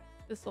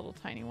 This little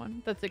tiny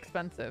one that's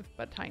expensive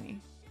but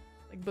tiny.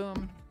 Like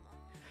boom.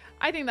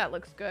 I think that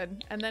looks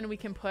good. And then we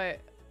can put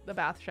the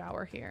bath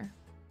shower here.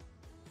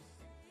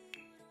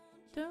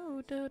 There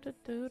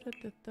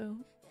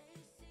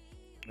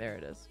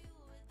it is.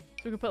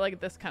 So we can put like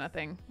this kind of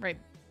thing right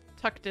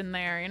tucked in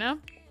there, you know?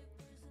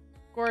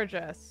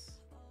 Gorgeous.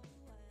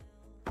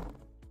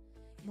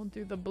 We'll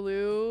do the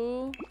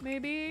blue,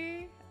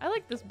 maybe. I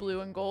like this blue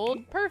and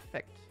gold.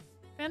 Perfect.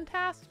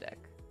 Fantastic.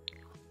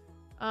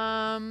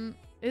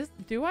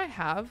 Do I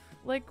have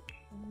like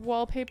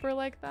wallpaper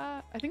like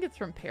that? I think it's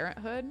from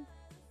Parenthood.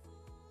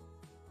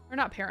 Or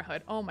not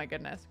Parenthood. Oh my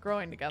goodness.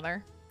 Growing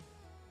Together.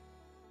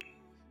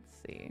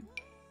 Let's see.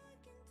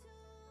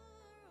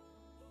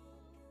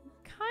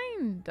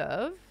 Kind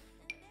of.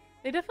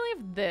 They definitely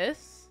have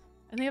this.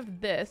 And they have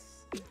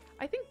this.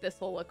 I think this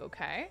will look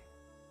okay.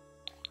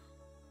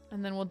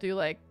 And then we'll do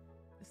like,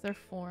 is there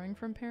flooring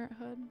from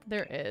Parenthood?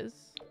 There is.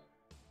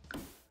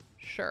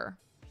 Sure.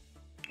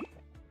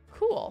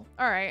 Cool.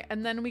 All right.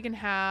 And then we can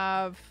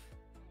have,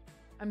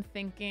 I'm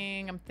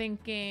thinking.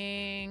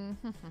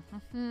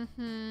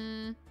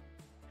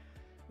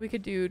 We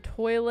could do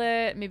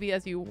toilet, maybe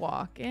as you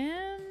walk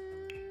in.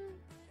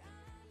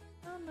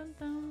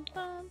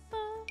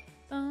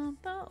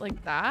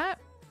 Like that.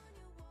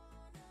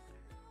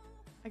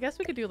 I guess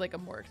we could do like a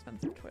more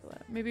expensive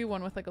toilet. Maybe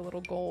one with like a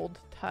little gold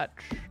touch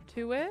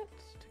to it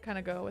to kind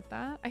of go with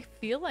that. I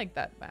feel like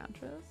that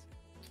matches.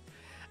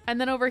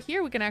 And then over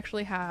here we can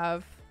actually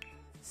have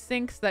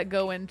sinks that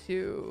go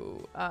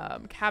into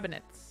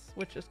cabinets,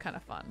 which is kind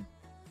of fun.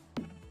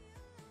 You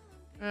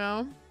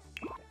know?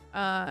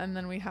 And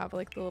then we have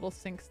like the little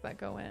sinks that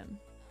go in.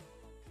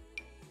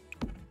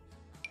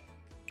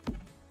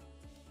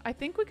 I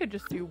think we could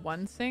just do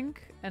one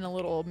sink and a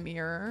little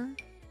mirror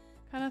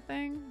kind of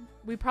thing.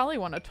 We probably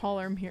want a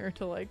taller mirror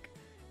to like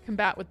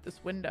combat with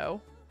this window.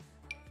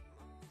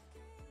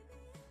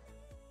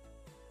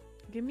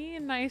 Give me a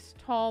nice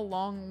tall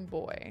long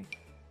boy.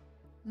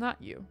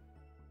 Not you.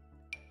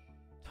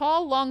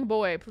 Tall long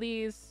boy,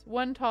 please.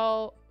 One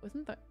tall,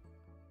 wasn't that?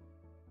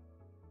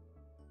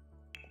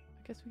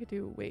 I guess we could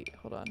do, wait,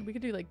 hold on. We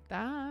could do like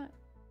that.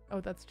 Oh,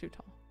 that's too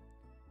tall.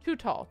 Too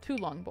tall, too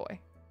long boy.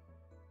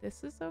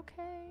 This is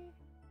okay.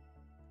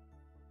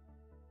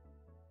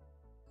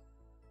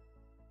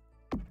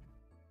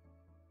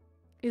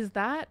 Is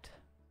that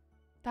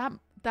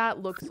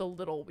looks a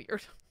little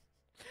weird.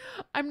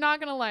 I'm not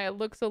gonna lie, it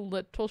looks a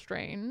little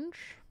strange.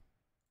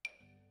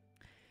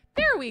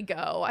 There we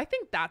go. I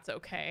think that's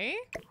okay.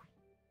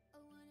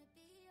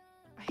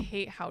 I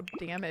hate how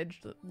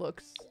damaged it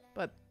looks,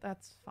 but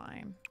that's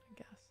fine, I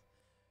guess.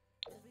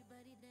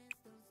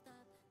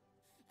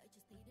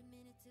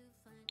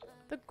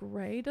 The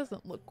gray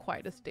doesn't look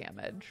quite as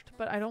damaged,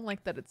 but I don't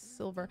like that it's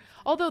silver.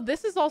 Although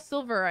this is all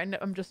silver,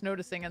 I'm just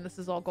noticing, and this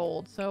is all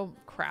gold, so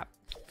crap.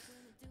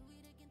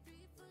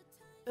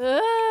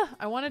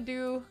 I want to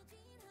do...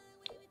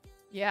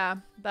 Yeah,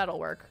 that'll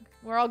work.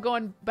 We're all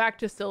going back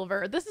to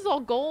silver. This is all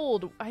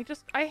gold. I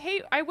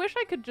wish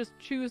I could just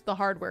choose the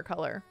hardware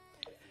color,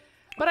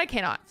 but I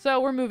cannot.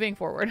 So we're moving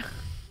forward.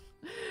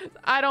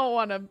 I don't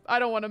want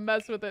to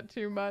mess with it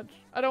too much.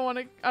 I don't want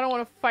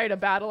to fight a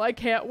battle I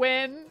can't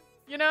win.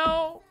 You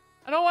know,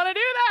 I don't want to do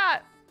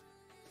that.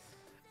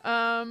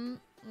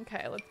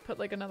 Okay, let's put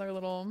like another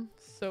little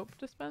soap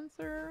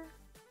dispenser.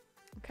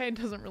 Okay, it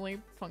doesn't really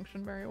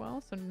function very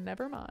well, so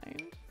never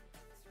mind.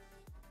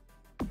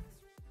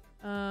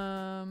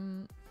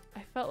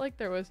 I felt like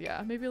there was,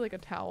 yeah, maybe like a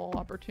towel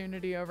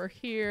opportunity over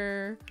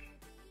here.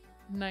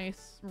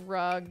 Nice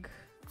rug.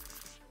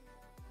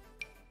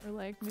 Or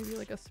like maybe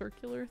like a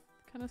circular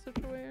kind of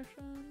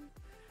situation.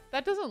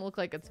 That doesn't look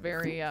like it's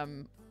very,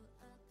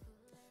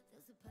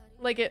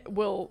 like it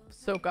will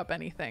soak up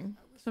anything.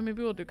 So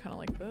maybe we'll do kind of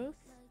like this.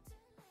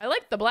 I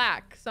like the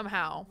black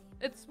somehow.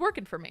 It's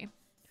working for me.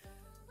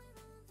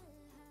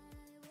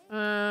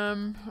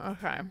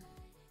 Okay.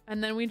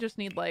 And then we just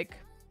need like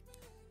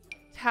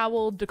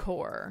towel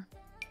decor.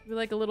 We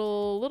like a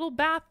little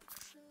bath.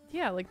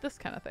 Yeah, like this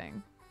kind of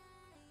thing.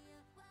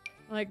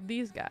 Like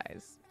these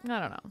guys. I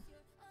don't know.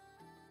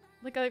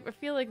 Like I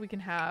feel like we can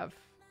have,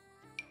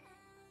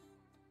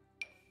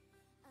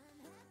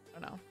 I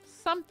don't know,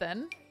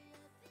 something.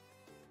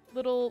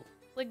 Little,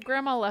 like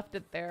grandma left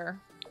it there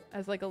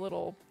as like a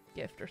little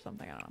gift or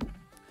something. I don't know.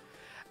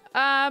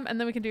 And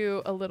then we can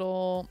do a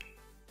little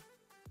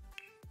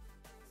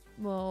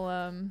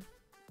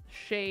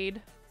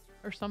shade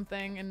or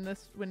something in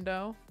this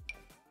window.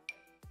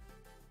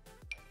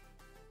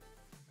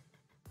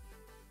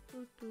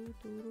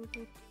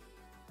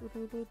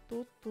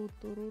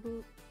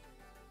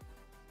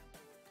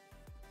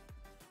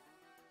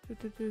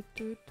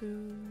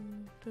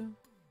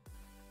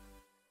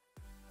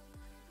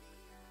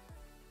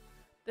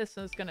 This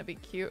is gonna be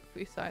cute if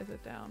we size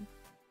it down.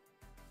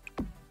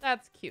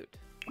 That's cute.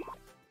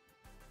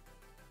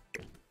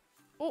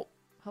 Oh,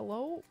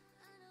 hello?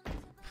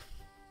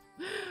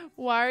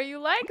 Why are you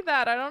like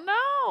that? I don't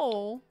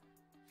know.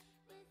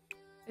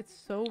 It's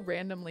so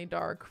randomly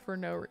dark for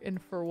no,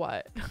 and for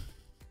what?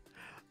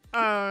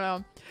 I don't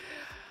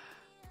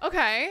know.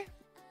 Okay.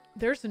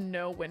 There's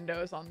no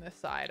windows on this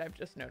side, I've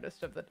just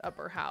noticed, of the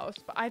upper house,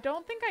 but I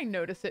don't think I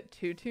notice it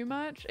too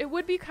much. It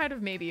would be kind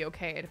of maybe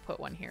okay to put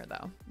one here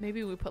though.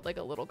 Maybe we put like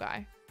a little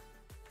guy.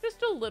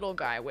 Just a little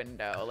guy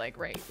window, like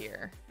right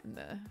here in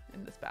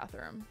this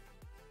bathroom.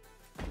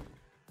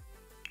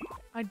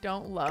 I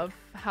don't love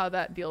how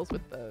that deals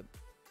with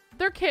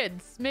they're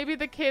kids. Maybe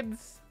the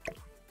kids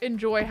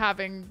enjoy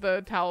having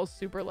the towels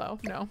super low.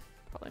 No,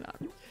 probably not.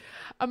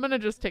 I'm gonna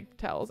just take the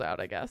towels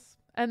out, I guess.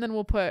 And then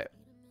we'll put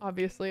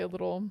obviously a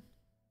little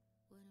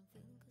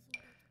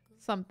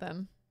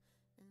something.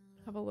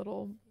 Have a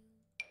little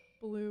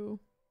blue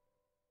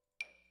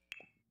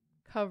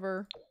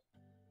cover.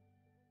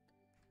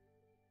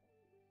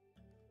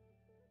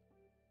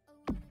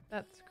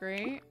 That's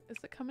great. Is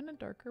it coming in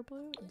darker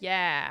blue?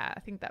 Yeah, I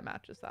think that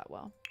matches that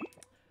well.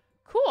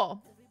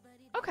 Cool.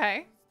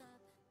 Okay.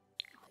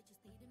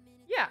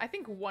 Yeah, I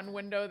think one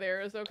window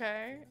there is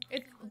okay.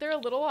 They're a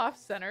little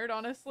off-centered,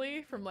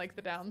 honestly, from like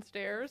the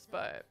downstairs,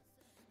 but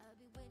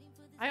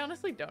I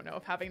honestly don't know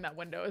if having that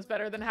window is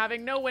better than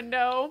having no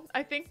window.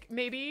 I think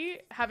maybe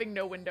having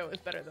no window is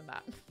better than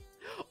that.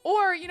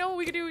 Or, you know what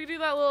we could do? We could do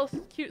that little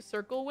cute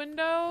circle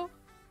window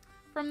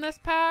from this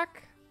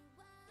pack.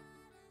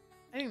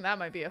 I think that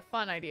might be a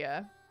fun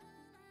idea.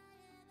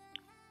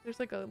 There's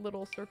like a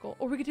little circle.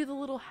 Or we could do the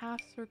little half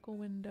circle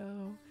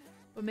window.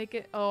 But make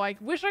it... Oh, I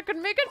wish I could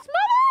make it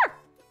smaller!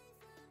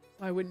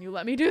 Why wouldn't you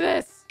let me do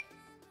this?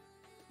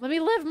 Let me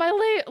live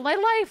my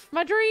life,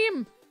 my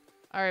dream!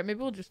 Alright, maybe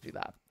we'll just do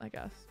that, I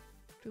guess.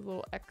 Do a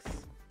little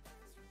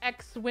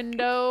X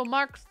window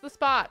marks the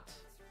spot.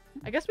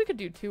 I guess we could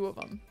do two of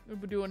them. We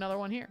would do another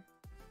one here.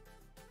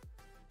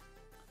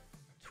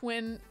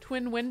 Twin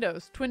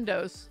windows.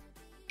 Twindos.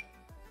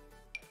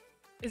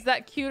 Is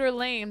that cute or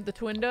lame? The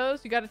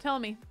twindos? You gotta tell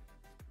me.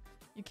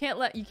 You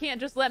can't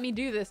just let me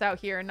do this out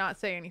here and not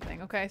say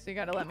anything, okay? So you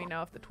gotta let me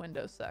know if the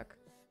twindos suck.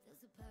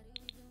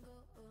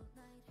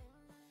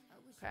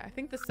 Okay, I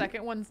think the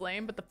second one's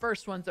lame, but the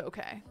first one's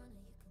okay.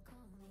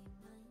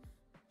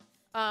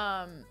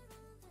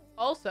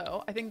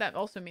 Also, I think that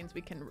also means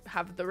we can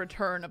have the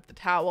return of the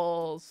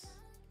towels,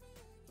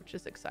 which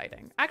is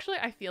exciting. Actually,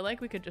 I feel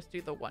like we could just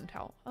do the one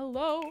towel.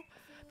 Hello.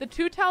 The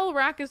 2 towel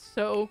rack is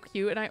so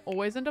cute, and I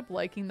always end up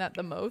liking that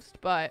the most,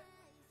 but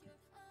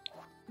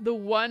the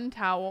 1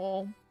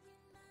 towel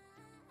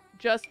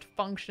just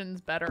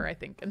functions better, I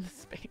think, in the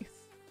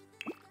space.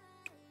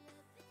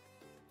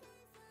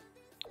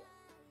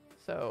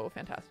 So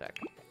fantastic.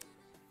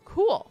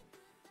 Cool.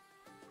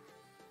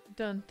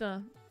 Dun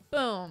dun.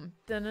 Boom.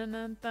 Dun dun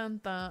dun dun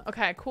dun.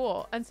 Okay,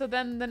 cool. And so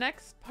then the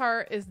next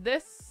part is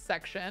this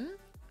section,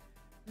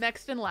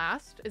 Next and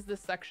last is this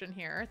section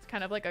here. It's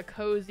kind of like a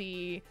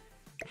cozy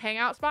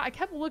hangout spot. I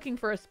kept looking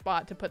for a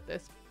spot to put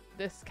this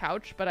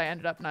couch, but I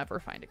ended up never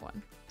finding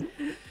one.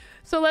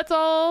 So let's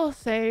all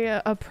say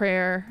a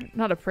prayer.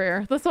 Not a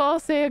prayer. Let's all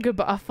say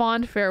a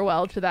fond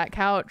farewell to that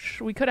couch.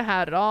 We could have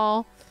had it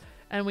all,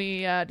 and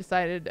we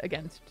decided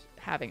against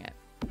having it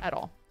at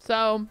all.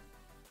 So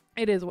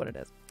it is what it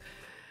is.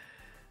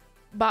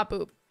 Bop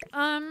boop.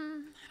 I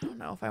don't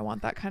know if I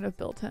want that kind of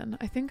built-in.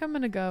 I think I'm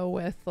gonna go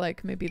with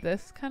like maybe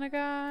this kind of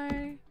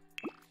guy.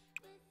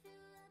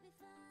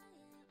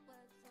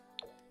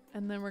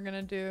 And then we're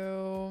gonna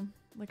do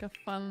like a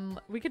fun,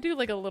 we could do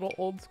like a little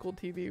old school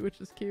TV, which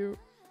is cute.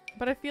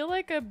 But I feel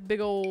like a big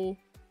old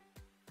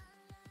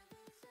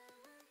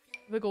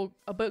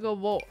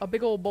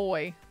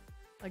boy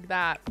like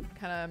that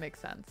kind of makes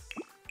sense.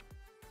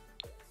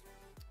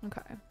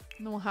 Okay.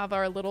 And then we'll have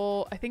our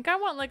little, I think I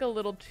want like a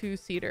little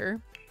 2-seater.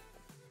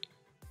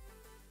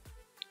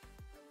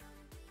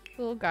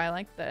 Little guy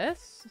like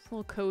this. This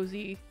little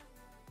cozy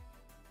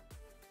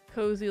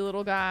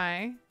little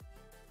guy.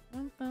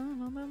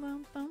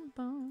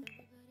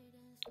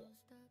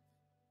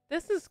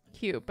 This is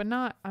cute, but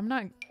not, I'm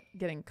not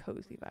getting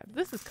cozy vibes.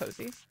 This is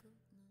cozy.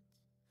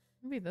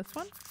 Maybe this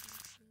one?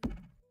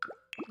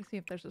 Let me see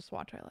if there's a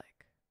swatch I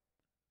like.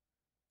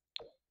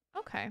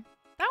 Okay.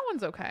 That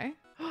one's okay.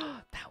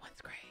 That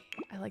one's great.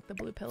 I like the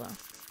blue pillow.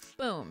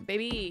 Boom,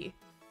 baby.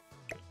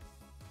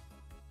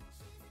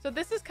 So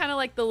this is kind of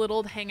like the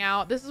little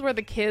hangout. This is where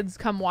the kids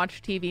come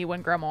watch TV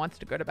when grandma wants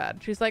to go to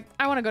bed. She's like,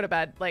 I want to go to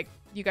bed. Like,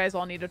 you guys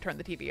all need to turn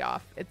the TV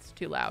off. It's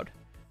too loud.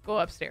 Go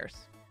upstairs.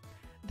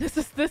 This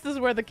is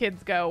where the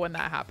kids go when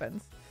that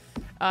happens.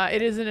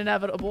 It is an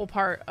inevitable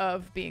part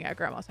of being at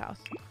grandma's house.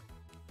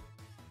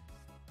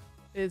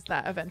 Is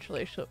that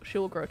eventually she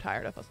will grow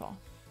tired of us all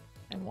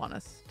and want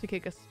us to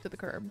kick us to the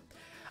curb.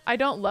 I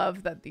don't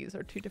love that these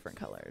are 2 different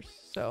colors,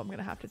 so I'm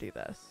gonna have to do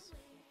this.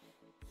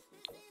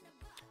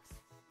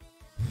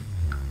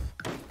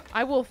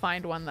 I will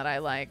find one that I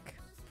like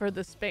for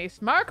the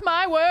space. Mark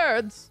my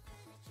words.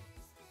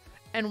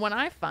 And when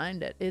I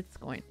find it,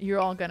 you're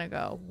all gonna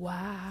go,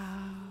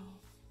 wow.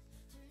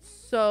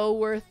 So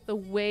worth the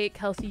wait.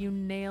 Kelsey, you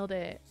nailed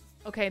it.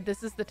 Okay,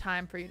 this is the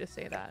time for you to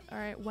say that. All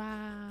right,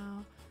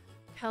 wow.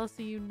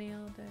 Kelsey, you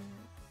nailed it.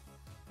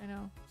 I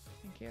know,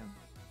 thank you.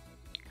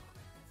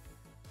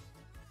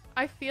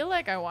 I feel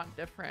like I want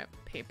different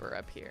paper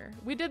up here.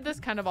 We did this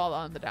kind of all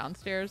on the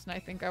downstairs, and I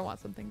think I want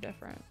something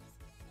different.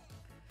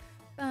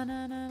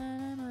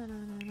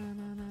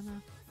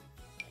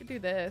 Could do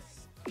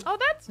this. Oh,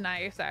 that's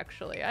nice,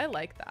 actually. I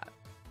like that.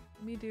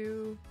 Let me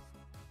do...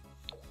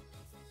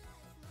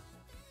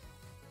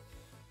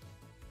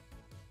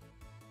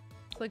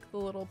 It's like the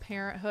little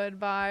parenthood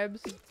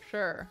vibes.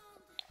 Sure.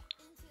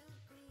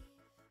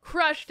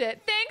 Crushed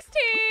it. Thanks,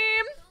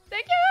 team!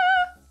 Thank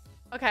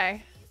you!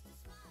 Okay.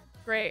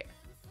 Great.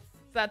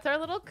 So that's our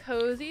little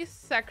cozy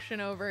section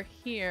over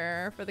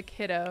here for the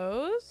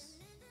kiddos.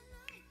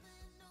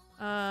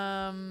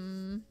 Oh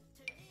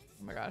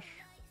my gosh.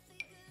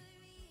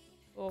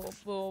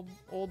 Little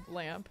old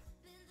lamp.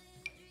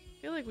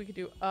 I feel like we could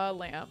do a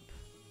lamp.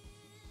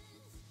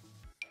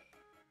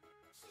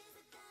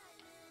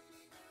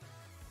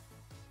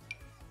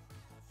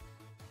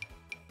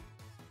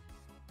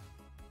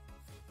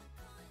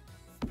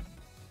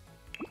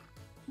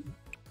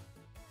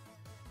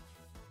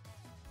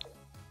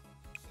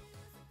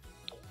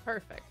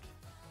 Perfect.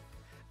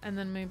 And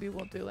then maybe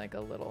we'll do like a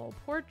little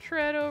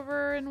portrait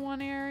over in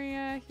one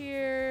area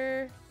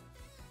here.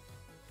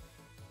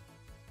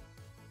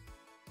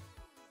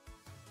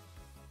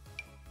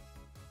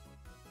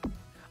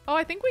 Oh,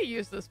 I think we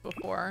used this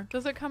before.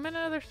 Does it come in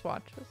other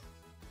swatches?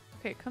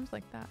 Okay, it comes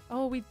like that.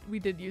 Oh, we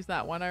did use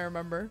that one, I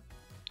remember.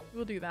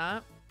 We'll do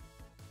that.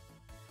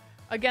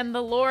 Again,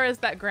 the lore is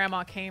that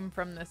grandma came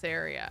from this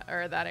area,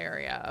 or that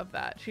area of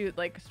that.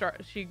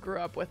 She grew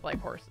up with like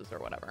horses or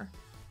whatever.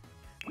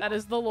 That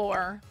is the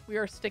lore. We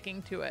are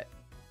sticking to it.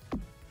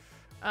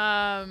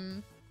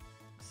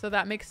 So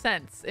that makes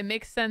sense. It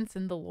makes sense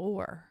in the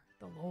lore.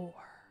 The lore.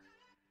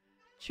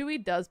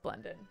 Chewy does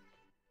blend in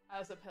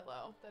as a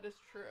pillow. That is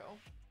true.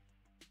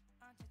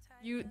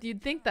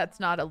 You'd think that's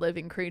not a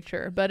living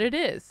creature, but it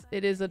is.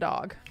 It is a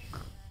dog.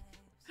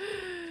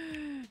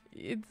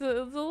 It's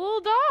a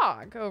little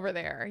dog over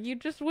there. You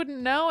just wouldn't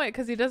know it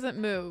because he doesn't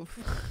move.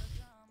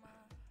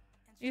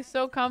 He's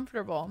so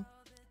comfortable.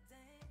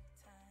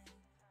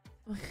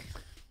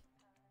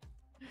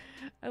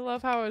 I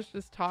love how I was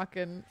just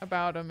talking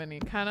about him and he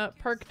kind of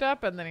perked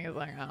up and then he was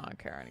like, I don't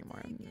care anymore.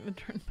 I'm gonna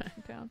turn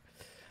back down.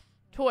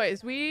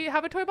 Toys. We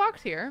have a toy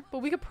box here, but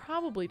we could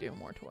probably do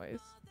more toys.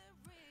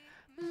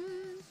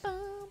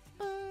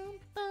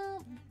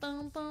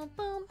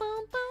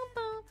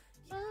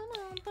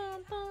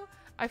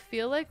 I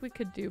feel like we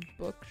could do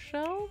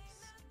bookshelves.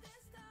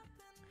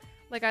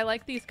 Like I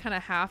like these kind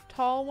of half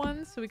tall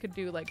ones, so we could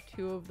do like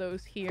 2 of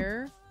those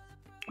here.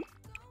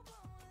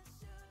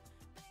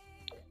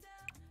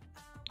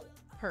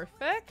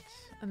 Perfect.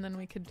 And then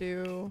we could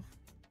do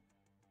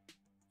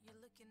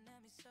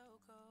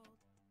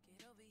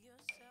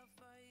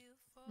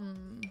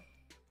Hmm.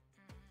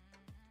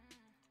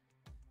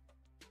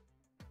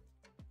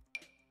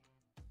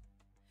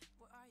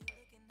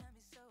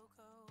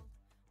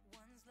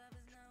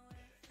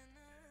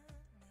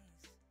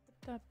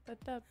 Dup,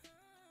 dup, dup.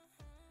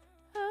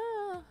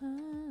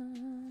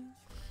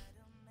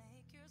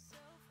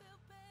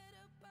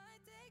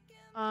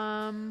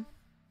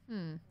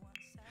 Hmm.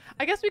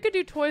 I guess we could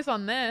do toys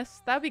on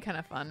this. That'd be kind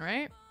of fun,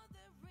 right?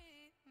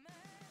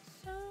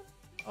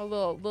 A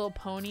little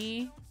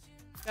pony.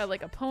 Got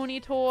like a pony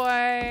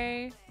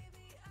toy.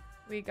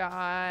 We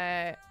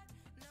got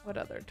what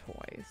other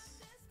toys?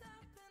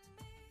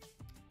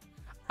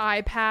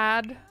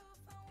 iPad.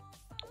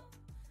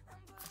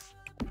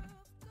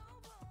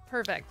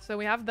 Perfect. So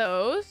we have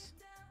those.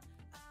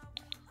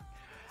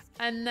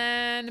 And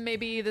then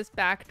maybe this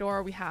back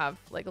door we have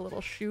like a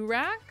little shoe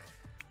rack.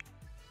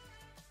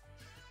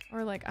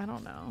 Or like, I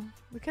don't know.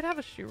 We could have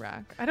a shoe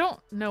rack. I don't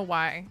know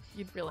why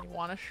you'd really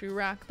want a shoe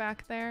rack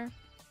back there.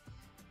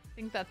 I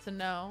think that's a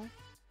no.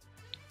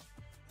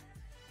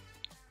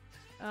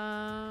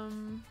 I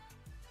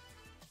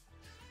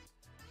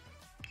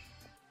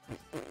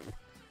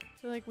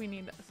feel like we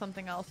need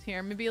something else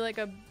here. Maybe like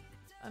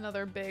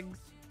another big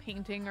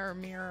painting or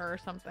mirror or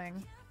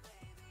something.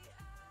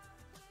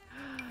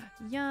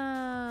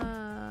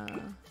 Yeah.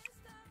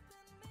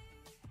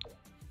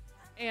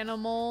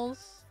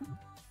 Animals.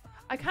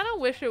 I kind of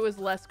wish it was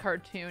less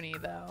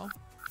cartoony though.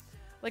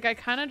 Like I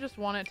kind of just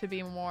want it to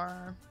be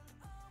more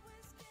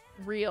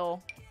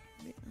real.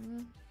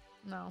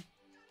 No.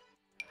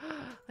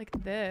 Like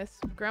this.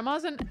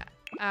 Grandma's an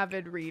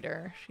avid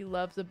reader. She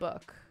loves a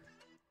book.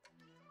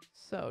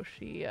 So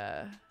she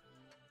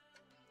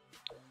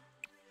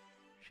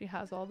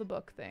has all the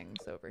book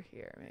things over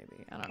here,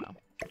 maybe. I don't know.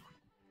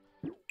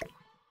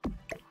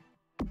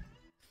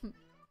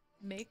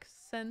 Makes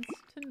sense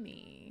to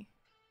me.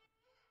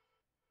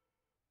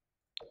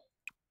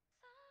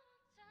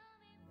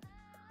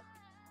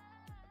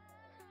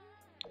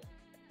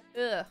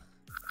 Ugh.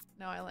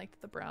 No, I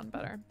liked the brown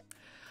better.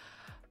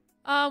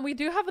 We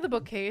do have the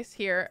bookcase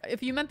here.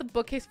 If you meant the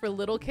bookcase for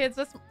little kids,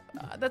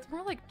 that's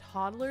more like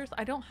toddlers.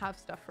 I don't have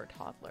stuff for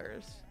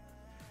toddlers.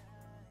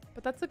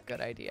 But that's a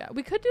good idea.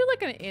 We could do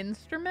like an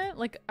instrument.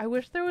 Like, I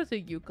wish there was a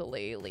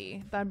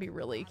ukulele. That'd be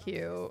really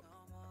cute.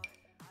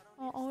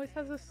 Oh, always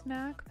has a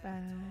snack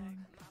bag.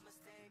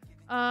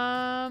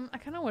 I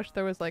kind of wish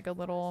there was like a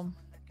little...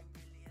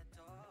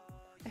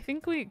 I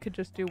think we could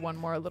just do one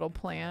more little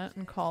plant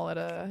and call it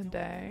a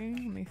day.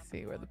 Let me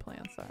see where the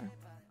plants are.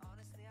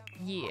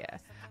 Yeah.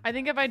 I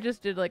think if I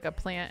just did like a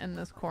plant in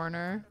this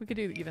corner, we could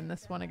do even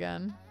this one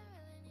again.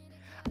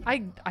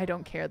 I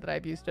don't care that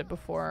I've used it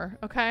before,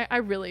 okay? I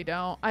really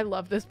don't. I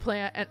love this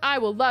plant and I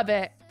will love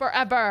it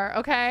forever,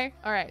 okay?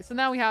 All right, so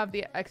now we have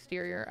the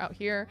exterior out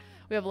here.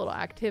 We have a little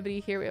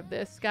activity here. We have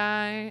this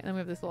guy and then we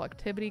have this little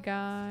activity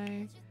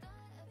guy.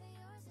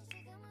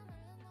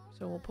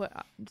 So we'll put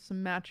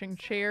some matching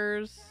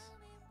chairs.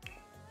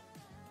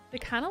 They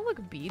kind of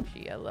look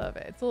beachy. I love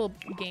it. It's a little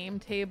game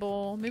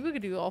table. Maybe we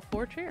could do all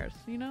 4 chairs,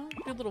 you know?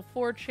 Do a little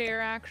 4-chair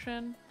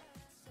action.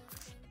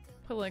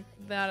 Put like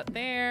that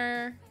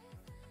there.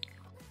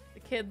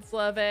 The kids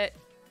love it.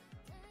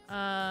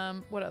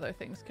 What other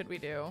things could we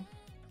do?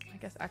 I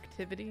guess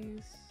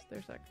activities.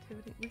 There's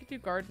activity. We could do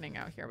gardening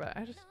out here, but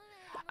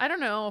I don't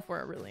know if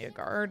we're really a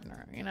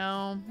gardener, you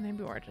know?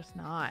 Maybe we're just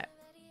not.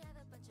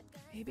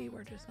 Maybe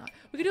we're just not.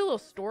 We could do a little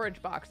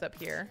storage box up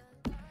here.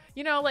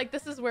 You know, like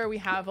this is where we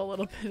have a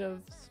little bit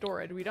of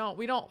storage. We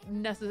don't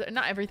necessarily,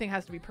 not everything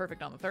has to be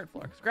perfect on the 3rd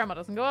floor because grandma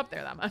doesn't go up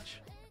there that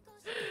much.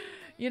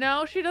 You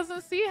know, she doesn't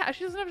have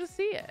to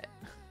see it.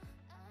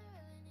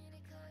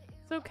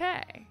 It's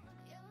okay.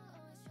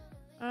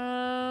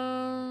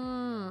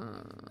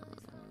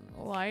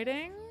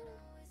 Lighting.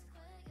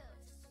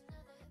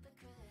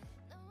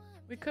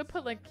 We could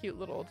put like cute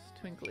little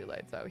twinkly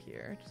lights out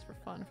here just for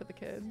fun for the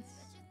kids.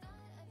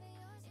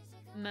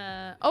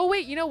 Nah. Oh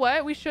wait, you know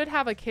what? We should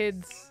have a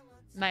kids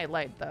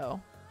nightlight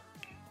though.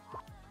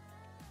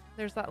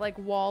 There's that like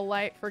wall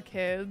light for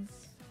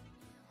kids.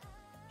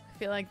 I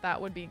feel like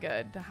that would be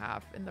good to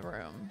have in the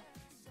room.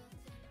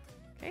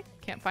 Okay,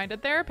 can't find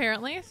it there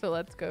apparently, so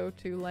let's go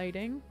to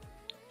lighting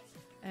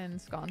and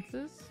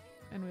sconces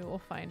and we will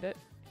find it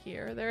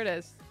here. There it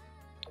is.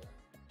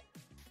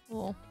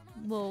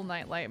 Little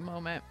nightlight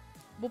moment.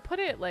 We'll put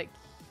it like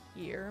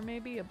here,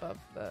 maybe above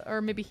or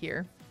maybe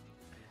here.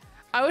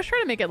 I always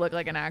try to make it look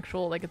like an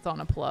actual, like it's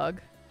on a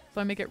plug. So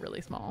I make it really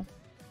small.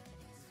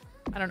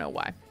 I don't know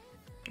why.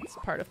 It's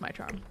part of my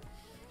charm.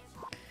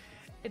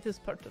 It is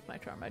part of my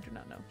charm. I do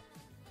not know.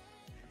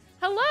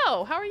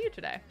 Hello, how are you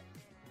today?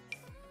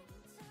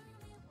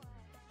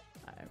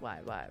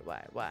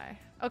 Why?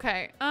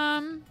 Okay,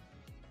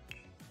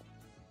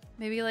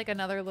 maybe like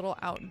another little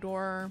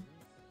outdoor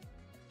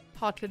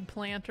potted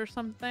plant or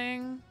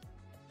something.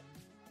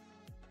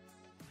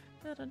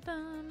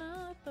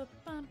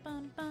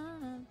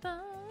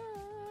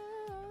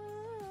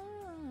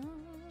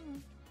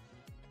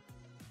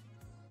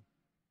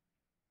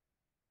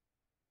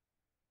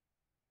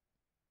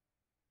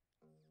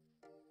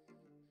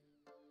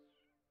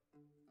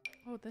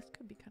 Oh, this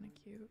could be kind of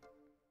cute.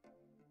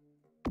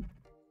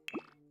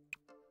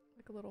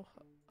 Like a little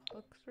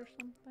hooks or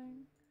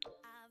something.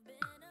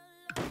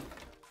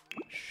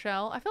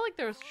 Shell. I feel like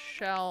there's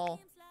shell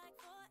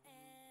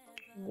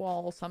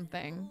wall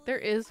something. There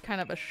is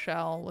kind of a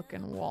shell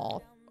looking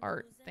wall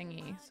art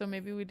thingy. So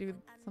maybe we do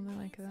something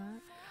like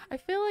that. I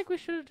feel like we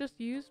should have just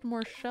used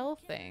more shell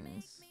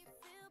things.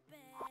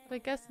 But I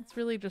guess it's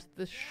really just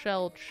this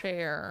shell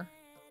chair.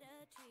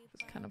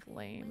 It's kind of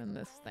lame, and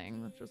this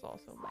thing, which is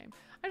also lame.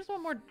 I just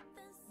want more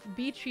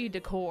beachy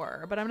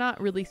decor, but I'm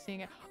not really seeing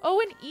it. Oh,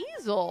 an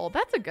easel.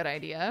 That's a good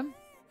idea.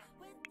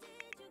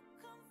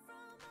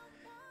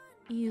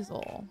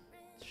 Easel.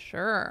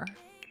 Sure.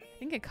 I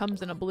think it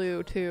comes in a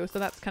blue too, so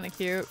that's kind of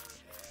cute.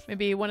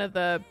 Maybe one of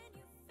the...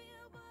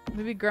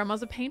 Maybe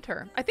Grandma's a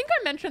painter. I think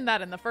I mentioned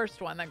that in the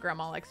first one, that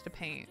Grandma likes to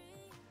paint.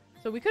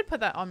 So we could put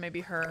that on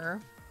maybe her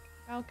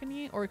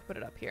balcony, or we could put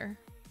it up here.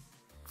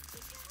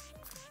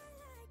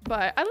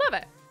 But I love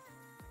it.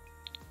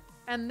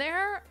 And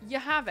there you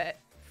have it,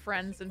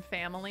 friends and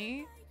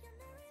family.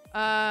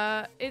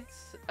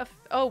 It's a...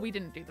 Oh, we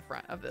didn't do the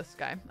front of this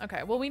guy.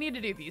 Okay, well, we need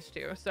to do these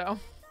two, so...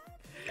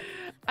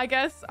 I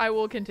guess I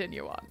will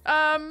continue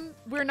on.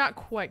 We're not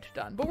quite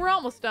done, but we're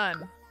almost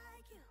done.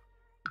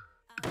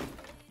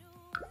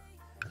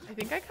 I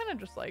think I kind of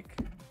just like,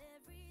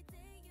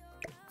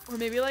 or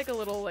maybe like a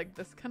little like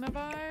this kind of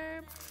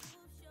vibe.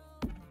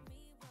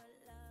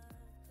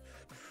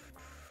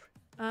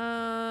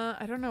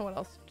 I don't know what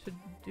else to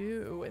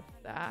do with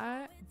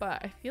that,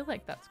 but I feel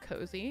like that's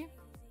cozy.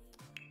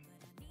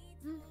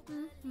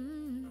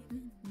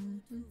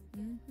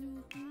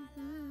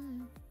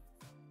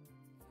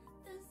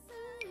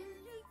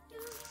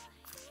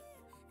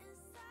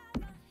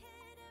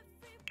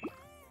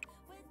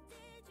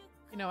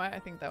 You know what? I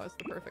think that was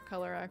the perfect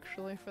color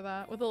actually for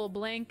that. With a little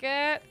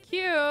blanket.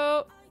 Cute.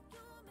 All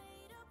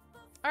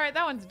right,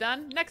 that one's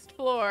done. Next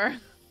floor.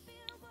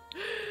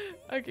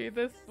 Okay,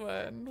 this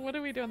one. What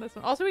do we do on this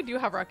one? Also, we do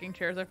have rocking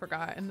chairs. I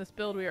forgot. In this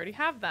build, we already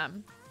have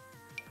them.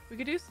 We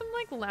could do some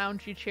like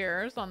loungy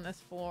chairs on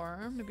this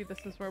floor. Maybe this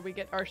is where we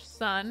get our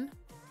sun.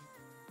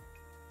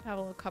 Have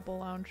a couple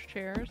lounge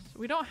chairs.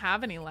 We don't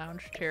have any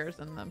lounge chairs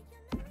in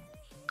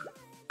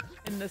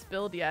this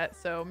build yet,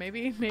 so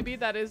maybe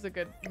that is a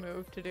good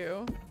move to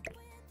do.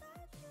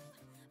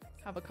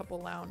 Have a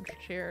couple lounge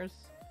chairs,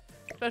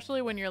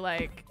 especially when you're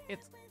like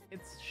it's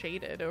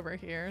shaded over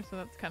here, so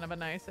that's kind of a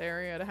nice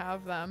area to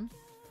have them.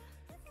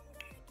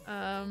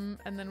 And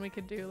then we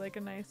could do like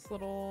a nice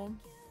little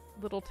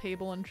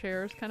table and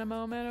chairs kind of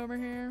moment over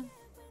here.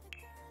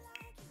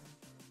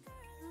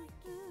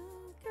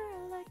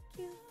 Girl like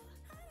you.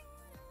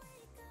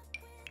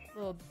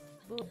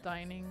 Little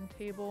dining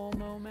table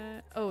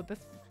moment. Oh, this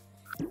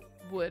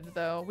wood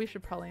though. We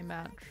should probably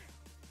match.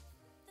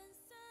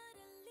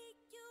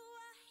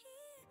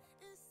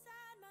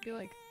 Be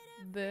like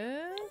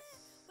this?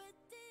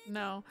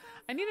 No.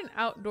 I need an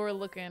outdoor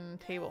looking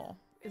table.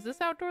 Is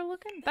this outdoor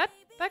looking? That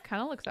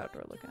kind of looks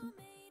outdoor looking.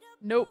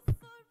 Nope.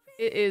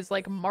 It is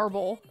like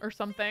marble or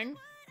something.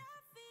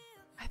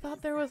 I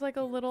thought there was like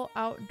a little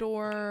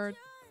outdoor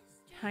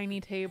tiny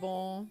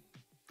table.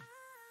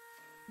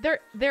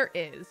 There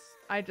is.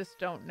 I just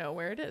don't know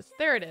where it is.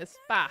 There it is.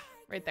 Bah,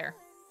 right there.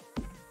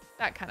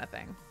 That kind of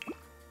thing.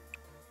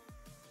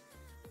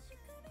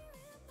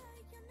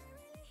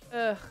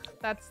 Ugh,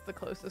 that's the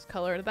closest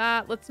color to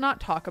that. Let's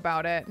not talk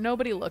about it.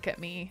 Nobody look at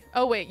me.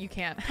 Oh wait, you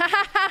can't.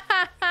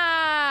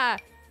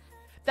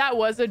 That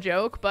was a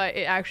joke, but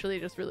it actually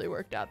just really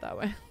worked out that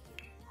way.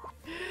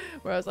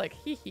 Where I was like,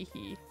 hee hee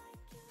hee.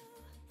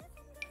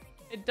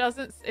 It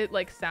doesn't, it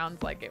like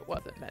sounds like it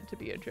wasn't meant to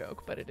be a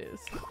joke, but it is.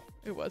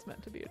 It was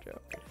meant to be a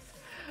joke.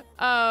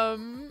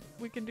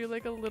 We can do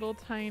like a little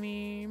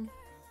tiny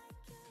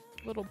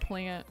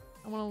plant.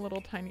 I want a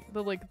little tiny,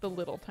 the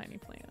little tiny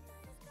plant.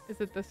 Is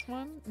it this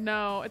one?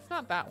 No, it's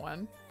not that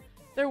one.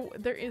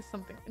 There is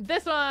something.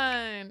 This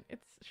one!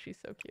 She's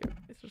so cute.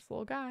 It's just a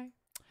little guy.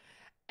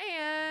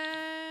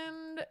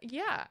 And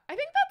yeah, I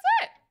think that's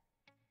it.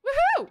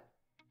 Woohoo!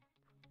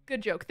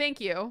 Good joke. Thank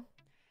you.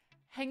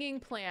 Hanging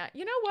plant.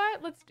 You know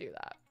what? Let's do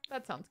that.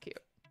 That sounds cute.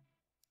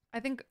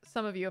 I think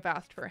some of you have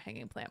asked for a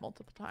hanging plant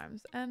multiple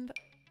times, and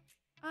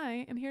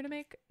I am here to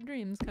make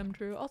dreams come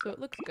true. Also, it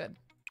looks good.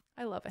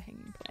 I love a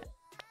hanging plant.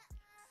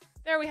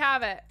 There we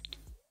have it.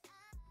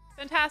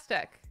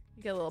 Fantastic.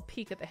 You get a little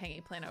peek at the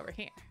hanging plant over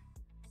here.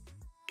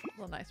 A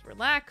little nice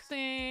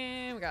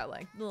relaxing. We got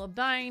like little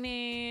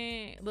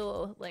dining,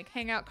 little like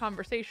hangout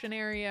conversation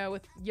area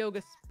with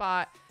yoga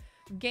spot,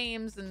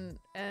 games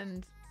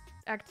and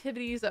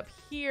activities up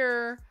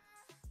here.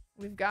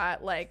 We've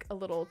got like a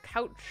little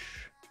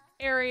couch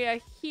area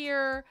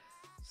here,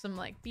 some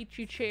like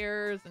beachy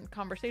chairs and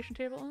conversation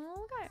table, and a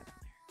little guy down there.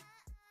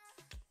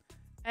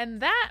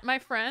 And that, my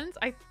friends,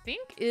 I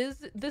think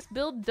is this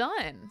build done.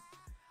 I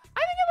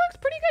think it looks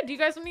pretty good. Do you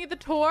guys need the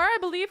tour? I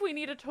believe we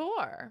need a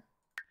tour.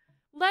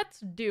 Let's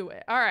do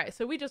it. All right,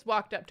 so we just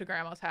walked up to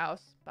Grandma's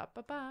house,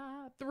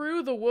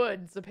 through the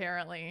woods,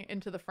 apparently,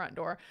 into the front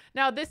door.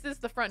 Now, this is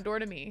the front door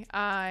to me.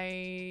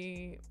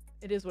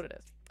 It is what it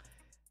is.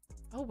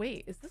 Oh,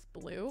 wait, is this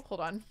blue?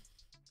 Hold on.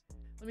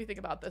 Let me think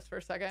about this for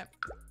a second.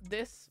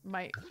 This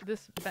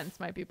fence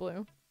might be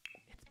blue.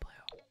 It's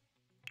blue.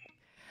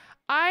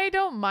 I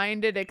don't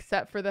mind it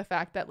except for the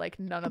fact that like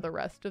none of the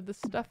rest of the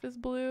stuff is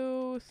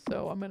blue.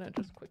 So I'm gonna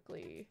just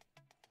quickly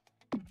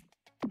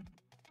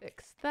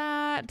fix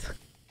that.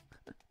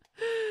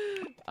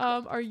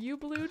 Are you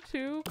blue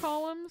too,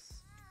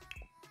 columns?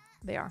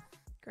 They are.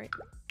 Great.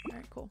 All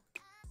right, cool.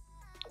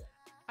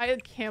 I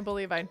can't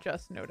believe I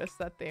just noticed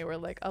that they were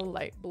like a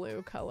light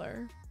blue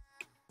color.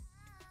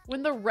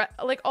 When the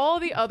like all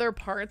the other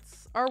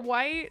parts are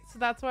white, so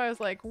that's why I was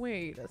like,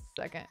 wait a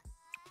second.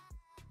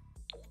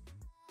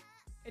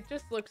 It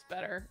just looks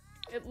better.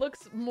 It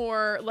looks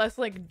less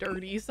like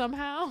dirty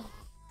somehow.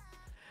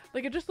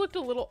 Like it just looked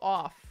a little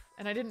off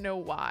and I didn't know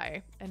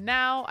why. And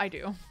now I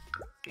do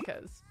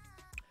because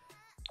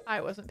I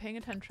wasn't paying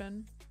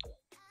attention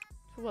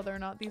to whether or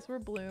not these were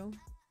blue.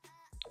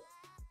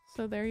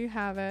 So there you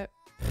have it.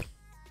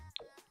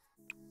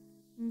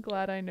 I'm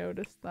glad I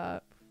noticed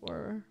that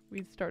before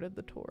we started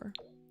the tour.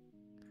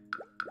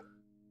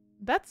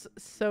 That's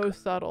so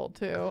subtle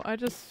too. I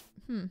just,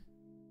 you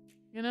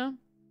know?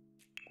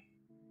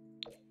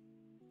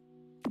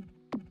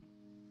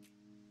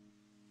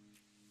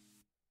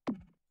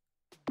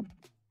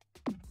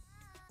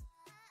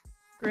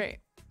 Great.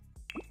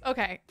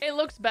 Okay, it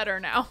looks better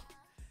now.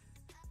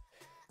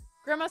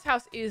 Grandma's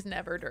house is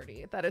never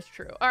dirty. That is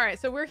true. All right,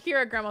 so we're here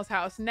at Grandma's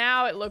house.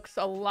 Now it looks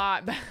a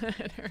lot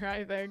better,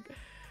 I think,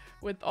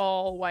 with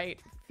all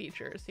white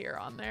features here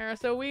on there.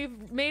 So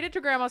we've made it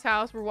to Grandma's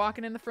house. We're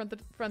walking in the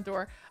front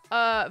door.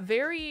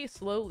 Very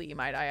slowly,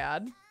 might I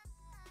add.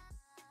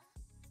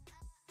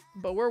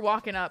 But we're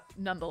walking up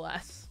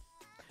nonetheless.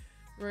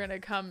 We're gonna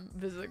come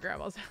visit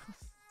Grandma's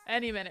house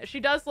any minute. She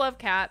does love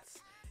cats,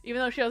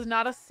 even though she has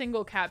not a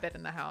single cat bit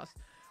in the house.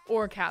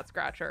 Or cat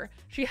scratcher.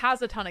 She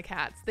has a ton of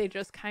cats. They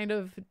just kind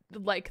of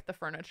like the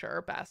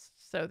furniture best,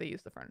 so they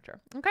use the furniture.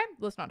 Okay,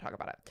 let's not talk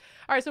about it.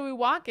 All right, so we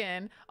walk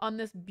in on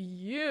this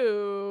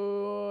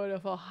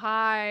beautiful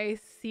high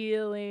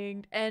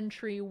ceilinged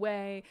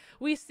entryway.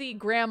 We see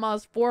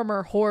Grandma's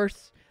former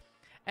horse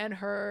and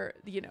her,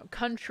 you know,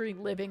 country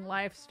living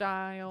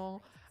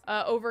lifestyle.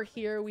 Over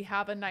here we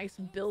have a nice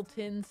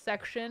built-in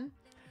section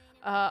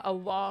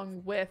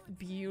along with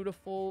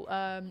beautiful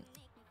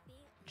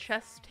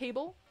chess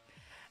table.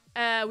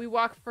 We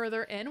walk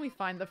further in, we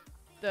find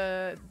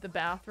the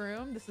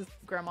bathroom. This is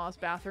Grandma's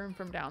bathroom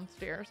from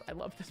downstairs. I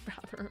love this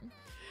bathroom.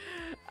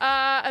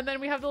 And then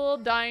we have the little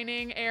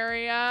dining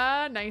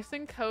area, nice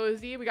and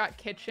cozy. We got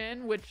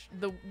kitchen, which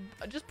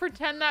just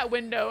pretend that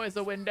window is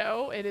a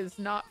window. It is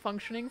not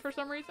functioning for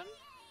some reason.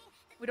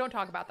 We don't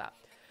talk about that.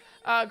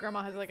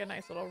 Grandma has like a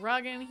nice little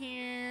rug in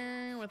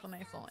here with a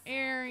nice little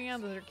area.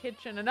 There's her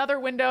kitchen. Another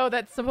window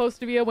that's supposed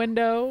to be a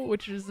window,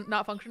 which is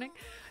not functioning.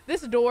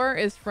 This door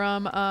is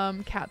from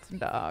Cats and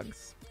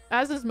Dogs,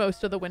 as is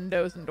most of the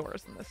windows and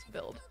doors in this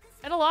build.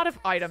 And a lot of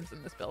items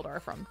in this build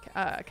are from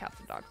Cats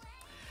and Dogs.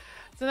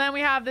 So then we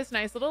have this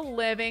nice little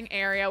living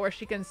area where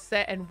she can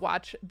sit and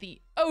watch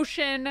the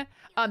ocean.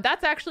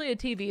 That's actually a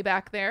TV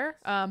back there,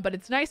 but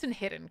it's nice and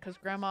hidden because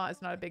Grandma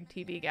is not a big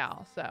TV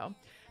gal. So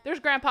there's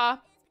Grandpa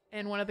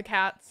and one of the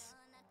cats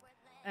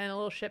and a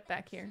little ship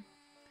back here.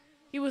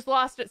 He was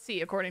lost at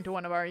sea, according to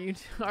one of our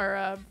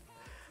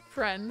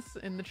friends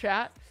in the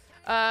chat.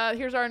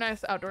 Here's our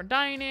nice outdoor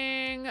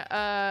dining,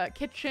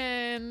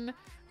 kitchen,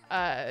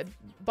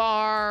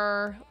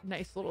 bar,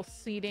 nice little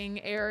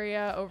seating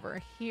area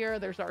over here.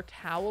 There's our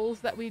towels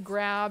that we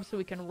grab so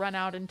we can run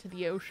out into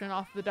the ocean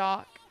off the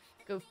dock,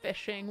 go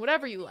fishing,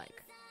 whatever you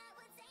like.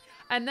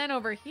 And then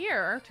over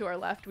here to our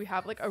left, we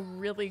have like a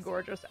really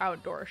gorgeous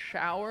outdoor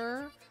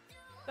shower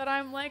that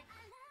I'm like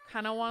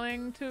kind of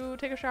wanting to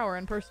take a shower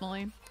in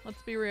personally.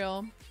 Let's be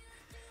real.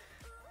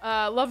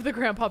 Love the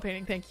grandpa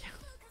painting. Thank you.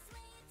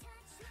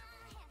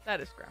 That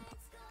is Grandpa.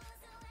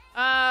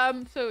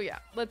 So yeah,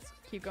 let's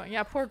keep going.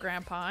 Yeah, poor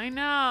Grandpa. I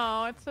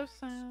know. It's so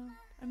sad.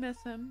 I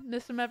miss him.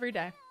 Miss him every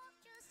day.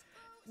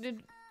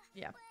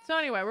 Yeah. So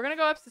anyway, we're gonna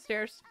go up the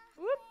stairs.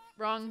 Whoop.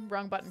 Wrong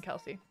button,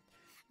 Kelsey.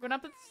 Going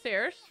up the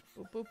stairs.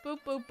 Boop, boop, boop,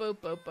 boop, boop,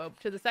 boop, boop.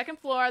 To the second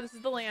floor. This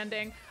is the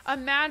landing.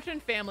 Imagine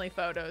family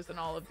photos in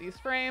all of these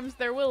frames.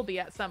 There will be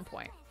at some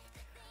point.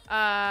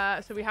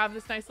 So we have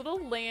this nice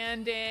little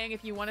landing.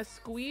 If you want to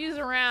squeeze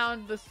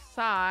around the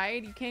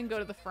side, you can go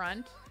to the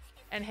front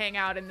and hang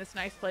out in this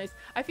nice place.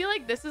 I feel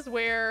like this is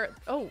where,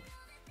 oh,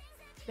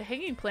 the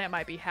hanging plant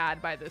might be had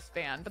by this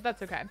fan, but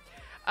that's okay.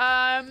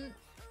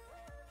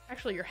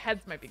 Actually, your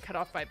heads might be cut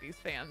off by these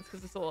fans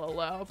because it's a little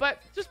low,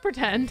 but just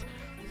pretend.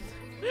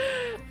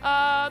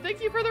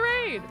 Thank you for the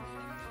raid.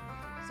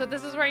 So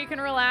this is where you can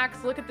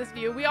relax, look at this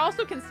view. We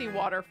also can see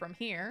water from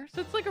here,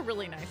 so it's like a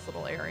really nice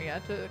little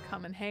area to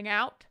come and hang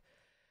out.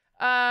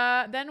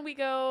 Then we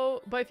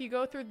go, but if you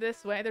go through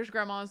this way, there's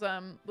Grandma's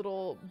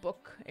little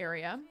book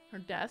area, her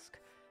desk.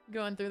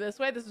 Going through this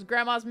way, this is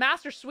Grandma's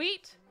master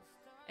suite,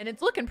 and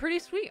it's looking pretty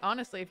sweet,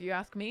 honestly, if you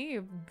ask me.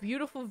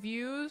 Beautiful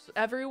views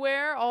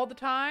everywhere, all the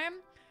time.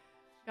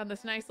 Got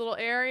this nice little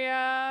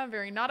area,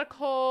 very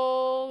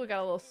nautical. We got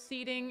a little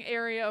seating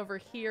area over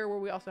here where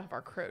we also have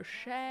our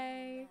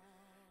crochet.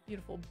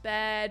 Beautiful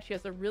bed. She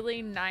has a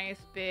really nice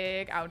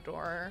big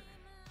outdoor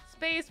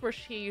space where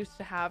she used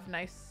to have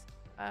nice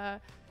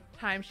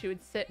time she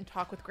would sit and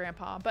talk with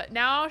Grandpa. But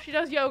now she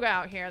does yoga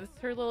out here. This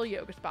is her little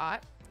yoga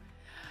spot.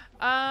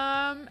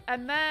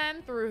 And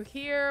then through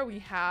here we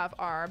have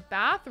our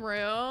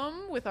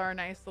bathroom with our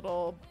nice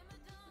little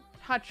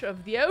touch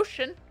of the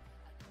ocean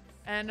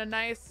and a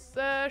nice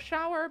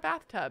shower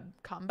bathtub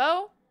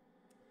combo.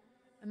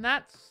 And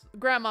that's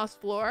Grandma's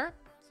floor.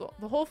 So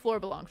the whole floor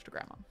belongs to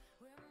Grandma.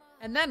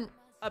 And then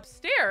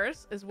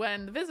upstairs is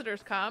when the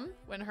visitors come,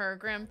 when her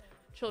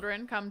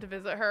grandchildren come to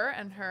visit her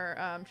and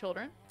her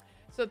children.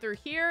 So through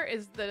here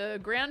is the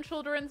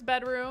grandchildren's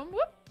bedroom.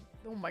 Whoop.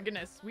 Oh my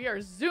goodness, we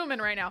are zooming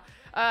right now.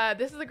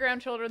 This is the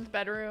grandchildren's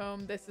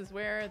bedroom. This is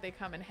where they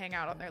come and hang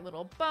out on their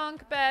little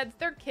bunk beds.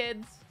 They're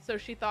kids, so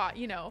she thought,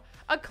 you know,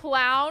 a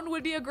clown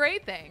would be a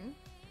great thing.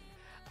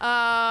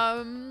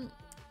 Where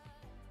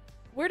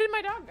did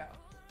my dog go?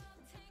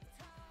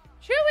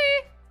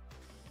 Chewy!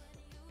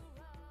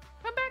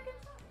 Come back inside.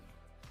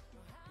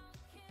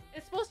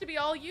 It's supposed to be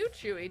all you,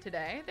 Chewy,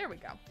 today. There we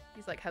go.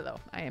 He's like, hello,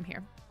 I am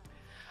here.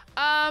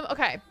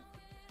 Okay.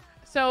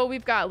 So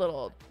we've got a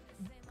little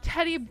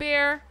teddy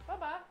bear. Bubba,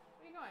 where are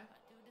you going?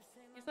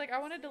 He's like, I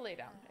wanted to lay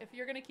down. If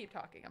you're going to keep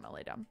talking, I'm going to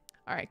lay down.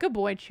 All right, good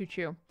boy, Choo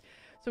Choo.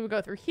 So we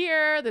go through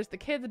here. There's the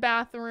kids'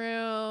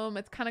 bathroom.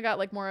 It's kind of got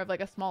like more of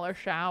like a smaller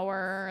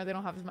shower. They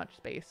don't have as much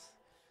space.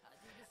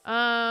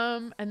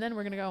 And then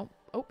we're going to go.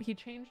 Oh, he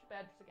changed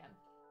beds again.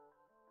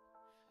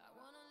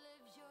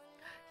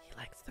 He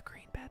likes the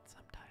green bed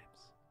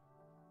sometimes.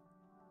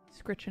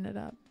 Scritching it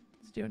up.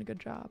 He's doing a good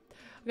job.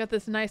 We got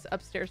this nice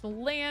upstairs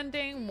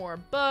landing, more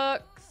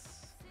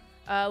books,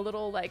 a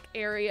little like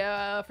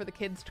area for the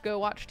kids to go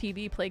watch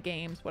TV, play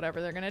games,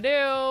 whatever they're gonna do,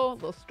 a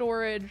little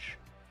storage.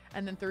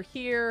 And then through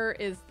here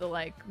is the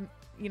like,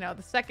 you know,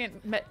 the second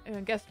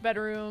guest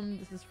bedroom.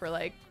 This is for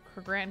like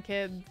her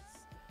grandkids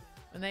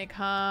when they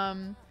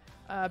come.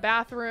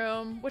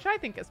 Bathroom, which I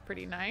think is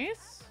pretty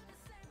nice.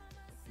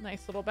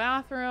 Nice little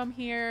bathroom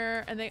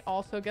here. And they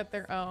also get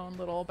their own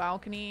little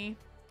balcony.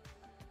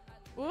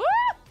 Woo!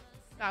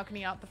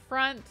 Balcony out the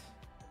front.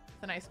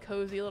 It's a nice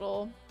cozy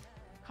little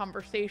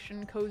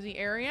conversation cozy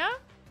area.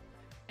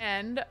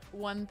 And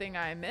one thing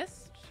I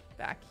missed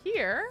back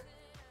here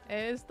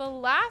is the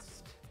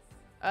last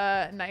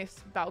nice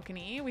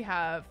balcony. We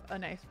have a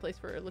nice place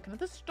for looking at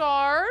the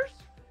stars.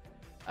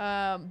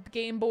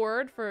 Game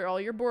board for all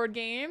your board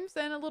games,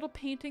 and a little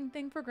painting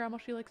thing for Grandma.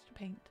 She likes to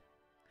paint.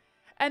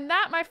 And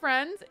that, my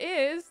friends,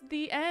 is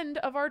the end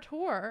of our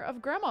tour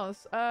of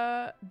Grandma's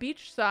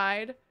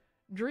beachside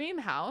dream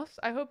house.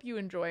 I hope you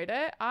enjoyed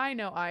it. I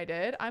know I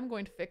did. I'm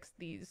going to fix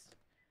these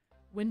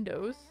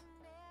windows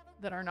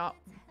that are not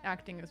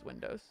acting as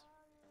windows.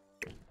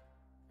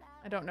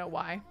 I don't know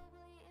why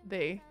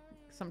they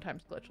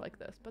sometimes glitch like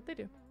this, but they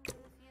do.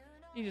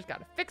 You just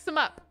gotta fix them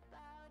up.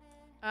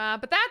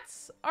 But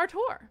that's our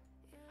tour.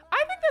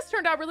 I think this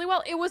turned out really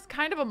well. It was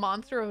kind of a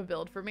monster of a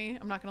build for me.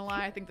 I'm not gonna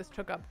lie. I think this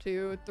took up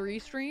to 4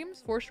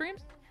 streams.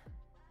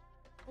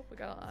 Oh, we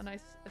got a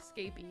nice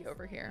escapee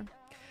over here.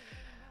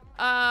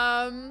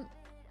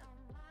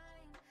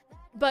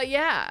 But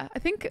yeah, I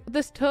think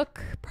this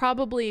took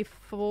probably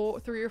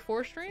 3 or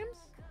 4 streams.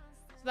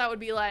 So that would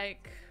be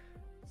like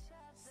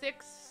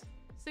 6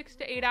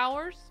 to 8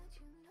 hours.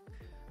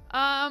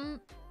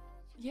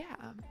 Yeah.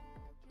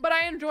 But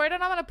I enjoyed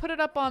it. I'm gonna put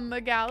it up on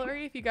the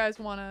gallery if you guys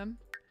wanna.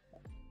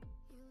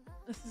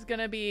 This is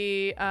gonna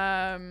be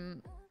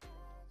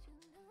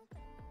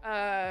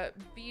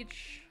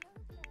beach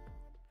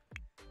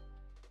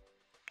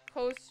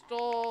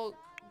coastal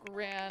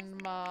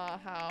grandma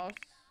house.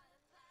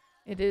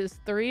 It is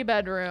 3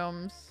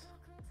 bedrooms,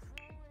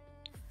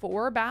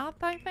 4 bath,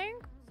 I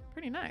think.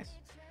 Pretty nice.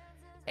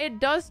 It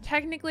does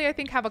technically, I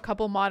think, have a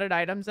couple modded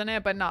items in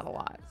it, but not a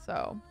lot.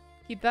 So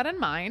keep that in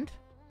mind.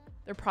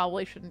 There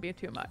probably shouldn't be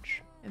too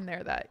much in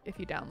there that if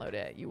you download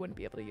it, you wouldn't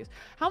be able to use.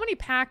 How many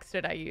packs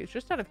did I use?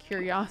 Just out of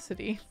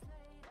curiosity.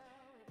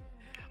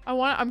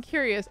 I'm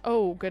curious.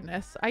 Oh,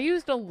 goodness. I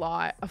used a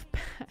lot of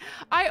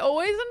I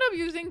always end up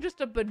using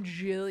just a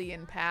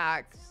bajillion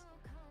packs.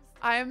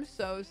 I am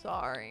so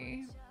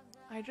sorry.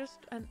 I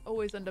just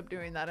always end up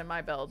doing that in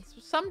my builds.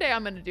 Someday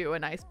I'm going to do a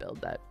nice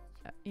build that,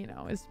 you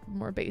know, is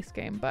more base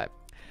game, but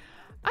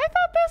I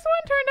thought this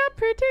one turned out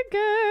pretty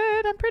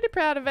good. I'm pretty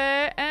proud of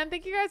it. And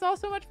thank you guys all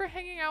so much for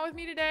hanging out with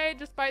me today,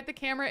 despite the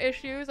camera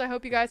issues. I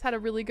hope you guys had a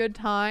really good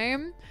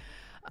time.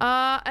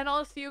 And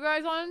I'll see you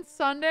guys on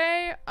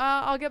Sunday.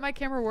 I'll get my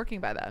camera working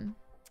by then.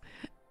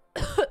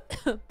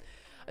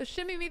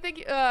 Shimmy me, thank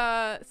you.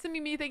 Simmy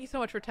me, thank you so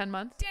much for 10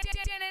 months.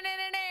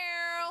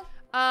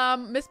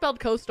 Misspelled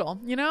coastal.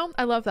 You know,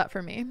 I love that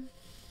for me.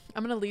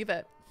 I'm gonna leave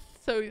it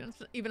so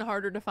it's even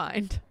harder to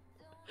find.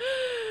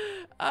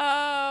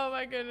 Oh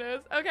my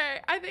goodness.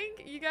 Okay, I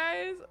think you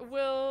guys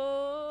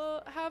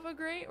will have a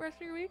great rest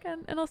of your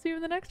weekend, and I'll see you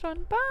in the next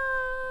one. Bye.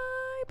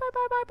 Bye,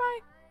 bye, bye, bye.